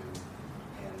War II,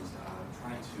 and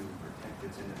trying to protect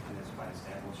its independence by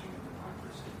establishing a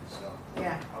democracy. So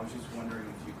yeah. I was just wondering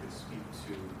if you could speak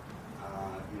to,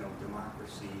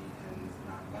 democracy in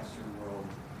the non-Western world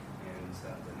and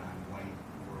the non-white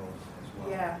world as well.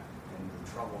 Yeah. And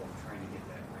the trouble of trying to get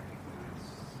that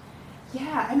recognized.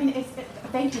 Yeah,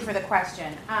 thank you for the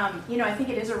question. I think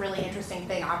it is a really interesting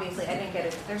thing. Obviously, I didn't get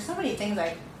it. There's so many things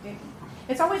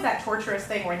it's always that torturous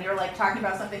thing when you're like talking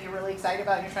about something you're really excited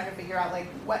about and you're trying to figure out like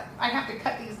what, I have to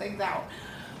cut these things out.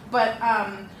 But,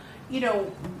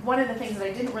 one of the things that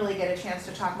I didn't really get a chance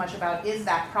to talk much about is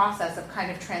that process of kind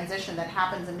of transition that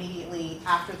happens immediately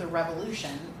after the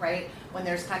revolution, right? When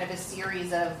there's kind of a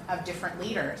series of different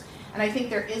leaders. And I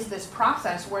think there is this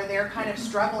process where they're kind of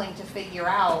struggling to figure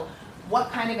out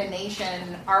what kind of a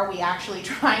nation are we actually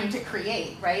trying to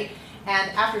create, right?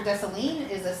 And after Dessalines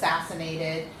is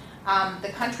assassinated, the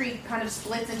country kind of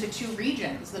splits into two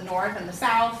regions, the North and the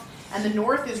South, and the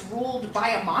North is ruled by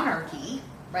a monarchy,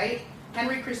 right?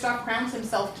 Henry Christophe crowns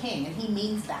himself king, and he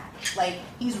means that. Like,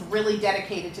 he's really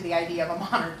dedicated to the idea of a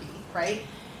monarchy, right?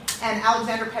 And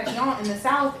Alexander Pétion in the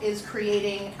South is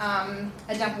creating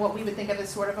what we would think of as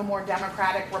sort of a more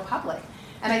democratic republic.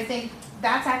 And I think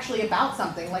that's actually about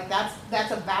something. Like,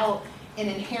 that's about an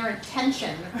inherent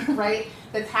tension, right,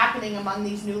 that's happening among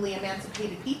these newly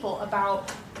emancipated people about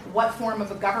what form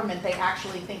of a government they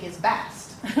actually think is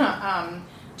best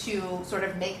to sort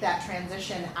of make that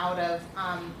transition out of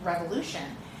revolution.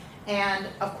 And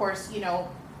of course,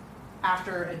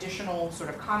 after additional sort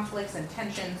of conflicts and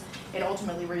tensions, it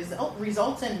ultimately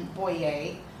results in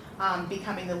Boyer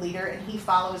becoming the leader, and he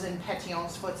follows in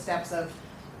Pétion's footsteps of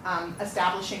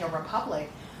establishing a republic.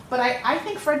 But I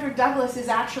think Frederick Douglass is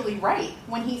actually right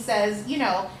when he says,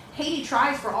 Haiti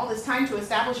tries for all this time to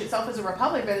establish itself as a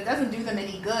republic, but it doesn't do them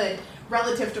any good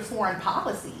relative to foreign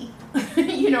policy.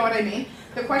 You know what I mean?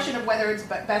 The question of whether it's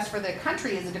best for the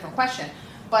country is a different question.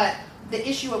 But the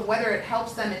issue of whether it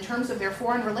helps them in terms of their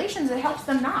foreign relations, it helps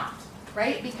them not,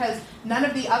 right? Because none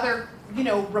of the other,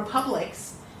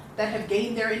 republics that have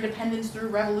gained their independence through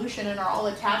revolution and are all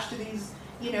attached to these,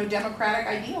 democratic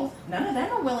ideals, none of them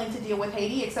are willing to deal with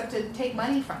Haiti except to take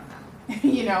money from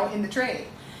them, in the trade.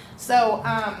 So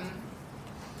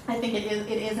I think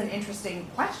it is an interesting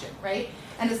question, right?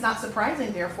 And it's not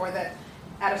surprising, therefore, that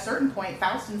at a certain point,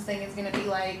 Faustin's thing is going to be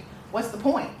like, what's the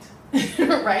point,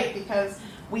 right? Because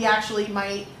we actually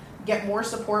might get more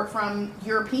support from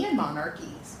European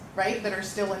monarchies, right, that are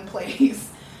still in place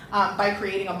by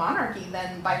creating a monarchy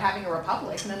than by having a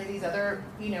republic. None of these other,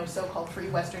 so-called free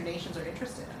Western nations are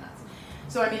interested in us.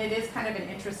 So, it is kind of an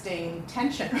interesting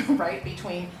tension, right,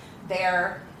 between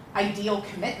their ideal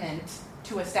commitment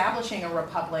to establishing a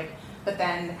republic, but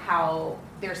then how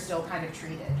they're still kind of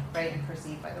treated, right, and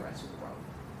perceived by the rest of the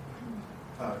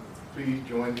world. Please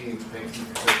join me in thanking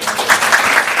you.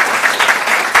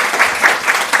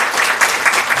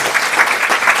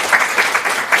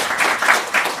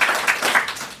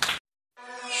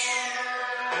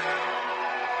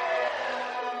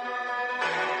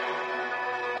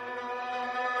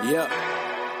 Yep.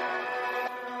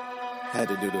 Had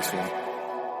to do this one.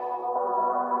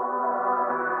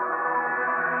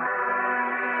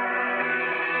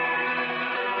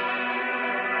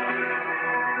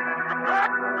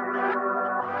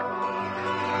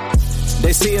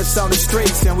 They see us on the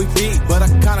streets and we beat, but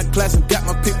iconoclasm got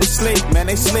my people sleep. Man,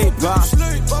 they sleep,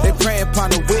 They praying upon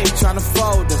the weak, trying to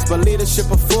fold us. But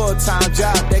leadership a full-time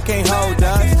job, they can't hold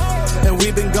us. And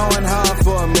we've been going hard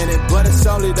for a minute, but it's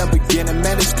only the beginning.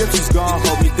 Man, the scriptures gon'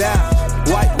 hold me down.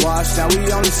 Whitewash, now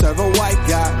we only serve a white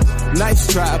guy. Nice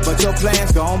try, but your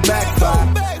plans gon'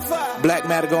 backfire. Black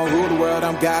matter gon' rule the world,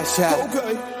 I'm God's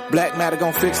child. Black matter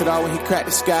gon' fix it all when he crack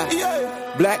the sky.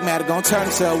 Black matter gon' turn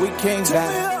us till we kings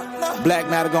now. Black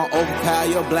matter gon' overpower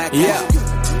your black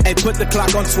ass. Hey, put the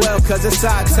clock on 12 cause it's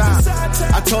our time.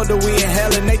 I told her we in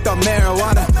hell and they thought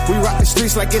marijuana. We rock the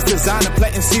streets like it's designer,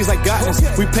 planting seeds like gardens.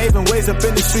 We paving ways up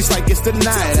in the streets like it's the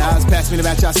night. Eyes pass me the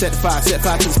match, I set fire to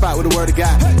the spot with the word of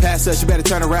God. Pass us, you better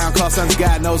turn around, call sons of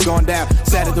God, knows going down.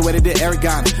 Sad at the way they did Eric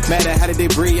Garner, mad at how they did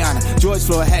Breonna. George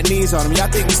Floyd had knees on him, y'all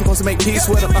think we supposed to make peace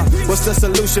with him? What's the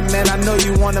solution, man? I know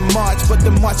you wanna march, but the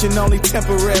marching only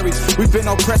temporary. We've been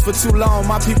oppressed for too long,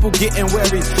 my people getting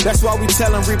weary. That's why we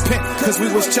tell them repent, cause we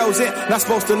was chosen, not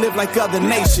supposed to live like other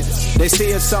nations. They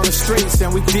see us on the streets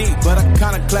and we deep, but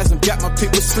iconoclasm got my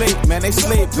people sleep. Man, they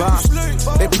sleep,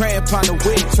 They praying upon the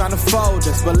weak, trying to fold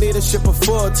us. But leadership a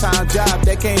full-time job,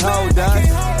 they can't hold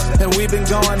us. And we've been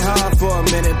going hard for a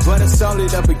minute, but it's only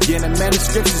the beginning. Man, the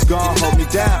scriptures gon' hold me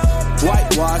down.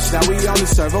 Whitewash, now we only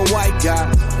serve a white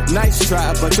guy. Nice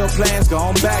try, but your plans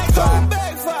gon'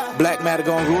 backfire. Black matter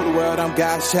gon' rule the world, I'm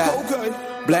God's child.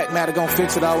 Black matter gon'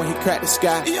 fix it all when he crack the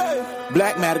sky.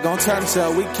 Black matter gon' turn us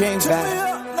till we kings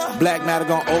now. Black matter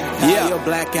gon' overpower your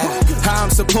black eye. How I'm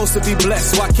supposed to be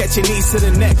blessed while catching knees to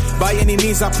the neck. By any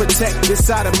means I protect this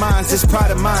side of mine, this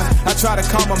pride of mine. I try to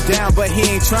calm him down, but he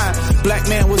ain't trying. Black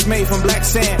man was made from black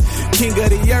sand. King of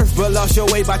the earth, but lost your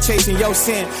way by chasing your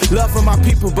sin. Love for my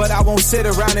people, but I won't sit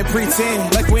around and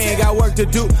pretend like we ain't got work to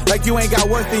do. Like you ain't got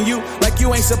worth in you. Like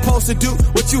you ain't supposed to do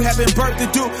what you have been birthed to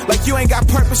do. Like you ain't got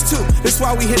purpose too. That's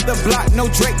why we hit the block. No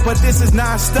Drake, but this is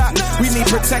non-stop. We need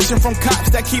protection from cops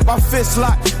that keep our fists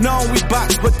locked. Knowing we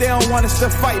box, but they don't want us to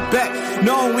fight back.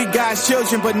 Knowing we God's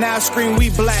children, but now scream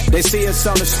we black. They see us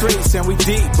on the streets and we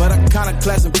deep, but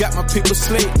iconoclasm got my people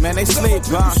sleep. Man, they sleep,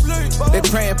 They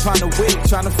praying upon the weak,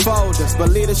 trying to fold us. But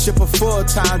leadership a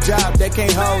full-time job, they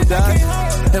can't hold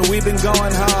us. And we've been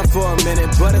going hard for a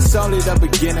minute, but it's only the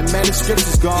beginning. Man, the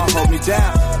scriptures gon' hold me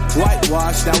down.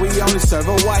 Whitewash, now we only serve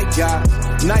a white guy.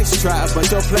 Nice try,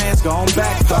 but your plans gon'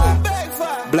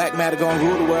 backfire. Black matter gon'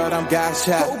 rule the world, I'm God's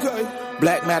child.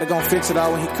 Black matter gon' fix it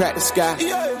all when he crack the sky.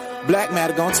 Black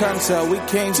matter gon' turn us till we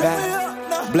kings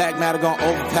now. Black matter gon'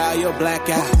 overpower your black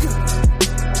eye.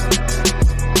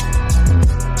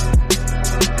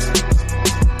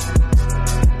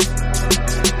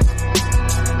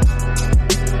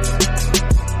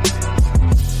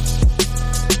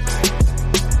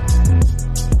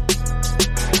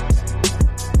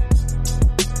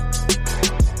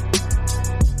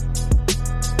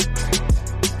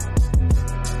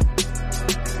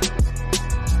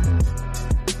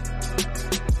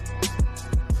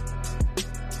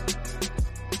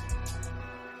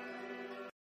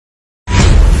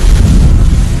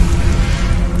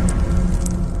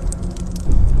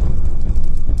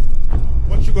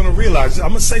 realize, I'm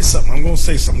going to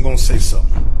say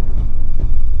something.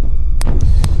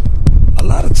 A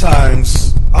lot of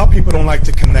times, our people don't like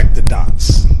to connect the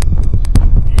dots.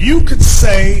 You could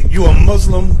say you're a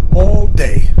Muslim all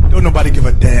day. Don't nobody give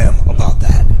a damn about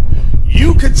that.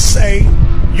 You could say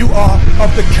you are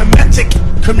of the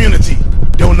Kemetic community.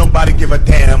 Don't nobody give a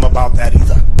damn about that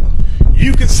either.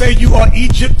 You could say you are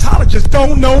Egyptologist.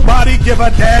 Don't nobody give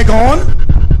a daggone.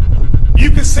 You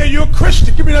could say you're a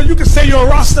Christian. You could say you're a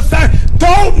Rastafari.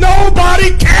 Don't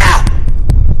nobody care.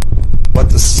 But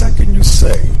the second you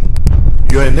say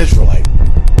you're an Israelite,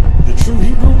 the true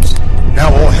Hebrews,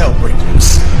 now all hell breaks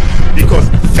loose. Because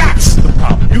that's the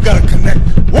problem. You got to connect.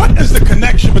 What is the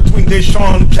connection between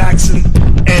Deshaun Jackson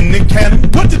and Nick Cannon?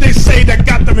 What did they say that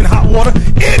got them in hot water?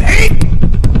 It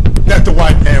ain't that the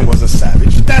white man was a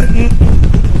savage.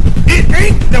 It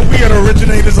ain't that we are the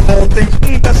originators of all things.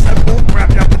 That's that bull crap.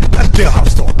 That's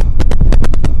jailhouse talk.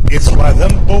 It's by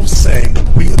them both saying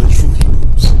we are the true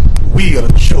Hebrews. We are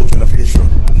the children of Israel.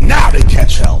 Now they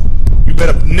catch hell. You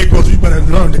better, Negroes, you better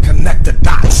learn to connect the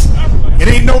dots. It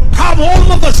ain't no problem.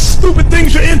 All of the stupid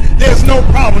things you're in, there's no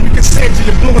problem. You can say it till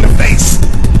you're blue in the face.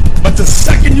 But the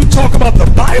second you talk about the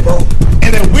Bible,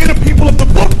 and then we're the people of the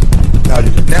book,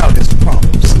 now there's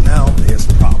problems. Now there's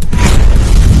problems.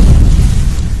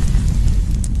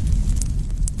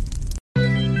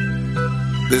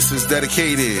 This is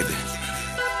dedicated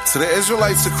to the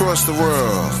Israelites across the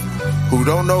world who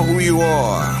don't know who you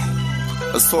are.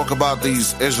 Let's talk about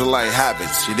these Israelite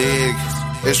habits, you dig?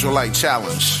 Israelite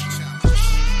challenge.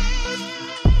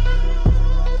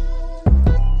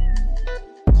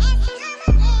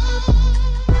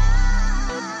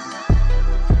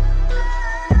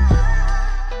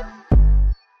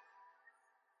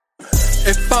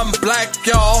 If I'm black,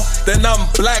 y'all, then I'm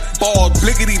blackballed.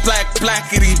 Blickety black,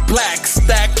 blackety black,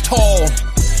 stacked tall.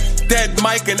 Dead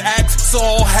Mike and Axe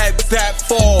all had that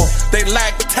fall. They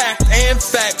lacked tact and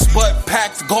facts, but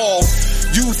packed gall.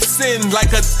 Youth sin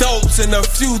like adults in a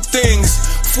few things.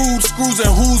 Food screws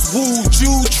and who's wooed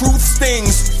you, truth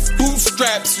stings.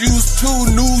 Bootstraps use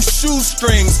 2 new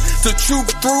shoestrings to troop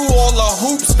through all the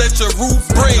hoops that your roof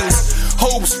brings.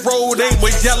 Hope's road ain't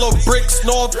with yellow bricks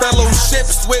nor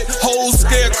fellowships with hoes,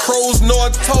 scarecrows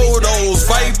nor totos.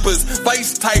 Vipers,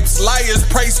 vice types, liars,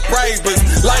 price bribers,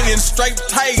 lions, striped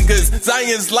tigers,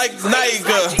 Zions like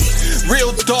Niger.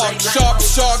 Real dark, sharp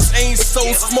sharks ain't so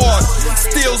smart.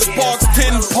 Steel sparks,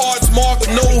 10 parts, mark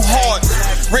no heart.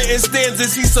 Written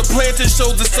stanzas he supplanted,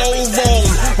 shows us so wrong.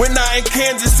 We're not in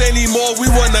Kansas anymore, we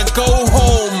wanna go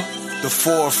home. The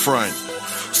forefront.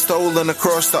 Stolen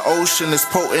across the ocean, it's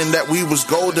potent that we was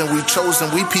golden. We chosen,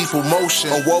 we people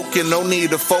motion. Awoken, no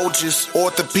need of Folgers.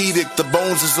 Orthopedic, the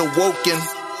bones is awoken.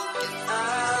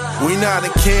 We not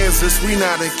in Kansas, we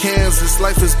not in Kansas.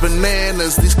 Life is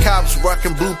bananas. These cops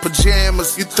rocking blue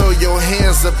pajamas. You throw your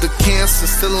hands up to cancer,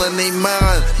 still in their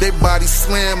mind. They body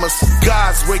slam us.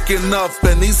 God's waking up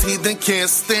and these heathen can't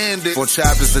stand it. 4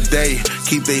 chapters a day,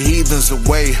 keep the heathens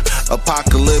away.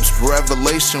 Apocalypse,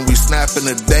 revelation, we snapping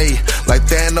a day. Like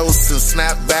Thanos and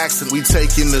snapbacks, and we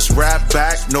taking this rap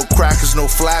back. No crackers, no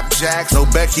flapjacks, no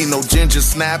Becky, no ginger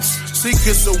snaps.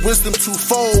 Secrets of wisdom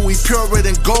twofold, we purer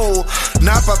than gold.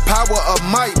 Not by power of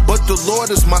might, but the Lord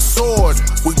is my sword.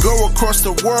 We go across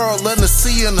the world, learn to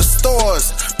see in the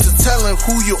stores, to telling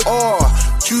who you are.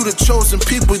 You the chosen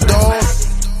people, dog.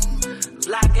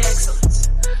 Black excellence,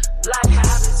 black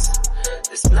habits,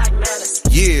 this black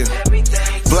medicine. Yeah.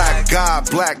 Everything. Black God,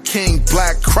 black King,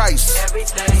 black Christ.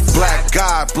 Everything. Black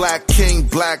God, black King,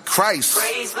 black Christ.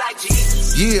 Praise black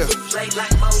Jesus. Yeah. Play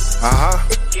like Moses.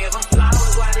 Give them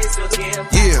flowers while they still give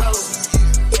yeah. Roses.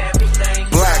 Everything.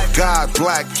 Black God,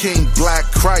 black King, black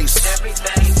Christ.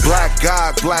 Everything. Black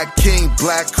God, black King,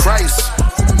 black Christ.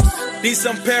 These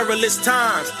some perilous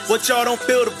times. What y'all don't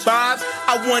feel the vibes?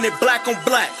 I want it black on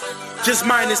black, just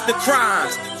minus the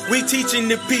crimes. We teaching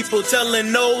the people,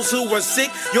 telling those who are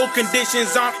sick, your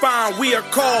conditions aren't fine. We are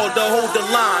called to hold the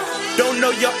line. Don't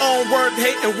know your own worth,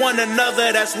 hating one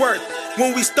another, that's worth.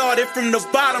 When we started from the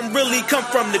bottom, really come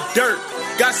from the dirt.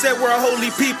 God said we're a holy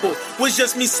people, was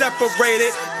just me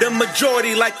separated. The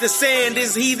majority, like the sand,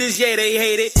 is heathens, yeah, they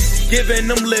hate it. Giving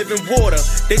them living water,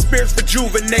 they spirits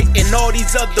rejuvenating. All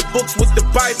these other books with the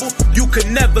Bible, you could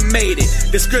never made it.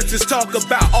 The scriptures talk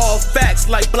about all facts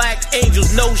like black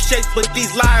angels, no shapes, but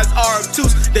these liars are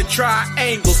obtuse. The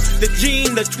triangles, the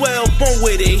gene, the 12, born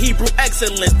with it. Hebrew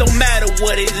excellence, don't matter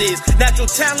what it is. Natural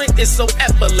talent is so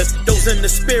effortless. Those in the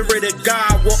spirit of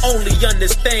God will only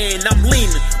understand. I'm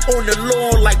leaning on the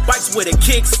Lord like bikes with a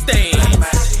kickstand.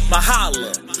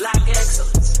 Mahala. Black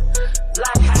excellence,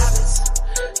 black habits.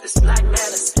 This black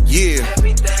medicine. Yeah.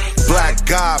 Everything. Black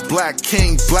God, black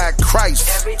king, black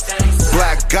Christ.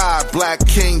 Black God, black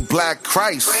king, black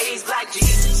Christ.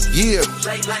 Yeah.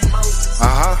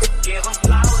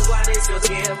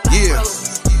 Yeah.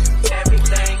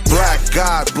 Black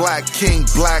God, black king,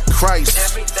 black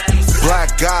Christ.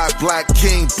 Black God, black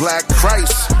king, black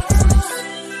Christ.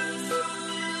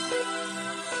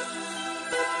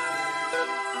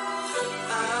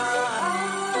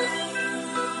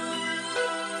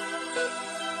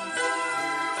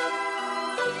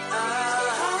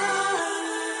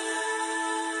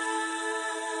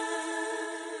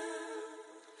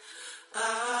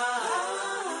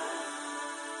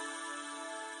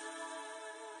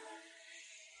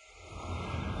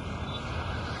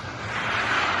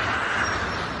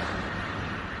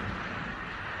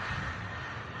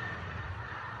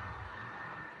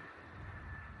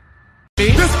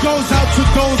 This goes out to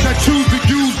those that choose to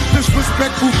use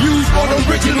disrespectful views on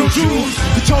original Jews.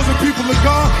 The chosen people of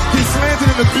God get slandered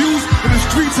and abused in the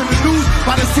streets and the news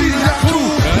by the seeds that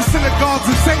prove. The synagogues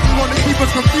and Satan want to keep us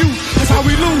confused. That's how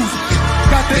we lose.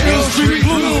 Got the ill street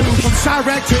blues. From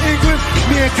Chirac to England,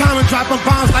 me and Common dropping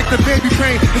bombs like the baby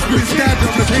crane that's been stabbed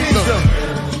in the kingdom.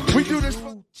 We do this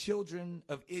for children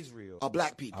of Israel are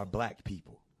black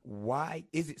people. Why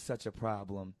is it such a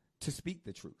problem to speak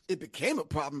the truth? It became a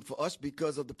problem for us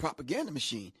because of the propaganda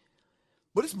machine.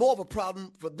 But it's more of a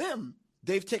problem for them.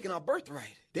 They've taken our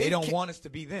birthright. They don't want us to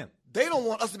be them. They don't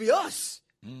want us to be us.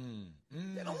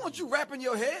 They don't want you wrapping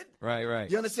your head. Right.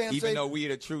 You understand? Even though we are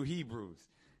the true Hebrews.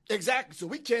 Exactly. So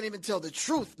we can't even tell the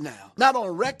truth now. Not on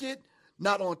record,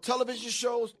 not on television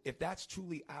shows. If that's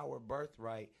truly our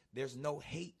birthright, there's no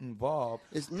hate involved.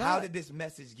 It's not. How did this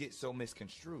message get so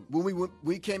misconstrued? When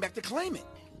we came back to claim it.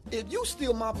 If you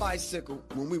steal my bicycle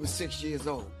when we were 6 years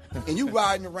old, and you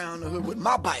riding around the hood with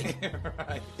my bike,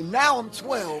 right. And now I'm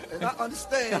 12, and I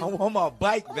understand. I want my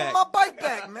bike back. I want my bike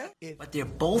back, man. But they're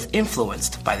both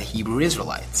influenced by the Hebrew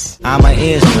Israelites. I'm an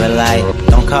Israelite,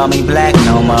 don't call me black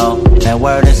no more. That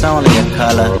word is only a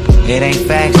color, it ain't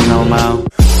facts no more.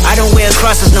 I don't wear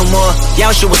crosses no more.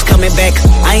 Yausha was coming back.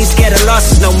 I ain't scared of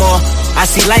losses no more. I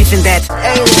see life in that.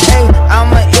 Hey,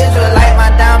 I'm an Israelite, my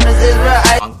diamonds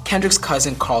Israelite. Kendrick's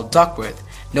cousin Carl Duckworth,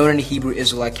 known in the Hebrew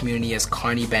Israelite community as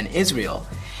Carney Ben Israel,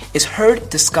 is heard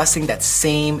discussing that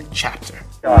same chapter.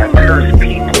 Cursed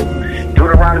people.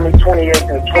 Deuteronomy 28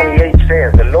 and 28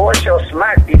 says, the Lord shall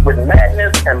smite thee with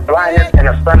madness and blindness and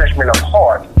astonishment of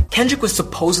heart. Kendrick was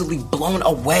supposedly blown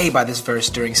away by this verse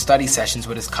during study sessions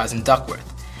with his cousin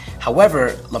Duckworth.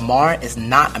 However, Lamar is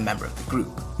not a member of the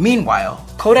group. Meanwhile,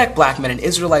 Kodak Black met an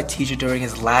Israelite teacher during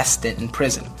his last stint in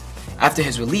prison. After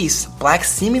his release, Black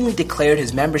seemingly declared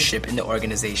his membership in the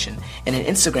organization in an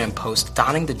Instagram post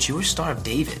donning the Jewish Star of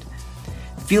David.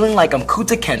 Feeling like I'm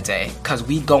Kuta Kente, cause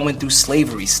we going through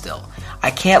slavery still. I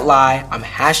can't lie, I'm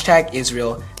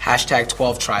 #Israel,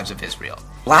 #12 Tribes of Israel.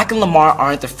 Black and Lamar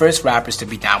aren't the first rappers to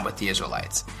be down with the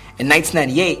Israelites. In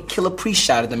 1998, Killer Priest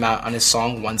shouted them out on his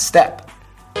song One Step.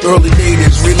 Early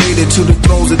natives related to the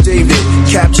thrones of David,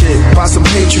 captured by some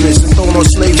patriots and thrown on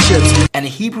slave ships. And a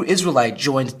Hebrew Israelite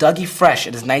joined Dougie Fresh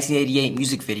in his 1988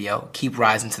 music video, Keep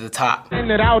Rising to the Top.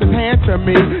 Handed out his hand to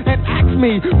me and asked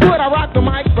me, would I rock the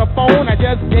microphone? I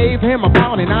just gave him a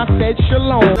pound and I said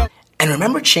shalom. And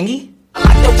remember Chingy? I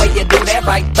like the way you do that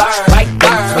right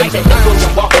there. Make the eagle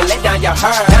and walk and let down your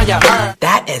hair.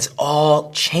 That has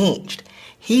all changed.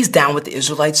 He's down with the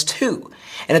Israelites too.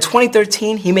 And in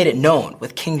 2013, he made it known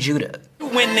with King Judah.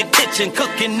 In the kitchen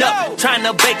cooking up, trying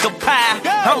to bake a pie.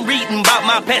 I'm reading about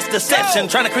my past deception,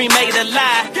 trying to cremate a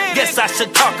lie. Guess I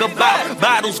should talk about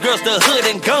bottles, girls, the hood,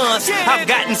 and guns. I've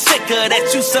gotten sicker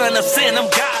that you son of sin, I'm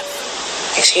God.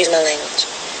 Excuse my language,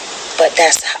 but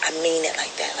I mean it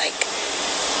like that. Like,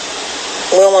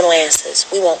 we don't want no answers.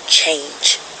 We want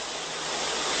change.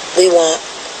 We want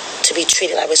to be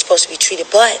treated like we're supposed to be treated,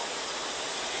 but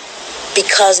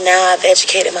because now I've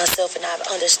educated myself and I've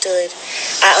understood,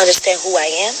 I understand who I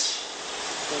am,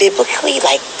 biblically,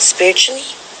 like spiritually,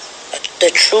 the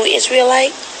true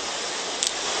Israelite,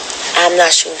 I'm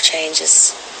not sure if change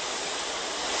is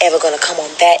ever going to come on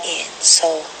that end.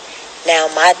 So now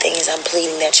my thing is I'm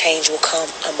pleading that change will come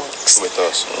amongst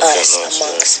us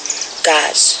amongst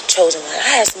God's chosen one.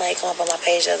 I had somebody come up on my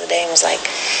page the other day and was like,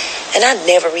 and I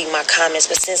never read my comments,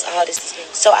 but since all this is,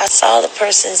 so I saw the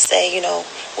person say,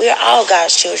 we are all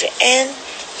God's children. And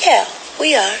yeah,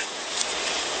 we are.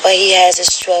 But he has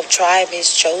his 12 tribe,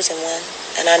 his chosen one.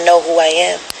 And I know who I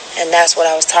am. And that's what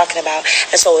I was talking about.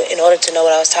 And so in order to know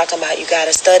what I was talking about, you got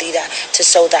to study that, to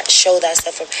show that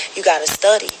stuff. You got to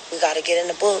study. We got to get in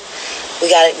the book. We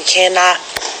cannot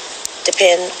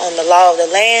depend on the law of the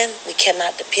land. We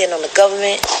cannot depend on the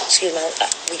government. Excuse me.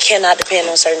 We cannot depend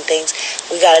on certain things.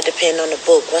 We got to depend on the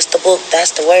book. What's the book?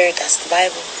 That's the word. That's the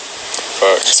Bible.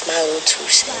 That's my little 2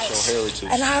 cents.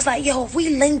 And I was like, yo, if we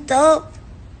linked up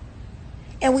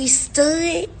and we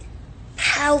stood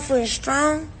powerful and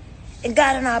strong and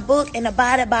got in our book and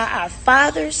abided by our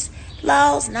Father's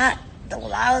laws, not the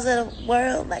laws of the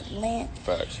world, like man.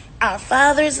 Facts. Our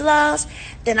Father's laws,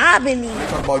 then I believe.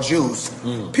 Talk about Jews.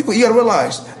 People, you gotta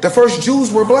realize the first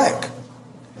Jews were black.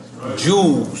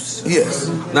 Jews. Yes.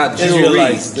 Not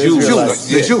Israelites. Jews.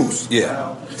 The Jews.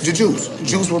 Yeah. The Jews.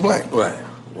 Jews were black. Right.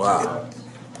 Wow.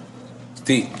 It's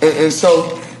deep. And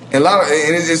so, a lot of,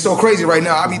 and it's so crazy right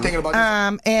now. I be thinking about.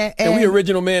 And we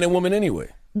original man and woman anyway.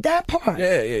 That part.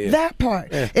 Yeah. That part.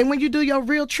 Yeah. And when you do your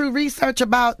real true research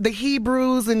about the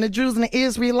Hebrews and the Jews and the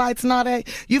Israelites and all that,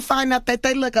 you find out that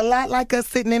they look a lot like us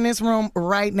sitting in this room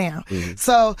right now. Mm-hmm.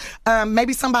 So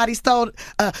maybe somebody stole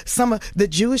some of the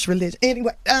Jewish religion.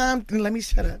 Anyway, let me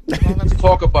shut up. Let's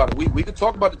talk about it. We could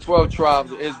talk about the 12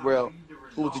 tribes of Israel,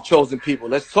 who was the chosen people.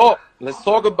 Let's talk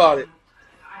about it.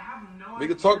 We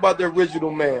could talk about the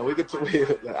original man. We could.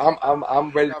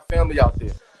 I'm ready. Our family out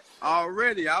there.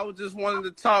 Already, I was just wanting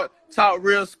to talk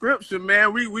real scripture,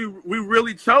 man. We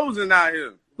really chosen out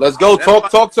here. Let's go.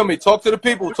 Talk to me. Talk to the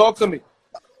people. Talk to me.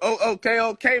 Oh,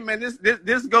 okay, man.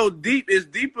 This go deep. It's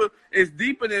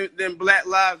deeper than Black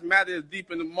Lives Matter. It's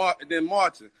deeper than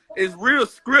marching. It's real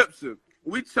scripture.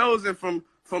 We chosen from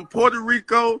Puerto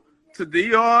Rico to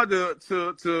DR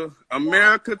to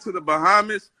America to the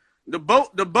Bahamas. The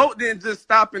boat didn't just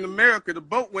stop in America. The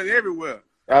boat went everywhere.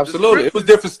 Absolutely. It was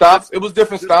different stops.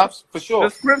 For sure. The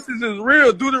scriptures is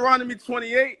real. Deuteronomy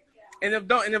 28. And if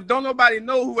don't nobody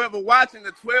know, whoever watching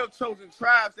the 12 chosen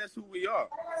tribes, that's who we are.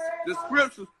 The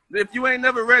scriptures, if you ain't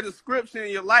never read the scripture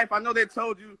in your life, I know they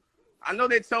told you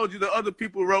the other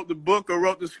people wrote the book or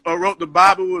wrote the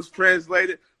Bible was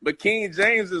translated, but King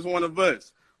James is one of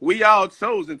us. We all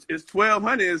chosen. It's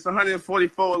 1,200. It's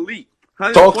 144 elite.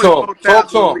 Talk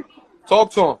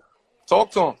to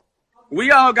him. We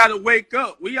all got to wake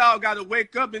up. And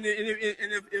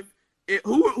if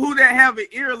who that have an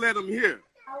ear, let them hear.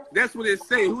 That's what it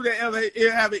say. Who that have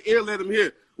an ear, let them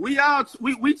hear. We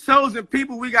chosen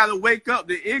people. We got to wake up.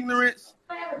 The ignorance,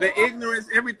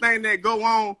 everything that go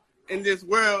on in this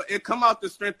world, it come out the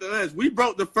strength of us. We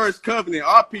broke the first covenant.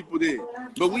 Our people did.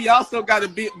 But we also got to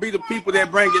be the people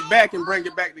that bring it back and bring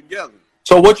it back together.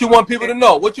 So what you want people to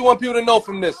know? What you want people to know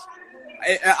from this?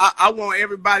 I want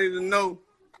everybody to know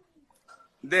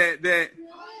that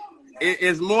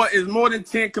it's more than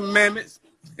 10 commandments.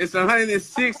 It's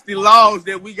 160 laws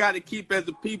that we got to keep as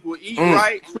a people. Eat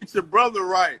right, treat your brother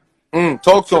right.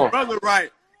 Talk to him. Brother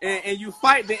right, and you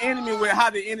fight the enemy with how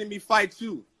the enemy fights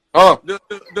you.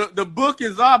 The book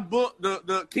is our book.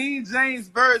 The King James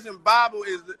Version Bible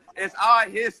is our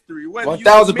history.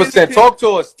 1,000%. Talk to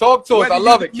us. I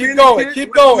love it. Keep going.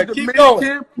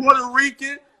 Puerto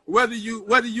Rican, whether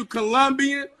you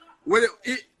Colombian.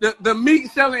 The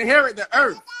meat shall inherit the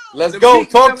earth. Let's go.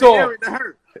 Talk to him.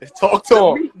 Talk to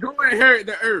him. The meat go inherit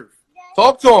the earth.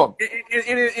 Talk to him.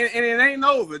 And it ain't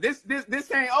over. This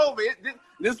ain't over.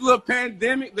 This little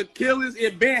pandemic, the killings,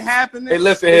 it been happening. Hey,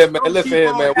 listen here, man. Let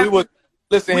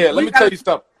me tell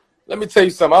you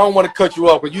something. I don't want to cut you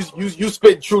off, but you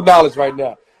spitting true knowledge right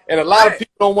now, and a lot of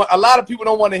people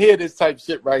don't want to hear this type of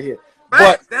shit right here.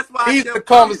 Right. But that's why these are the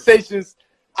conversations.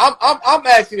 I'm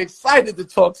actually excited to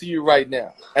talk to you right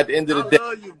now. At the end of the day,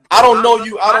 I don't know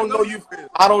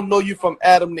you from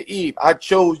Adam to Eve. I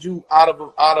chose you out of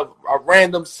a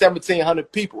random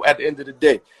 1,700 people. At the end of the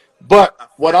day, but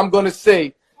what I'm gonna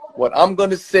say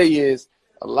is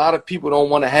a lot of people don't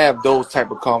want to have those type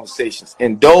of conversations,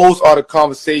 and those are the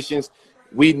conversations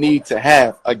we need to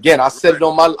have. Again, I said it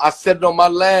on my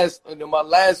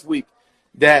last week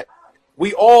that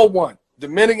we all won.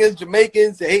 Dominicans,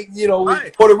 Jamaicans,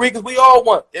 Puerto Ricans, we all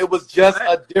won. It was just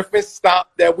a different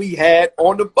stop that we had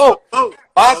on the boat.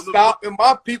 My stop and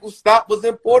my people's stop was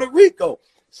in Puerto Rico.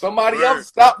 Somebody else's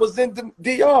stop was in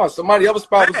DR. Somebody else's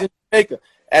spot was in Jamaica.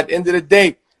 At the end of the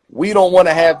day, we don't want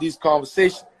to have these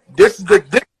conversations. This is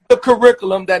the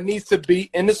curriculum that needs to be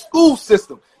in the school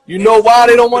system. You know why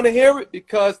they don't want to hear it?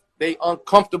 Because they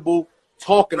uncomfortable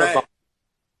talking about it.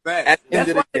 At the end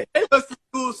of the day. They gave us the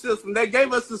school system. They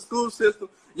gave us the school system.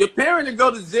 Your parent will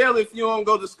go to jail if you don't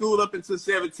go to school up until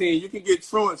 17. You can get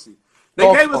truancy. They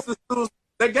gave us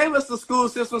the school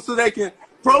system so they can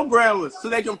program us. So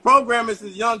they can program us as a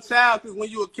young child. Because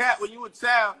when you a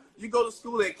child, you go to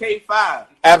school at K5.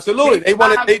 Absolutely. They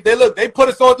put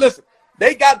us on. Listen,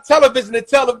 they got television and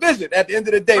television. At the end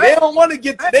of the day, they don't want to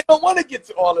get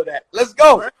to all of that. Let's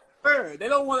go. They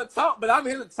don't want to talk, but I'm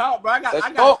here to talk, bro. I got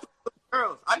 3 little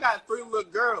girls. I got 3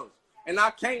 little girls, and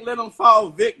I can't let them fall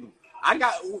victim.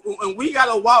 And we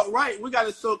gotta walk right. We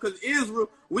gotta show, because Israel.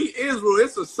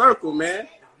 It's a circle, man.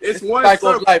 It's one cycle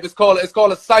circle. Of life. It's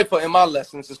called a cipher in my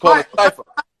lessons. It's called a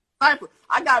cipher.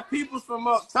 I got people from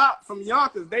up top, from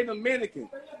Yonkers. They Dominican.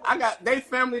 They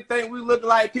family think we look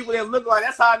like people that look like.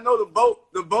 That's how I know the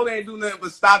boat ain't do nothing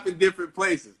but stop in different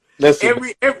places.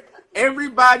 Listen.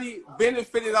 Everybody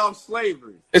benefited off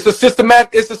slavery. It's a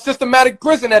systematic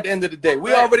prison at the end of the day.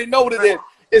 We already know what it is.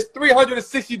 It's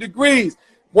 360 degrees.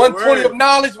 120 of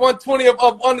knowledge, 120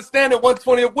 of understanding,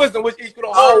 120 of wisdom, which each could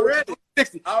hold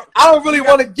 60. I don't really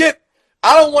want to get.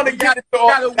 I don't want to get into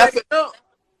all.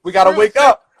 We gotta wake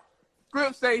up.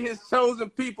 Scripts say his chosen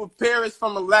people perish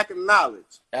from a lack of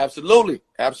knowledge. Absolutely. You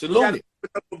gotta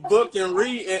pick up a book and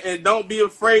read, and don't be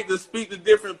afraid to speak to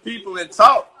different people and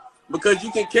talk, because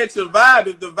you can catch a vibe.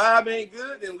 If the vibe ain't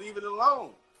good, then leave it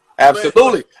alone.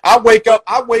 Absolutely. I wake up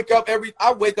every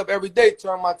day,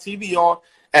 turn my TV on,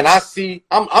 and I see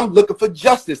I'm looking for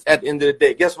justice at the end of the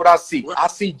day. Guess what I see? I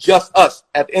see just us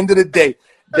at the end of the day.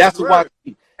 That's what I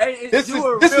see. Hey, this is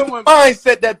the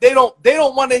mindset that they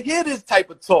don't want to hear this type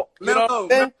of talk. You know what I'm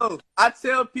saying? No. I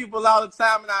tell people all the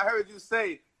time, and I heard you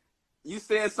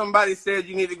said somebody said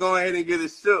you need to go ahead and get a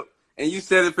shook, and you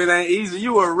said if it ain't easy,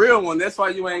 you a real one. That's why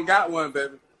you ain't got one,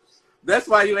 baby. That's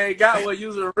why you ain't got one.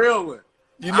 You's a real one.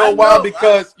 You know why?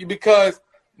 Because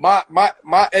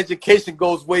my education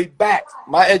goes way back.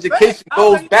 My education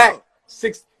goes back.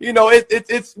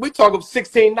 It's we talk of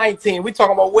 16, 19. We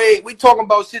talking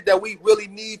about shit that we really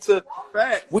need to.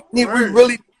 We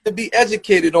really need to be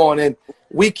educated on, and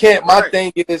we can't. My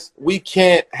thing is, we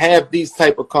can't have these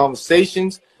type of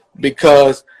conversations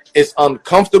because it's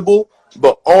uncomfortable.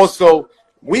 But also,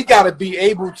 we gotta be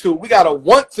able to. We gotta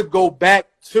want to go back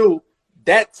to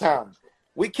that time.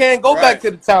 We can't go back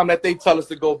to the time that they tell us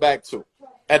to go back to.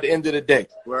 At the end of the day,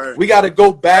 we got to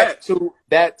go back to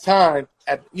that time.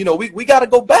 We got to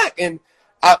go back, and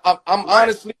I'm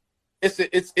honestly,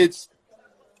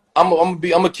 I'm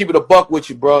gonna keep it a buck with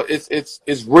you, bro.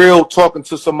 It's real talking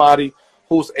to somebody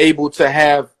who's able to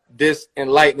have this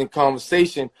enlightening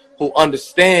conversation, who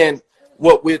understand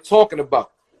what we're talking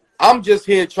about. I'm just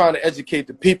here trying to educate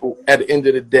the people. At the end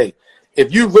of the day,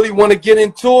 if you really want to get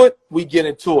into it, we get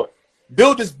into it.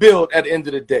 Build is build. At the end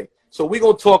of the day. So we're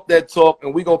going to talk that talk,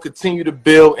 and we're going to continue to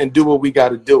build and do what we got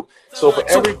to do. So for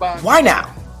everybody... Why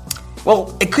now?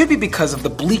 Well, it could be because of the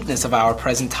bleakness of our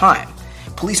present time.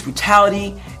 Police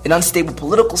brutality, an unstable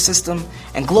political system,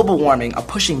 and global warming are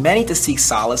pushing many to seek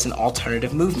solace in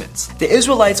alternative movements. The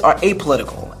Israelites are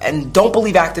apolitical and don't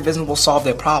believe activism will solve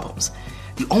their problems.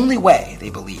 The only way,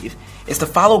 they believe, is to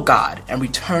follow God and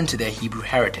return to their Hebrew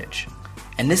heritage.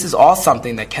 And this is all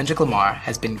something that Kendrick Lamar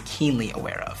has been keenly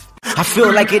aware of. I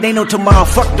feel like it ain't no tomorrow,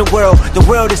 fuck the world. The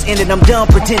world is ending, I'm done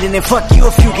pretending, and fuck you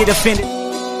if you get offended.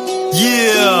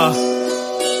 Yeah.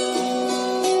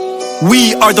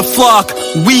 We are the flock,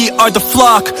 we are the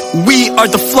flock, we are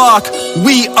the flock,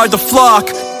 we are the flock.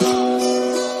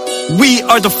 We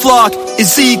are the flock,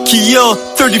 Ezekiel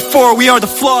 34, we are the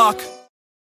flock.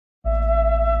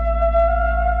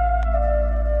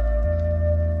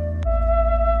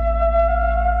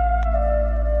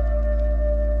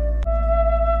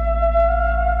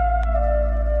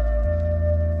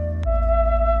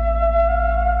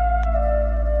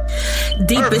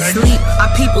 Deep in sleep,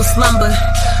 our people slumber.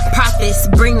 Prophets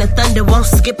bring the thunder, won't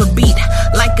skip a beat.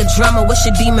 Like a drummer, wish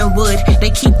a demon would.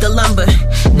 They keep the lumber.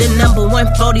 The number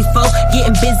 144,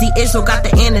 getting busy. Israel got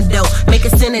the antidote. Make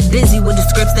a sinner dizzy with the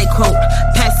scripts they quote.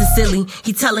 Pastor Silly,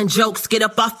 he telling jokes. Get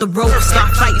up off the rope,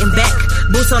 start fighting back.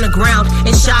 Boots on the ground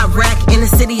in Chirac. In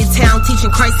the city and town,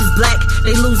 teaching Christ is black.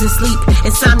 They losing sleep,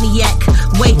 insomniac.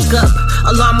 Wake up,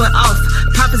 alarm went off.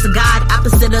 Prophets of God,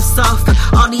 opposite of soft.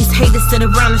 All these haters sit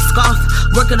around and scoff.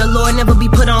 Work of the Lord, never be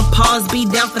put on pause. Be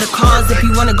down for the cause if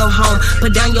you wanna go home.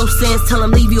 Put down your sins, tell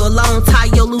them leave you alone.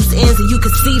 Tie your loose ends and you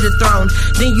can see the throne.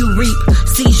 Then you reap,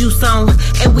 seeds you sown.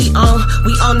 And we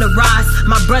on the rise.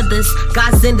 My brothers,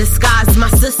 God's in disguise. My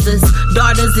sisters,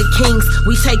 daughters of kings,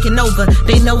 we taking over.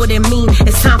 They know what it mean.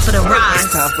 It's time for the rise.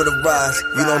 It's time for the rise.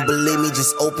 You don't believe me,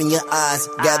 just open your eyes.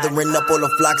 Gathering up all the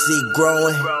flocks, see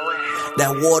growing.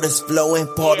 That water's flowing,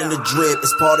 part of the drip,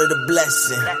 it's part of the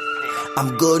blessing.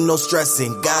 I'm good, no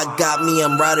stressing. God got me,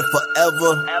 I'm riding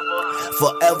forever.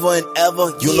 forever and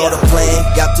ever. You know the plan,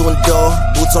 got to endure.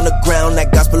 Boots on the ground,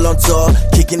 that gospel on tour.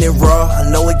 Kicking it raw, I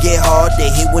know it get hard. They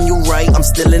hate when you right, I'm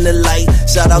still in the light.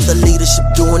 Shout out the leadership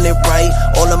doing it right.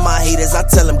 All of my haters, I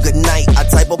tell them good night. I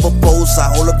type up a post, I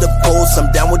hold up the post.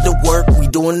 I'm down with the work, we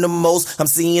doing the most. I'm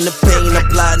seeing the pain,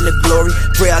 applying the glory.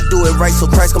 Pray I do it right so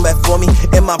Christ come back for me.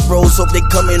 And my bros hope they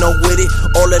coming on with it.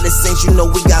 All of the saints, you know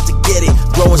we got to get it.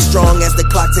 Growing strong as the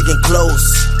clock ticking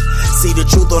close. See the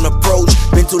truth on approach.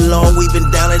 Been too long, we been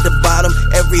down at the bottom.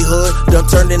 Every hood done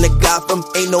turned into Gotham.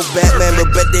 Ain't no Batman,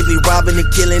 but bet they be robbing and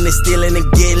killing and stealing and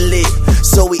getting lit.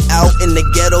 So we out in the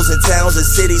ghettos and towns and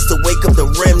cities to wake up the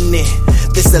remnant.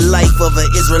 This the life of an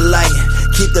Israelite.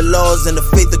 Keep the laws and the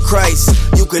faith of Christ.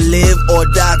 You can live or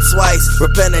die twice.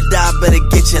 Repent or die, better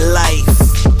get your life.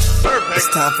 It's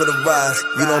time for the rise.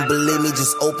 You don't believe me,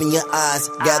 just open your eyes.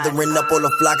 Gathering up all the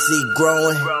flocks, see it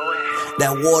growing.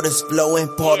 That water's flowing,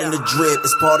 part of the drip,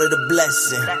 it's part of the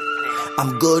blessing.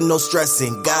 I'm good, no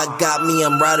stressing. God got me,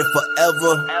 I'm riding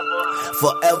forever.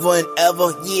 Forever and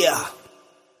ever, yeah.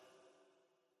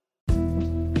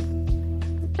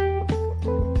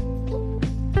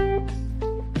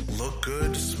 Look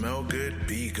good, smell good,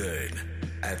 be good.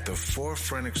 At the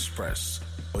Forefront Express,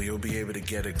 or you'll be able to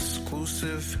get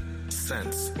exclusive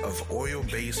scents of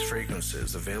oil-based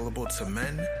fragrances available to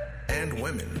men and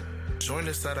women. Join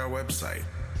us at our website.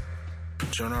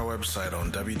 Join our website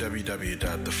on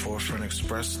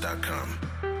www.theforefrontexpress.com.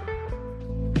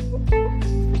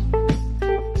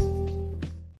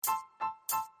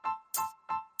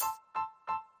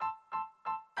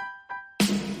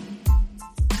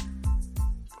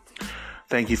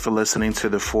 Thank you for listening to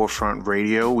the Forefront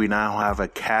Radio. We now have a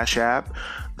Cash App.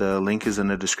 The link is in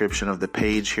the description of the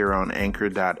page here on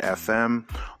Anchor.fm,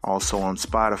 also on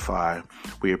Spotify.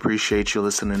 We appreciate you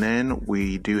listening in.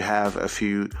 We do have a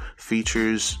few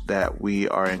features that we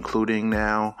are including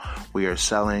now. We are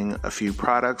selling a few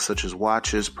products such as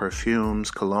watches, perfumes,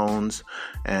 colognes,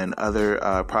 and other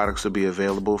products will be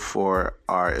available for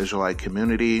our Israelite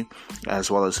community as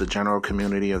well as the general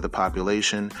community of the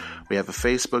population. We have a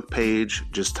Facebook page.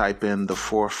 Just type in The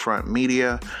Forefront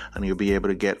Media and you'll be able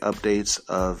to get updates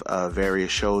of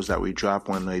various shows that we drop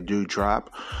when they do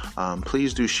drop.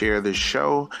 Please do share this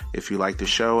show if you like the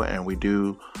show, and we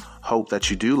do hope that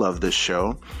you do love this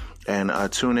show. And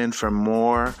tune in for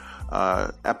more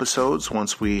episodes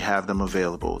once we have them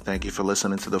available. Thank you for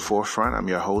listening to The Forefront. I'm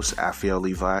your host, Afiel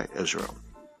Levi Israel.